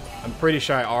Sigvards. I'm pretty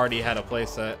sure I already had a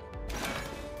playset.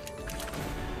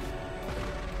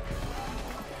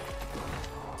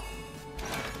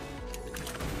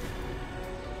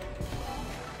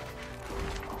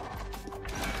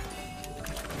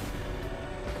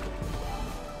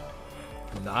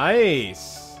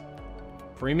 Nice.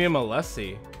 Premium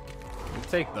Alessi. We'll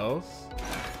take those.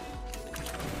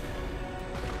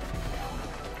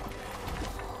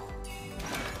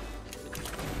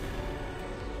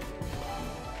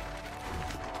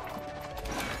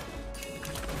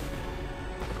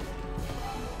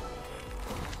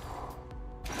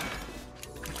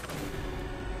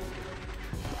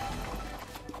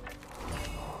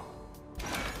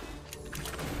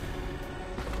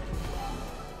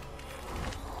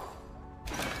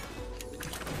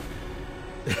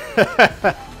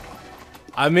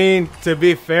 I mean, to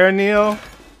be fair, Neil,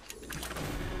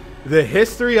 the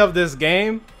history of this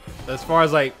game, as far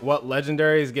as like what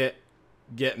legendaries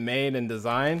get made and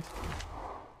designed,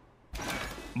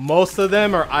 most of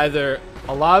them are either,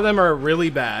 a lot of them are really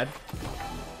bad,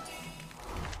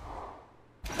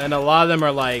 and a lot of them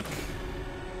are like,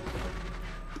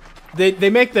 they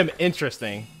make them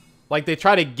interesting. Like they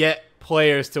try to get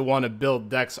players to want to build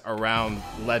decks around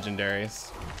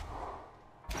legendaries.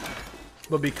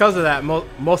 But because of that,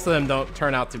 most of them don't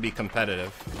turn out to be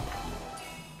competitive.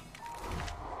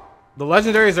 The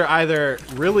legendaries are either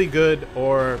really good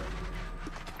or,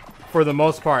 for the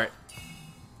most part,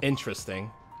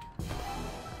 interesting,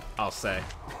 I'll say.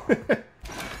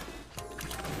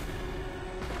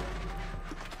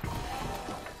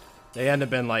 They end up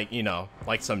being like, you know,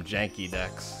 like some janky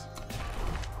decks.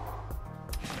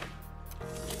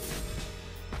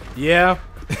 Yeah,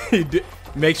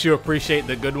 makes you appreciate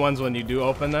the good ones when you do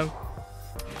open them.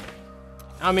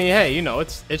 I mean, hey, you know,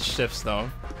 it's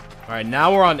Shiftstone. All right,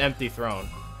 now we're on Empty Throne.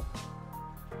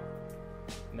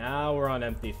 Now we're on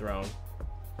Empty Throne.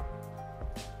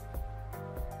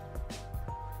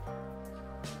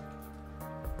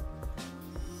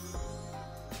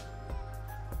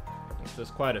 There's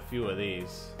quite a few of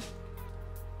these.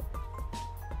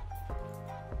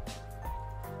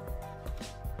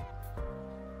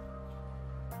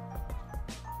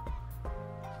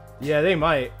 Yeah, they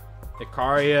might.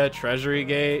 Icaria, Treasury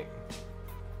Gate.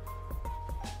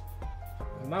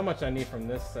 Not much I need from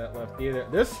this set left either.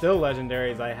 There's still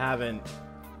legendaries I haven't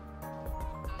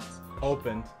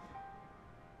opened.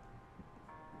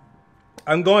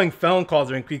 I'm going Felon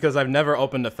Cauldron because I've never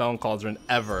opened a Felon Cauldron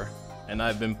ever. And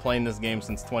I've been playing this game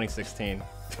since 2016.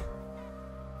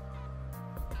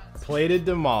 Plated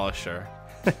Demolisher.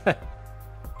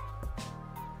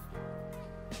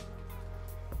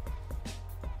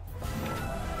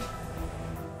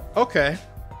 Okay.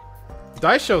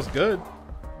 Dice Show's good.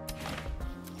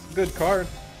 It's a good card.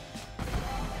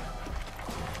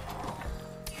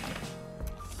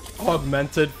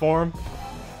 Augmented form.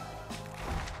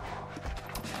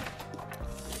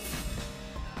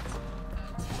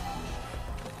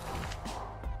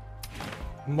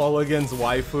 Mulligan's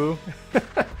waifu.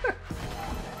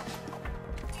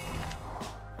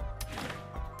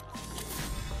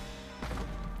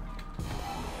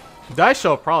 Dice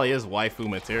Show probably is waifu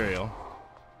material.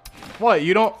 What,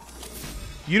 you don't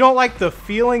like the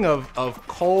feeling of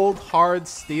cold hard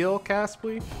steel,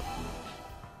 Casply?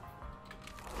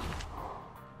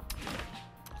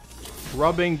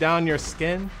 Rubbing down your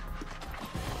skin?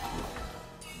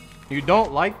 You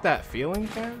don't like that feeling,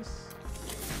 Cas?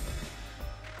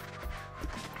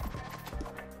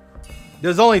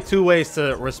 There's only two ways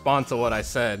to respond to what I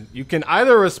said. You can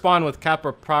either respond with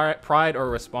Kappa Pride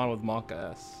or respond with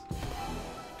Monka S.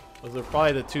 Those are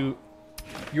probably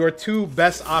your two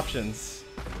best options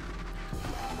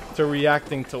to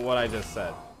reacting to what I just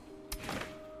said.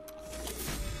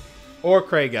 Or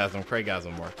Craigasm.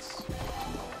 Craigasm works.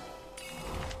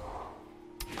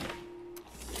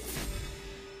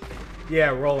 Yeah,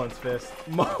 Roland's Fist.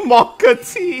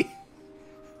 Monka T.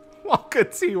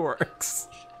 Monka T works.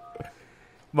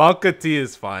 Monka T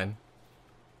is fine.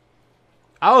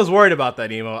 I was worried about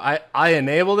that emo. I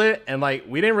enabled it and like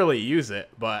we didn't really use it,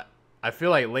 but I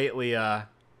feel like lately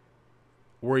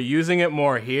we're using it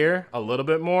more here, a little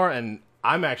bit more, and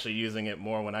I'm actually using it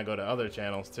more when I go to other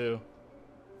channels too.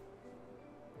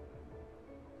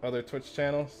 Other Twitch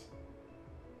channels.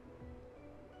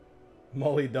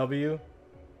 Molly W.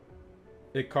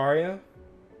 Icaria.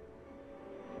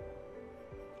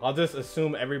 I'll just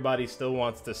assume everybody still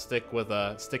wants to stick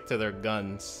to their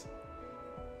guns.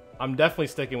 I'm definitely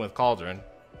sticking with Cauldron.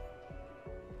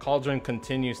 Cauldron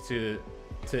continues to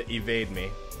evade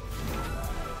me.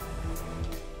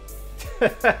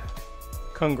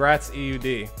 Congrats,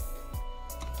 EUD.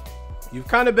 You've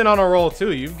kind of been on a roll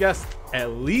too. You've guessed at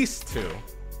least 2.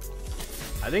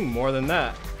 I think more than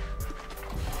that.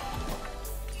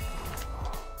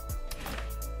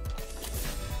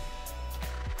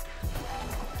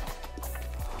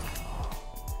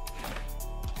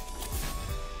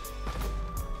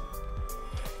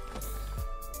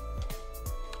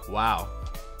 Wow.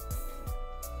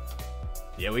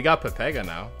 Yeah, we got Pepega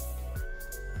now.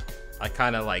 I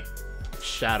kind of like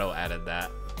shadow added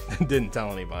that. Didn't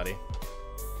tell anybody.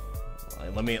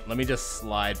 Let me just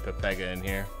slide Pepega in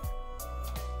here.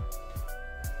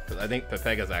 Cuz I think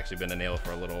Pepega's actually been enabled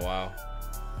for a little while.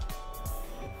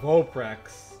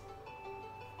 Voprex.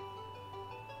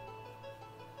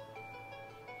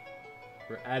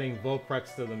 We're adding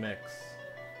Voprex to the mix.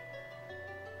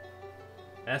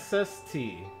 SST.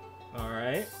 All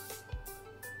right.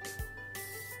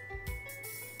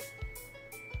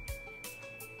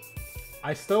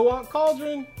 I still want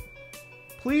Cauldron.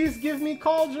 Please give me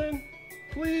Cauldron.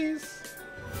 Please.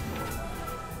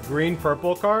 Green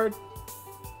purple card.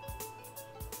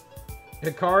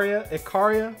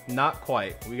 Icaria, not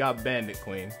quite. We got Bandit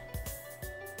Queen.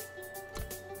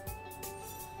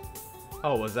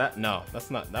 Oh, was that? No,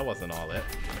 that wasn't all it.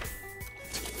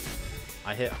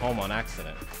 I hit home on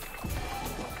accident.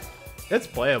 It's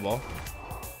playable.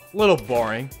 A little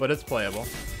boring, but it's playable.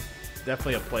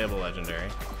 Definitely a playable legendary.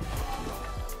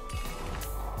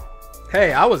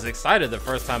 Hey, I was excited the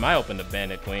first time I opened a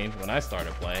Bandit Queen when I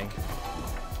started playing.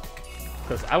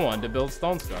 Because I wanted to build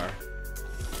Stone Scar.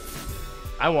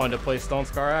 I wanted to play Stone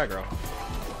Scar aggro.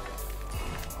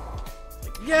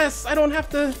 Yes, I don't have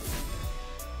to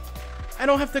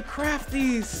craft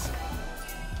these.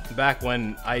 Back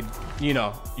when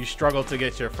you struggle to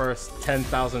get your first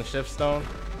 10,000 shift stone.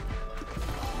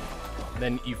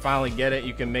 Then you finally get it,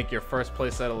 you can make your first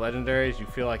playset of legendaries, you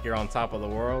feel like you're on top of the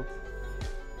world.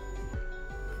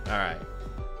 Alright.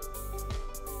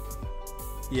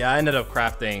 Yeah, I ended up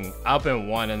crafting, I opened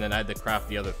one and then I had to craft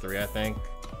the other 3, I think.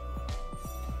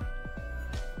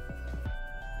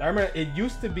 I remember it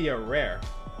used to be a rare,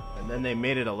 and then they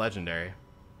made it a legendary.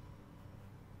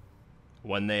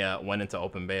 When they went into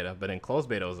open beta, but in closed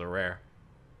beta it was a rare.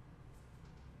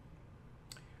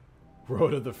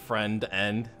 Road of the Friend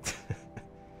end.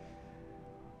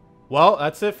 Well,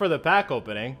 that's it for the pack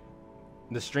opening.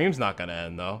 The stream's not gonna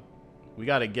end though. We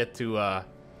gotta get to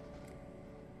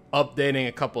updating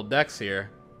a couple decks here,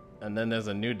 and then there's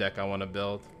a new deck I want to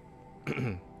build.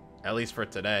 At least for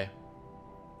today.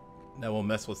 Then we'll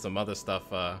mess with some other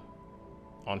stuff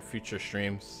on future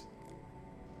streams.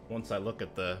 Once I look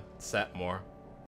at the set more.